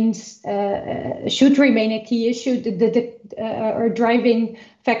should remain a key issue, or driving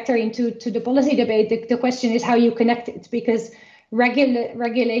factor into the policy debate. The question is how you connect it, because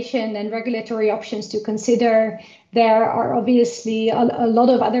regulation and regulatory options to consider. There are obviously a lot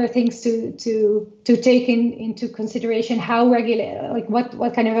of other things to take into consideration. How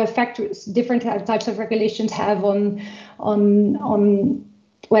what kind of effect different types of regulations have on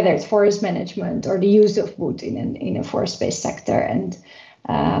whether it's forest management or the use of wood in a forest-based sector, and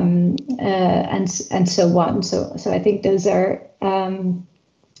so on. So I think those are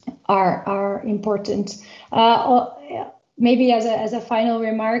important. Maybe as a final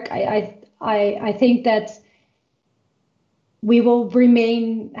remark, I think that we will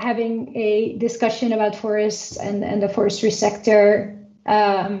remain having a discussion about forests and the forestry sector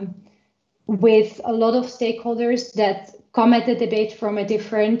with a lot of stakeholders that come at the debate from a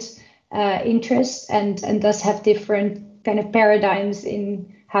different interest and thus have different kind of paradigms in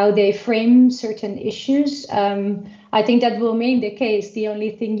how they frame certain issues. I think that will remain the case. The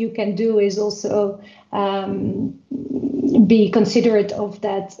only thing you can do is also be considerate of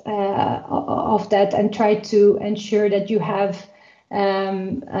that and try to ensure that you have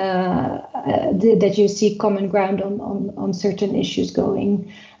that you see common ground on certain issues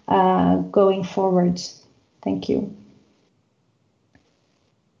going forward. Thank you.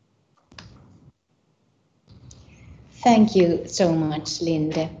 Thank you so much,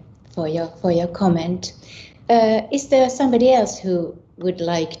 Linde, for your comment. Is there somebody else who would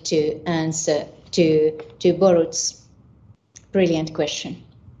like to answer to Borut's brilliant question?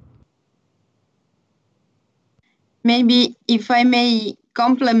 Maybe if I may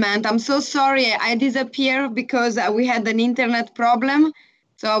compliment, I'm so sorry I disappeared because we had an internet problem.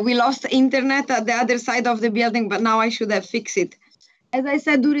 So we lost internet at the other side of the building, but now I should have fixed it. As I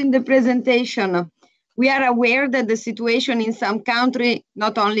said during the presentation, we are aware that the situation in some countries,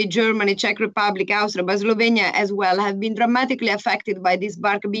 not only Germany, Czech Republic, Austria, but Slovenia as well, have been dramatically affected by this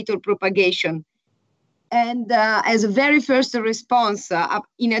bark beetle propagation. And as a very first response,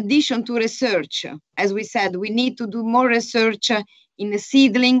 in addition to research, as we said, we need to do more research in the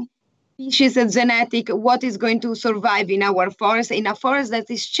seedling, species and genetic, what is going to survive in our forest, in a forest that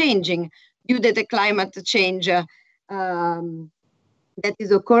is changing due to the climate change that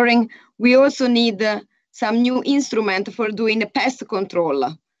is occurring. We also need some new instrument for doing pest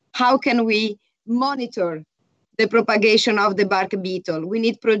control. How can we monitor the propagation of the bark beetle? We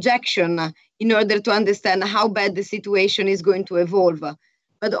need projection in order to understand how bad the situation is going to evolve.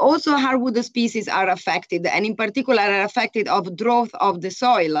 But also hardwood species are affected, and in particular are affected of drought of the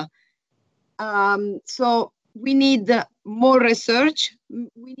soil. So we need more research.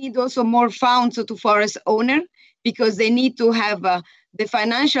 We need also more funds to forest owners, because they need to have the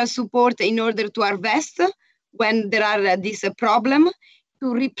financial support in order to harvest when there are this problem,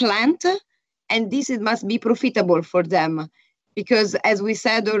 to replant, and this must be profitable for them. Because as we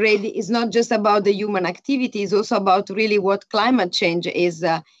said already, it's not just about the human activity, it's also about really what climate change is,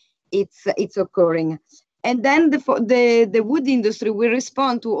 it's occurring. And then the wood industry will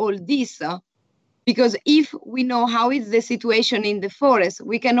respond to all this, because if we know how is the situation in the forest,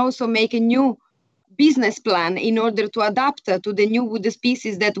 we can also make a new business plan in order to adapt to the new wood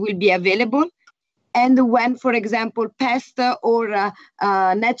species that will be available. And when, for example, pests or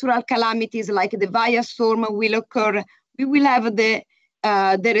natural calamities like the Vaya storm will occur, we will have the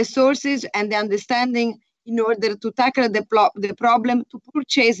resources and the understanding in order to tackle the problem, to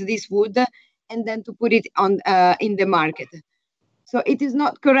purchase this wood and then to put it on in the market. So it is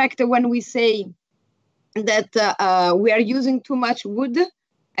not correct when we say that we are using too much wood.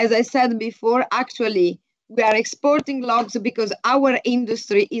 As I said before, actually, we are exporting logs because our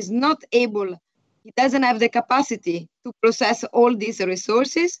industry is not able, it doesn't have the capacity to process all these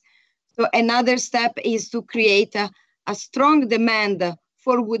resources. So another step is to create a strong demand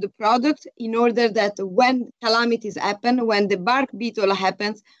for wood products in order that when calamities happen, when the bark beetle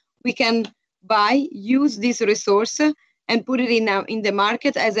happens, we can use this resource and put it in the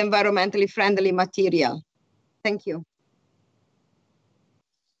market as environmentally friendly material. Thank you.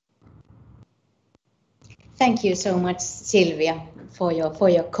 Thank you so much, Silvia, for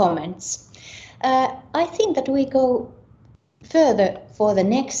your comments. I think that we go further for the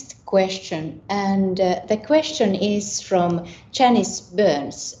next question, and the question is from Janice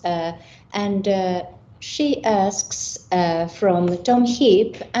Burns, and she asks from Tom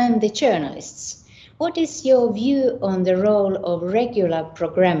Heap and the journalists, what is your view on the role of regular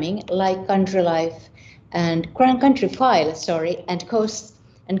programming like Country Life and Country File, and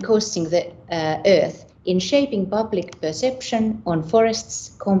Coasting the Earth in shaping public perception on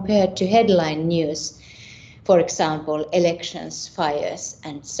forests compared to headline news? For example, elections, fires,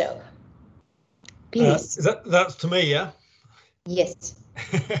 and so. Please. That's to me, yeah? Yes.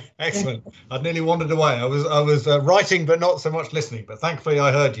 Excellent. I'd nearly wandered away. I was writing, but not so much listening. But thankfully,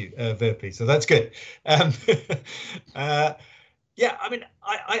 I heard you, Virpi. So that's good. Yeah, I mean,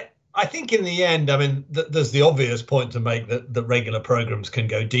 I think in the end, I mean, there's the obvious point to make that regular programs can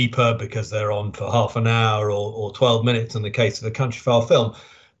go deeper because they're on for half an hour or 12 minutes in the case of a Countryfile film.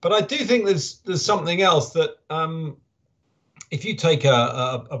 But I do think there's something else that if you take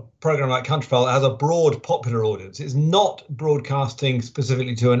a program like Countryfile that has a broad popular audience, it's not broadcasting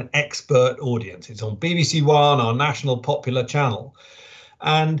specifically to an expert audience. It's on BBC One, our national popular channel.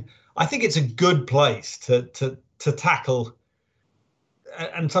 And I think it's a good place to tackle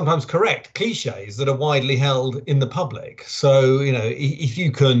and sometimes correct cliches that are widely held in the public. So, you know, if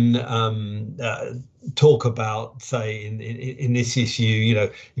you can talk about, say, in this issue, you know,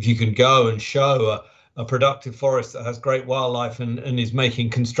 if you can go and show a productive forest that has great wildlife and is making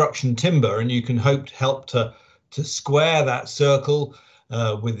construction timber, and you can help to square that circle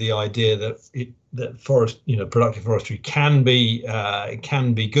with the idea that forest, you know, productive forestry can be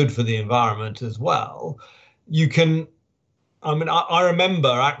good for the environment as well. You can. I mean, I remember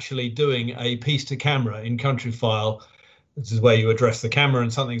actually doing a piece to camera in Countryfile. This is where you address the camera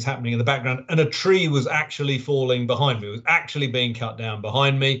and something's happening in the background, and a tree was actually falling behind me. It was actually being cut down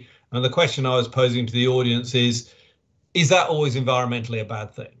behind me. And the question I was posing to the audience is that always environmentally a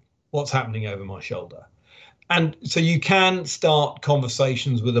bad thing? What's happening over my shoulder? And so you can start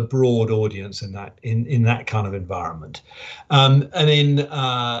conversations with a broad audience in that kind of environment. And in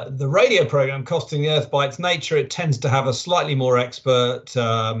the radio program, Costing the Earth, by its nature, it tends to have a slightly more expert,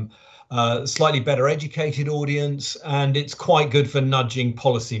 slightly better educated audience, and it's quite good for nudging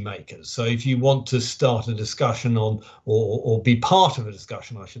policymakers. So if you want to start a discussion on, or be part of a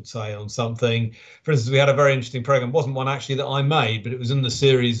discussion, I should say, on something, for instance, we had a very interesting program, it wasn't one actually that I made, but it was in the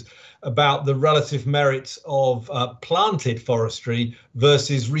series about the relative merits of planted forestry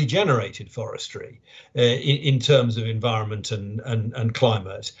versus regenerated forestry in terms of environment and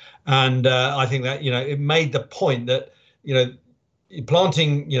climate. And I think that, you know, it made the point that, you know,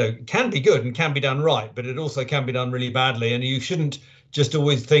 planting, you know, can be good and can be done right, but it also can be done really badly. And you shouldn't just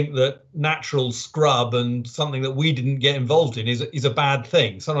always think that natural scrub and something that we didn't get involved in is a bad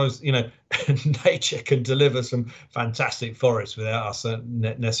thing. Sometimes, you know, nature can deliver some fantastic forests without us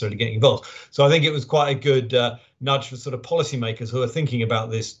necessarily getting involved. So I think it was quite a good nudge for sort of policymakers who are thinking about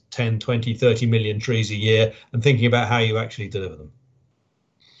this 10, 20, 30 million trees a year and thinking about how you actually deliver them.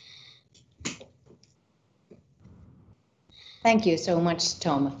 Thank you so much,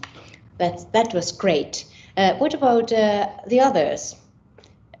 Tom. That was great. What about the others?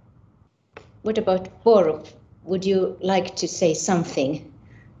 What about Borup? Would you like to say something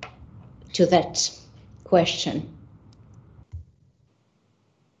to that question?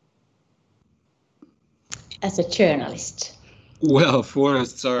 As a journalist. Well,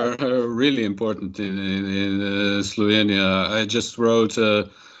 forests are really important in Slovenia. I just wrote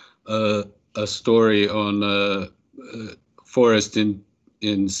a story on forest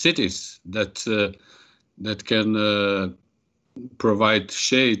in cities that can provide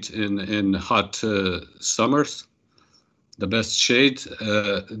shade in hot summers. The best shade,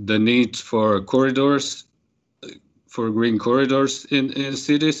 the need for corridors, for green corridors in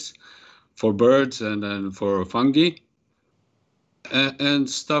cities, for birds and for fungi and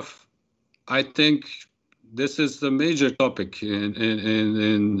stuff. I think this is a major topic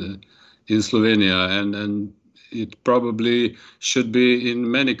in Slovenia, and it probably should be in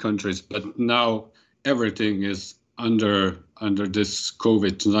many countries, but now everything is under this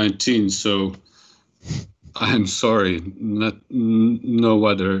COVID-19. So I'm sorry, no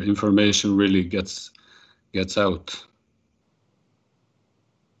other information really gets out.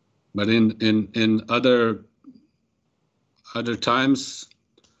 But in other times,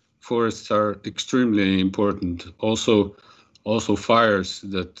 forests are extremely important. Also fires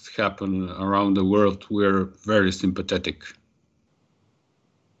that happen around the world, we're very sympathetic.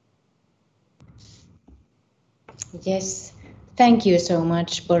 Yes, thank you so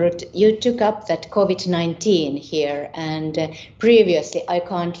much, Borut. You took up that COVID-19 here, and previously I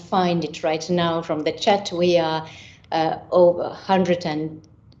can't find it right now from the chat. We are over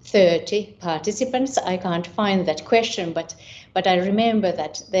 130 participants. I can't find that question, but I remember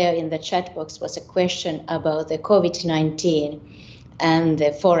that there in the chat box was a question about the COVID-19 and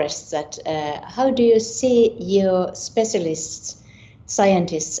the forests. That how do you see your specialists,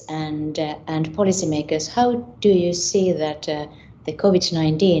 scientists and policymakers, how do you see that the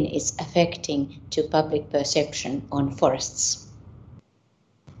COVID-19 is affecting to public perception on forests?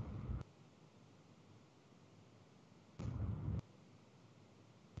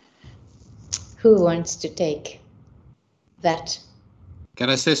 Who wants to take that? Can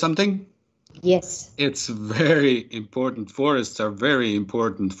I say something? Yes. It's very important. Forests are very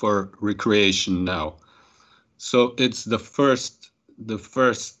important for recreation now. So it's the first,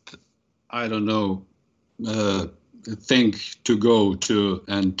 I don't know, thing to go to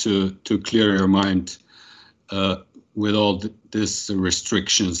and to clear your mind with all these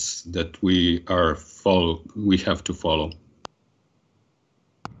restrictions that we have to follow.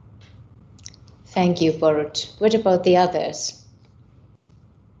 Thank you, Borut. What about the others?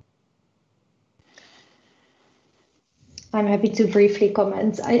 I'm happy to briefly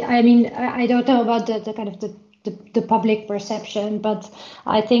comment. I mean, I don't know about the kind of the public perception, but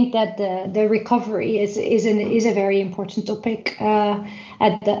I think that the recovery is a very important topic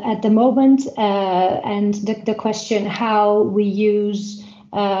at the moment, and the question how we use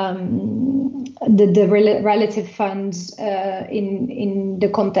the relative funds in the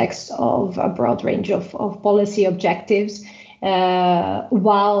context of a broad range of policy objectives,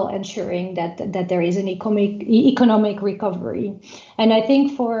 while ensuring that there is an economic recovery. And I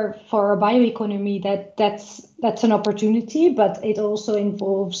think for a bioeconomy that's an opportunity, but it also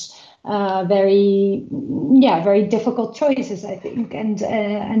involves very difficult choices, I think.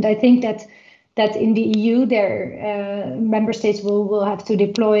 And I think that in the EU, member states will have to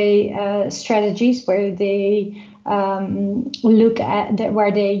deploy strategies where they look at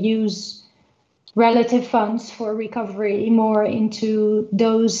where they use relative funds for recovery more into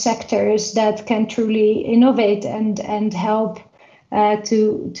those sectors that can truly innovate and help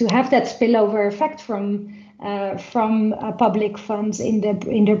to have that spillover effect from public funds in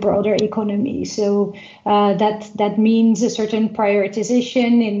the broader economy. So that means a certain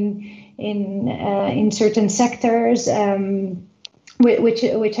prioritization in certain sectors,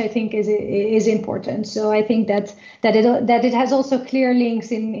 which I think is important. So I think that it has also clear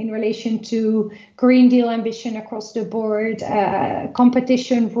links in relation to Green Deal ambition across the board,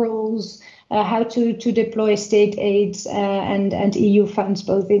 competition rules, how to deploy state aids and EU funds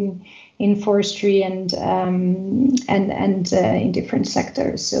both in forestry and in different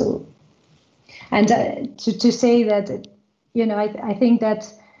sectors. So, and to say that, I think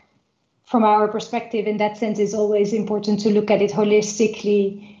that from our perspective, in that sense, it's always important to look at it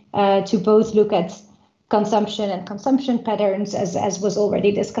holistically, to both look at consumption and consumption patterns, as was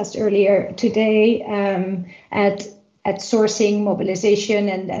already discussed earlier today, at sourcing, mobilization,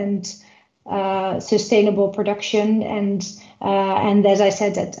 and sustainable production, and as I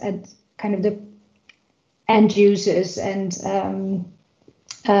said, at kind of the end users and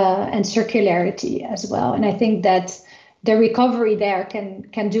circularity as well. And I think that the recovery there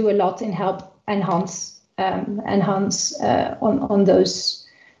can do a lot in help enhance on those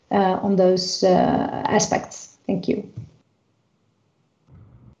aspects. Thank you.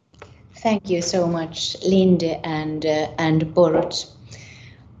 Thank you so much, Linde and Borut.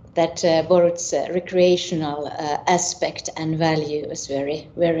 That Borut's recreational aspect and value was very,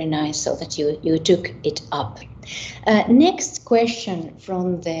 very nice, so that you took it up. Next question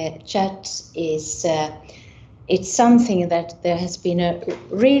from the chat is. It's something that there has been a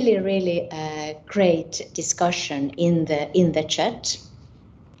really great discussion in the chat,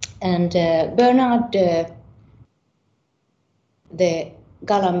 and Bernard the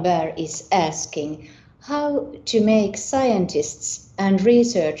Galambert is asking, how to make scientists and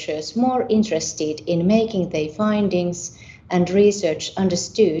researchers more interested in making their findings and research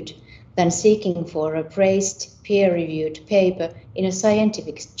understood than seeking for a praised peer-reviewed paper in a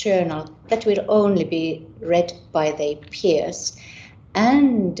scientific journal that will only be read by their peers.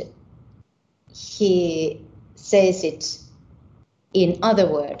 And he says it in other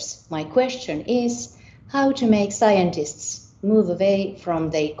words. My question is how to make scientists move away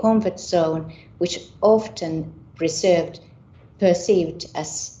from their comfort zone, which often perceived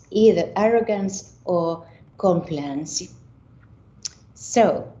as either arrogance or compliance.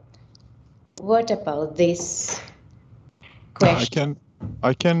 So, what about this question?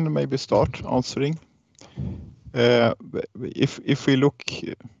 I can maybe start answering. If we look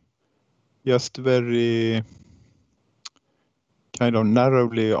just very kind of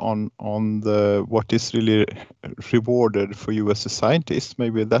narrowly on what is really rewarded for you as a scientist,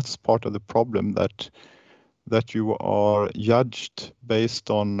 maybe that's part of the problem, that you are judged based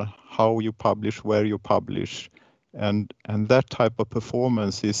on how you publish, where you publish, and that type of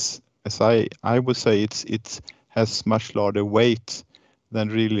performance is, as I would say, it has much larger weight than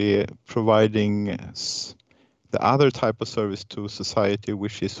really providing the other type of service to society,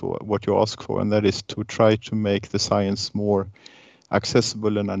 which is what you ask for, and that is to try to make the science more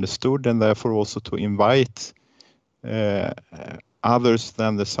accessible and understood, and therefore also to invite others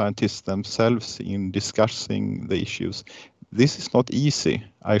than the scientists themselves in discussing the issues. This is not easy,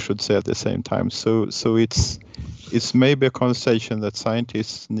 I should say at the same time. So it's maybe a conversation that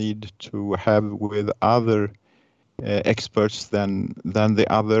scientists need to have with other experts than the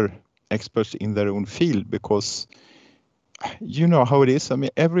other experts in their own field, because you know how it is. I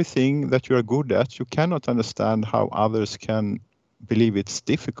mean, everything that you are good at, you cannot understand how others can believe it's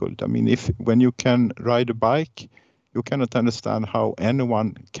difficult. I mean, when you can ride a bike, you cannot understand how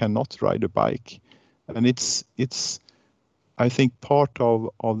anyone cannot ride a bike. And it's I think part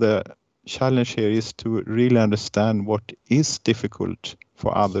of the challenge here is to really understand what is difficult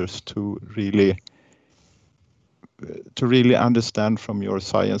for others to really understand from your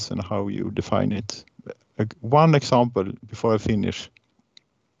science and how you define it. One example before I finish,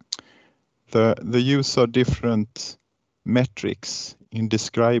 the use of different metrics in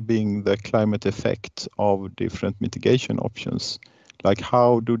describing the climate effect of different mitigation options, like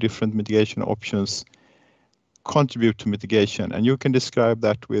how do different mitigation options contribute to mitigation, and you can describe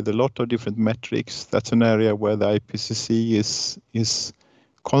that with a lot of different metrics. That's an area where the IPCC is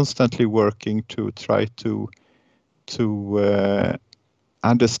constantly working to try to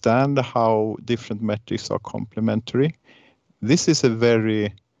understand how different metrics are complementary. This is a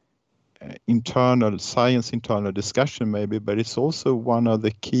very internal discussion maybe, but it's also one of the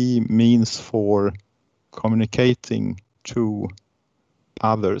key means for communicating to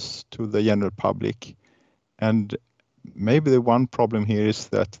others, to the general public. And maybe the one problem here is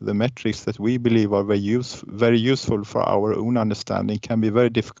that the metrics that we believe are very useful for our own understanding can be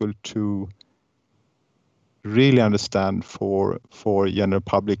very difficult to really understand for general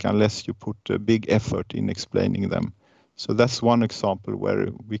public unless you put a big effort in explaining them. So that's one example where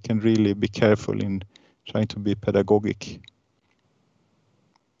we can really be careful in trying to be pedagogic.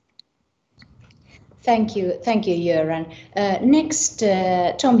 Thank you, Göran. Next,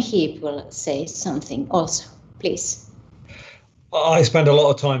 Tom Heap will say something also, please. I spend a lot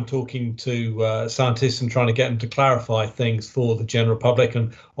of time talking to scientists and trying to get them to clarify things for the general public,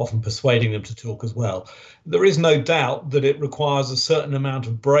 and often persuading them to talk as well. There is no doubt that it requires a certain amount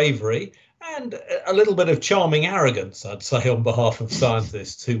of bravery and a little bit of charming arrogance, I'd say, on behalf of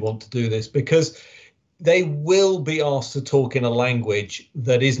scientists who want to do this, because they will be asked to talk in a language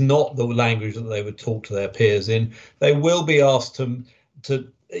that is not the language that they would talk to their peers in. They will be asked to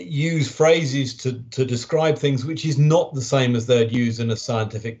use phrases to describe things which is not the same as they'd use in a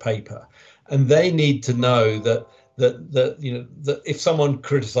scientific paper. And they need to know that if someone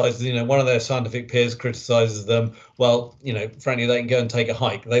criticizes, one of their scientific peers criticizes them, well, frankly, they can go and take a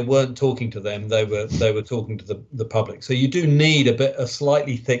hike. They weren't talking to them, they were talking to the public. So you do need a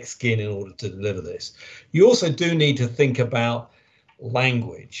slightly thick skin in order to deliver this. You also do need to think about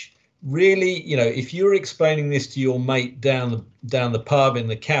language. Really, if you're explaining this to your mate down the pub, in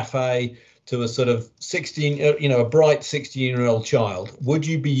the cafe, to a sort of a bright 16-year-old child, would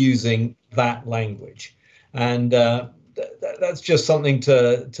you be using that language? And that's just something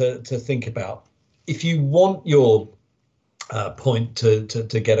to think about. If you want your point to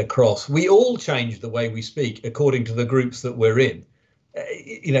get across, we all change the way we speak according to the groups that we're in.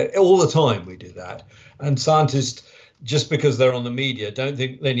 All the time we do that. And scientists, just because they're on the media, don't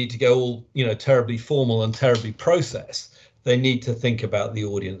think they need to go all terribly formal and terribly processed. they need to think about the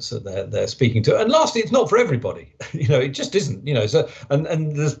audience that they're speaking to. And lastly, it's not for everybody. It just isn't. So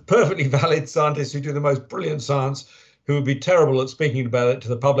and there's perfectly valid scientists who do the most brilliant science who would be terrible at speaking about it to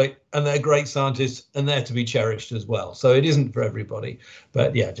the public, and they're great scientists and they're to be cherished as well. So it isn't for everybody,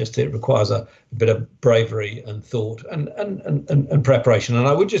 but yeah, just it requires a bit of bravery and thought and preparation. And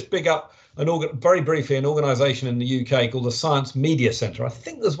I would just big up very briefly an organisation in the UK called the Science Media Centre. I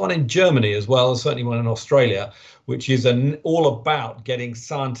think there's one in Germany as well, there's certainly one in Australia, which is all about getting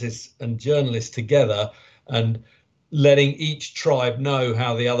scientists and journalists together and letting each tribe know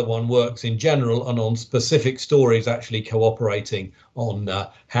how the other one works in general, and on specific stories actually cooperating on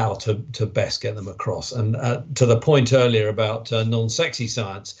how to best get them across. And to the point earlier about non-sexy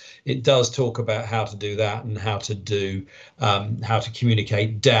science, it does talk about how to do that and how to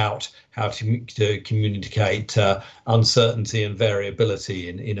communicate doubt, how to communicate uncertainty and variability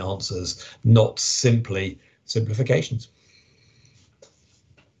in answers, not simply simplifications.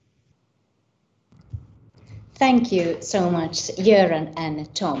 Thank you so much, Göran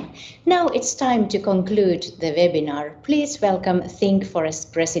and Tom. Now it's time to conclude the webinar. Please welcome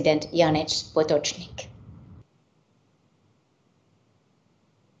ThinkForest President Janez Potočnik.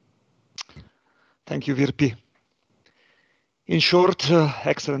 Thank you, Virpi. In short,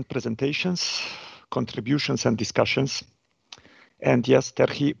 excellent presentations, contributions and discussions. And yes,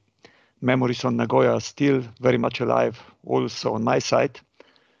 Terhi, memories on Nagoya are still very much alive also on my side.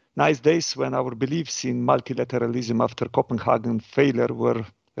 Nice days when our beliefs in multilateralism after Copenhagen failure were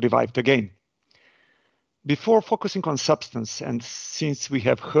revived again. Before focusing on substance, and since we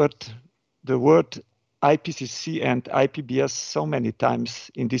have heard the word IPCC and IPBS so many times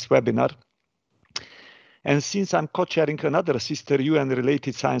in this webinar, and since I'm co-chairing another sister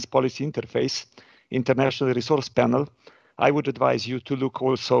UN-related science policy interface, International Resource Panel, I would advise you to look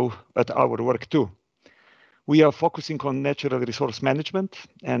also at our work too. We are focusing on natural resource management,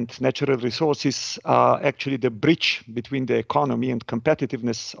 and natural resources are actually the bridge between the economy and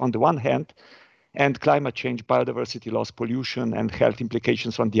competitiveness on the one hand, and climate change, biodiversity loss, pollution, and health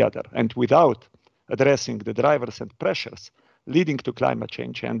implications on the other. And without addressing the drivers and pressures leading to climate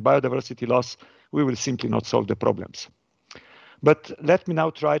change and biodiversity loss, we will simply not solve the problems. But let me now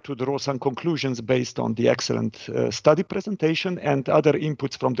try to draw some conclusions based on the excellent study presentation and other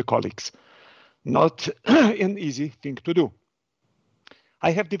inputs from the colleagues. Not an easy thing to do.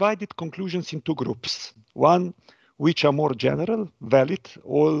 I have divided conclusions in two groups. One, which are more general, valid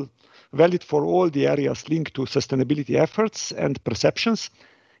for all the areas linked to sustainability efforts and perceptions,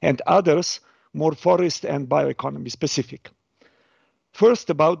 and others, more forest and bioeconomy specific. First,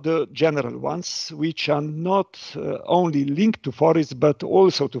 about the general ones, which are not only linked to forests, but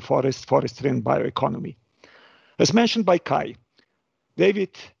also to forestry and bioeconomy. As mentioned by Kai,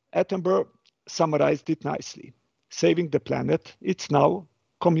 David Attenborough summarized it nicely. Saving the planet, it's now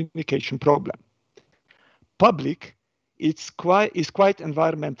communication problem. Public is quite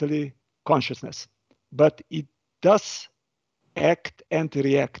environmentally consciousness, but it does act and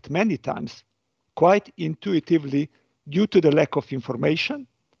react many times quite intuitively due to the lack of information,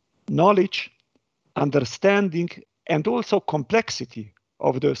 knowledge, understanding, and also complexity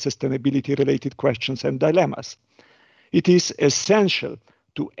of the sustainability-related questions and dilemmas. It is essential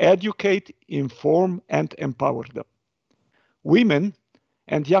to educate, inform, and empower them. Women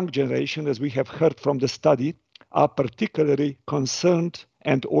and young generation, as we have heard from the study, are particularly concerned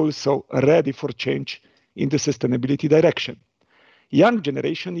and also ready for change in the sustainability direction. Young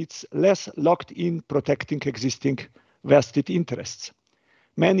generation is less locked in protecting existing vested interests.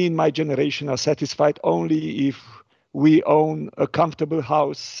 Many in my generation are satisfied only if we own a comfortable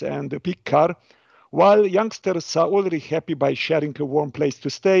house and a big car, while youngsters are already happy by sharing a warm place to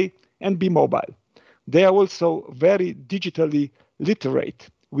stay and be mobile. They are also very digitally literate,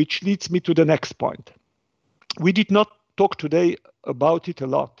 which leads me to the next point. We did not talk today about it a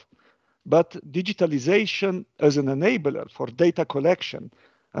lot, but digitalization as an enabler for data collection,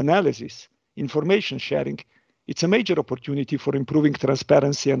 analysis, information sharing, it's a major opportunity for improving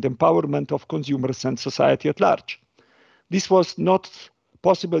transparency and empowerment of consumers and society at large. This was not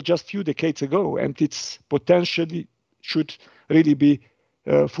possible just a few decades ago, and its potentially should really be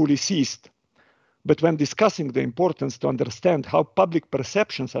fully seized. But when discussing the importance to understand how public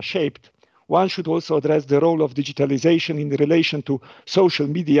perceptions are shaped, one should also address the role of digitalization in relation to social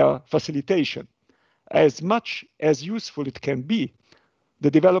media facilitation. As much as useful it can be,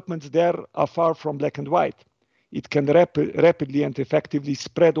 the developments there are far from black and white. It can rapidly and effectively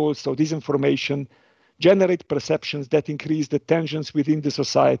spread also disinformation, generate perceptions that increase the tensions within the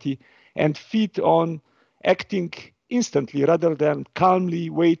society, and feed on acting instantly rather than calmly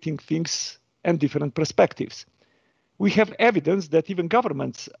weighting things and different perspectives. We have evidence that even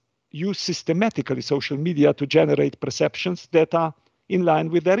governments use systematically social media to generate perceptions that are in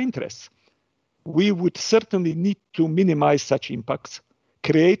line with their interests. We would certainly need to minimize such impacts,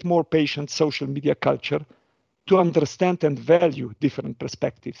 create more patient social media culture to understand and value different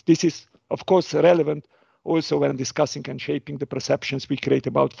perspectives. This is, of course, relevant also when discussing and shaping the perceptions we create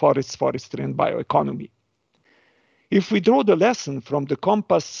about forests, forestry, and bioeconomy. If we draw the lesson from the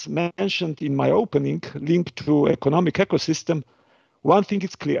compass mentioned in my opening, linked to economic ecosystem, one thing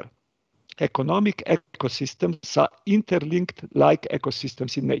is clear. Economic ecosystems are interlinked like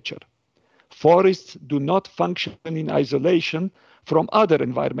ecosystems in nature. Forests do not function in isolation from other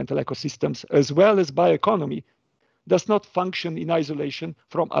environmental ecosystems, as well as bioeconomy does not function in isolation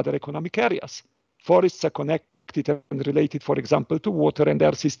from other economic areas. Forests are connected and related, for example, to water and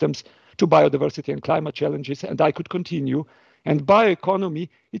air systems, to biodiversity and climate challenges, and I could continue. And bioeconomy,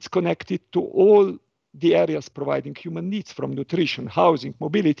 it's connected to all the areas providing human needs, from nutrition, housing,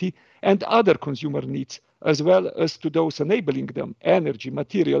 mobility, and other consumer needs, as well as to those enabling them, energy,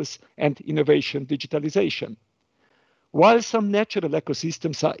 materials, and innovation, digitalization. While some natural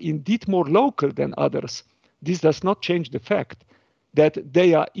ecosystems are indeed more local than others, this does not change the fact that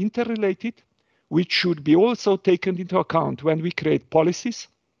they are interrelated, which should be also taken into account when we create policies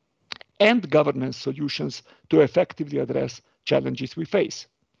and governance solutions to effectively address challenges we face.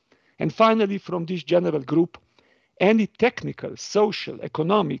 And finally, from this general group, any technical, social,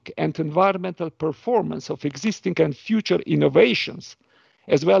 economic, and environmental performance of existing and future innovations,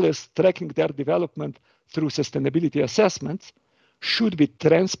 as well as tracking their development through sustainability assessments, should be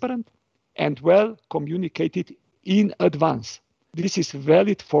transparent and well communicated in advance. This is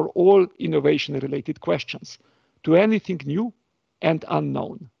valid for all innovation-related questions, to anything new and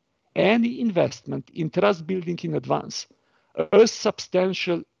unknown. Any investment in trust building in advance, as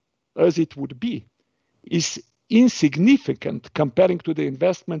substantial as it would be, is insignificant comparing to the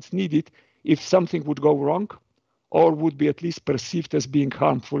investments needed if something would go wrong or would be at least perceived as being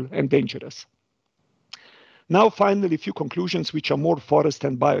harmful and dangerous. Now, finally, a few conclusions which are more forest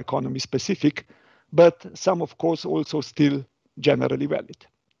and bioeconomy specific, but some, of course, also still generally valid.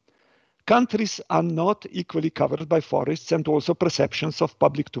 Countries are not equally covered by forests, and also perceptions of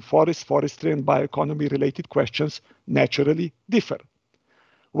public to forest, forestry, and bioeconomy related questions naturally differ.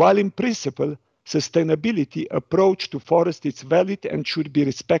 While in principle, sustainability approach to forest is valid and should be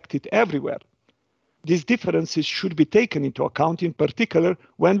respected everywhere, these differences should be taken into account, in particular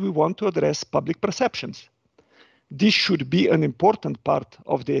when we want to address public perceptions. This should be an important part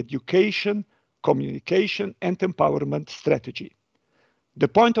of the education, communication, and empowerment strategy. The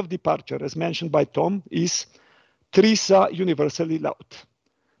point of departure, as mentioned by Tom, is trees are universally loved.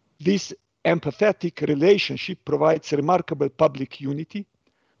 This empathetic relationship provides remarkable public unity.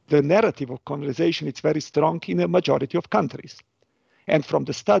 The narrative of conversation is very strong in a majority of countries. And from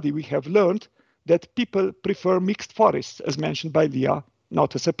the study, we have learned that people prefer mixed forests, as mentioned by Leah,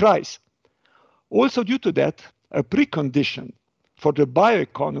 not a surprise. Also due to that, a precondition for the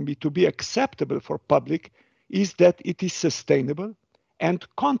bioeconomy to be acceptable for public is that it is sustainable and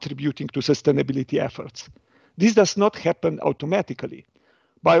contributing to sustainability efforts. This does not happen automatically.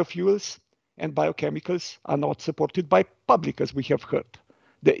 Biofuels and biochemicals are not supported by public, as we have heard.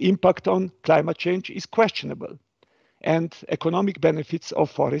 The impact on climate change is questionable. And economic benefits of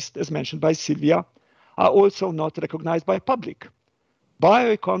forest, as mentioned by Sylvia, are also not recognized by public.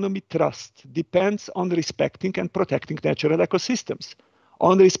 Bioeconomy trust depends on respecting and protecting natural ecosystems,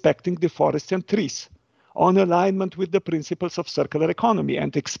 on respecting the forests and trees, on alignment with the principles of circular economy,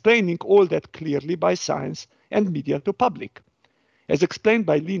 and explaining all that clearly by science and media to public. As explained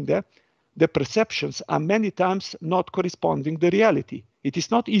by Linde, the perceptions are many times not corresponding to the reality. It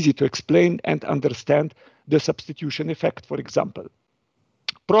is not easy to explain and understand the substitution effect, for example.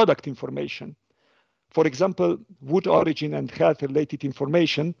 Product information, for example, wood origin and health-related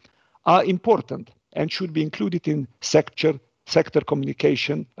information, are important and should be included in sector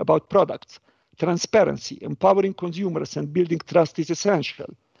communication about products. Transparency, empowering consumers and building trust is essential.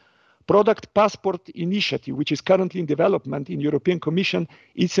 Product passport initiative, which is currently in development in European Commission,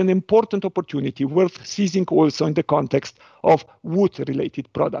 is an important opportunity worth seizing also in the context of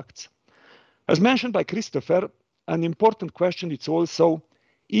wood-related products. As mentioned by Christopher, an important question is also,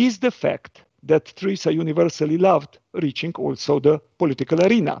 is the fact that trees are universally loved reaching also the political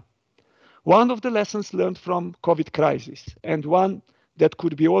arena? One of the lessons learned from COVID crisis, and one that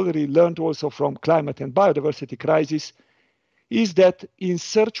could be already learned also from climate and biodiversity crisis, is that in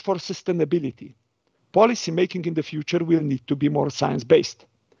search for sustainability, policy making in the future will need to be more science-based.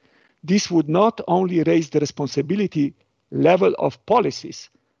 This would not only raise the responsibility level of policies,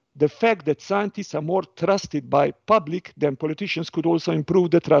 the fact that scientists are more trusted by public than politicians could also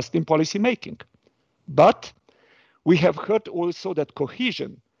improve the trust in policy making. But we have heard also that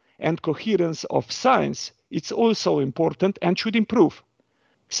cohesion and coherence of science is also important and should improve.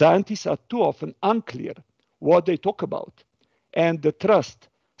 Scientists are too often unclear what they talk about, and the trust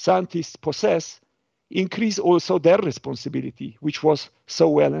scientists possess increase also their responsibility, which was so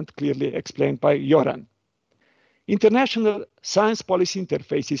well and clearly explained by Joran. International science policy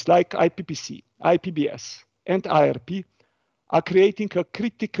interfaces like IPPC, IPBS, and IRP are creating a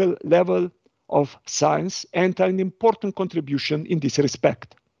critical level of science and an important contribution in this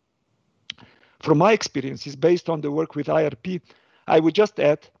respect. From my experiences based on the work with IRP, I would just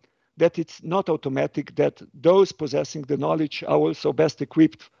add that it's not automatic that those possessing the knowledge are also best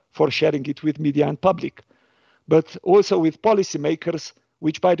equipped for sharing it with media and public, but also with policymakers,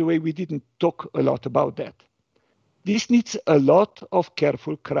 which, by the way, we didn't talk a lot about that. This needs a lot of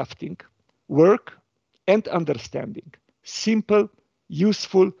careful crafting, work, and understanding. Simple,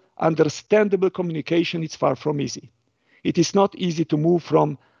 useful, understandable communication is far from easy. It is not easy to move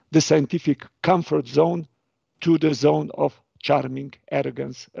from the scientific comfort zone to the zone of charming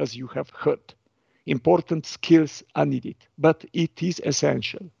arrogance, as you have heard. Important skills are needed, but it is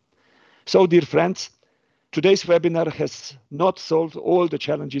essential. So, dear friends, today's webinar has not solved all the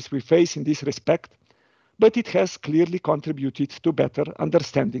challenges we face in this respect, but it has clearly contributed to better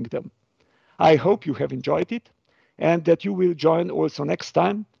understanding them. I hope you have enjoyed it and that you will join also next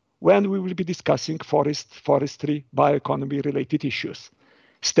time when we will be discussing forestry, bioeconomy related issues.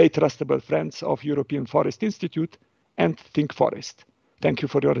 Stay trustable friends of European Forest Institute and ThinkForest. Thank you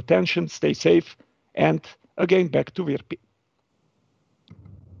for your attention, stay safe, and again back to Virpi.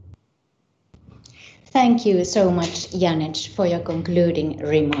 Thank you so much, Janez, for your concluding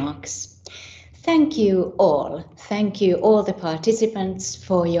remarks. Thank you all the participants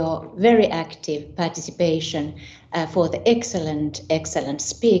for your very active participation, for the excellent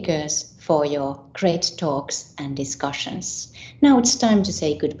speakers, for your great talks and discussions. Now it's time to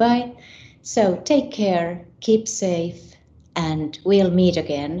say goodbye. So take care, keep safe, and we'll meet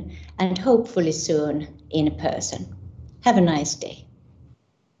again, and hopefully soon in person. Have a nice day.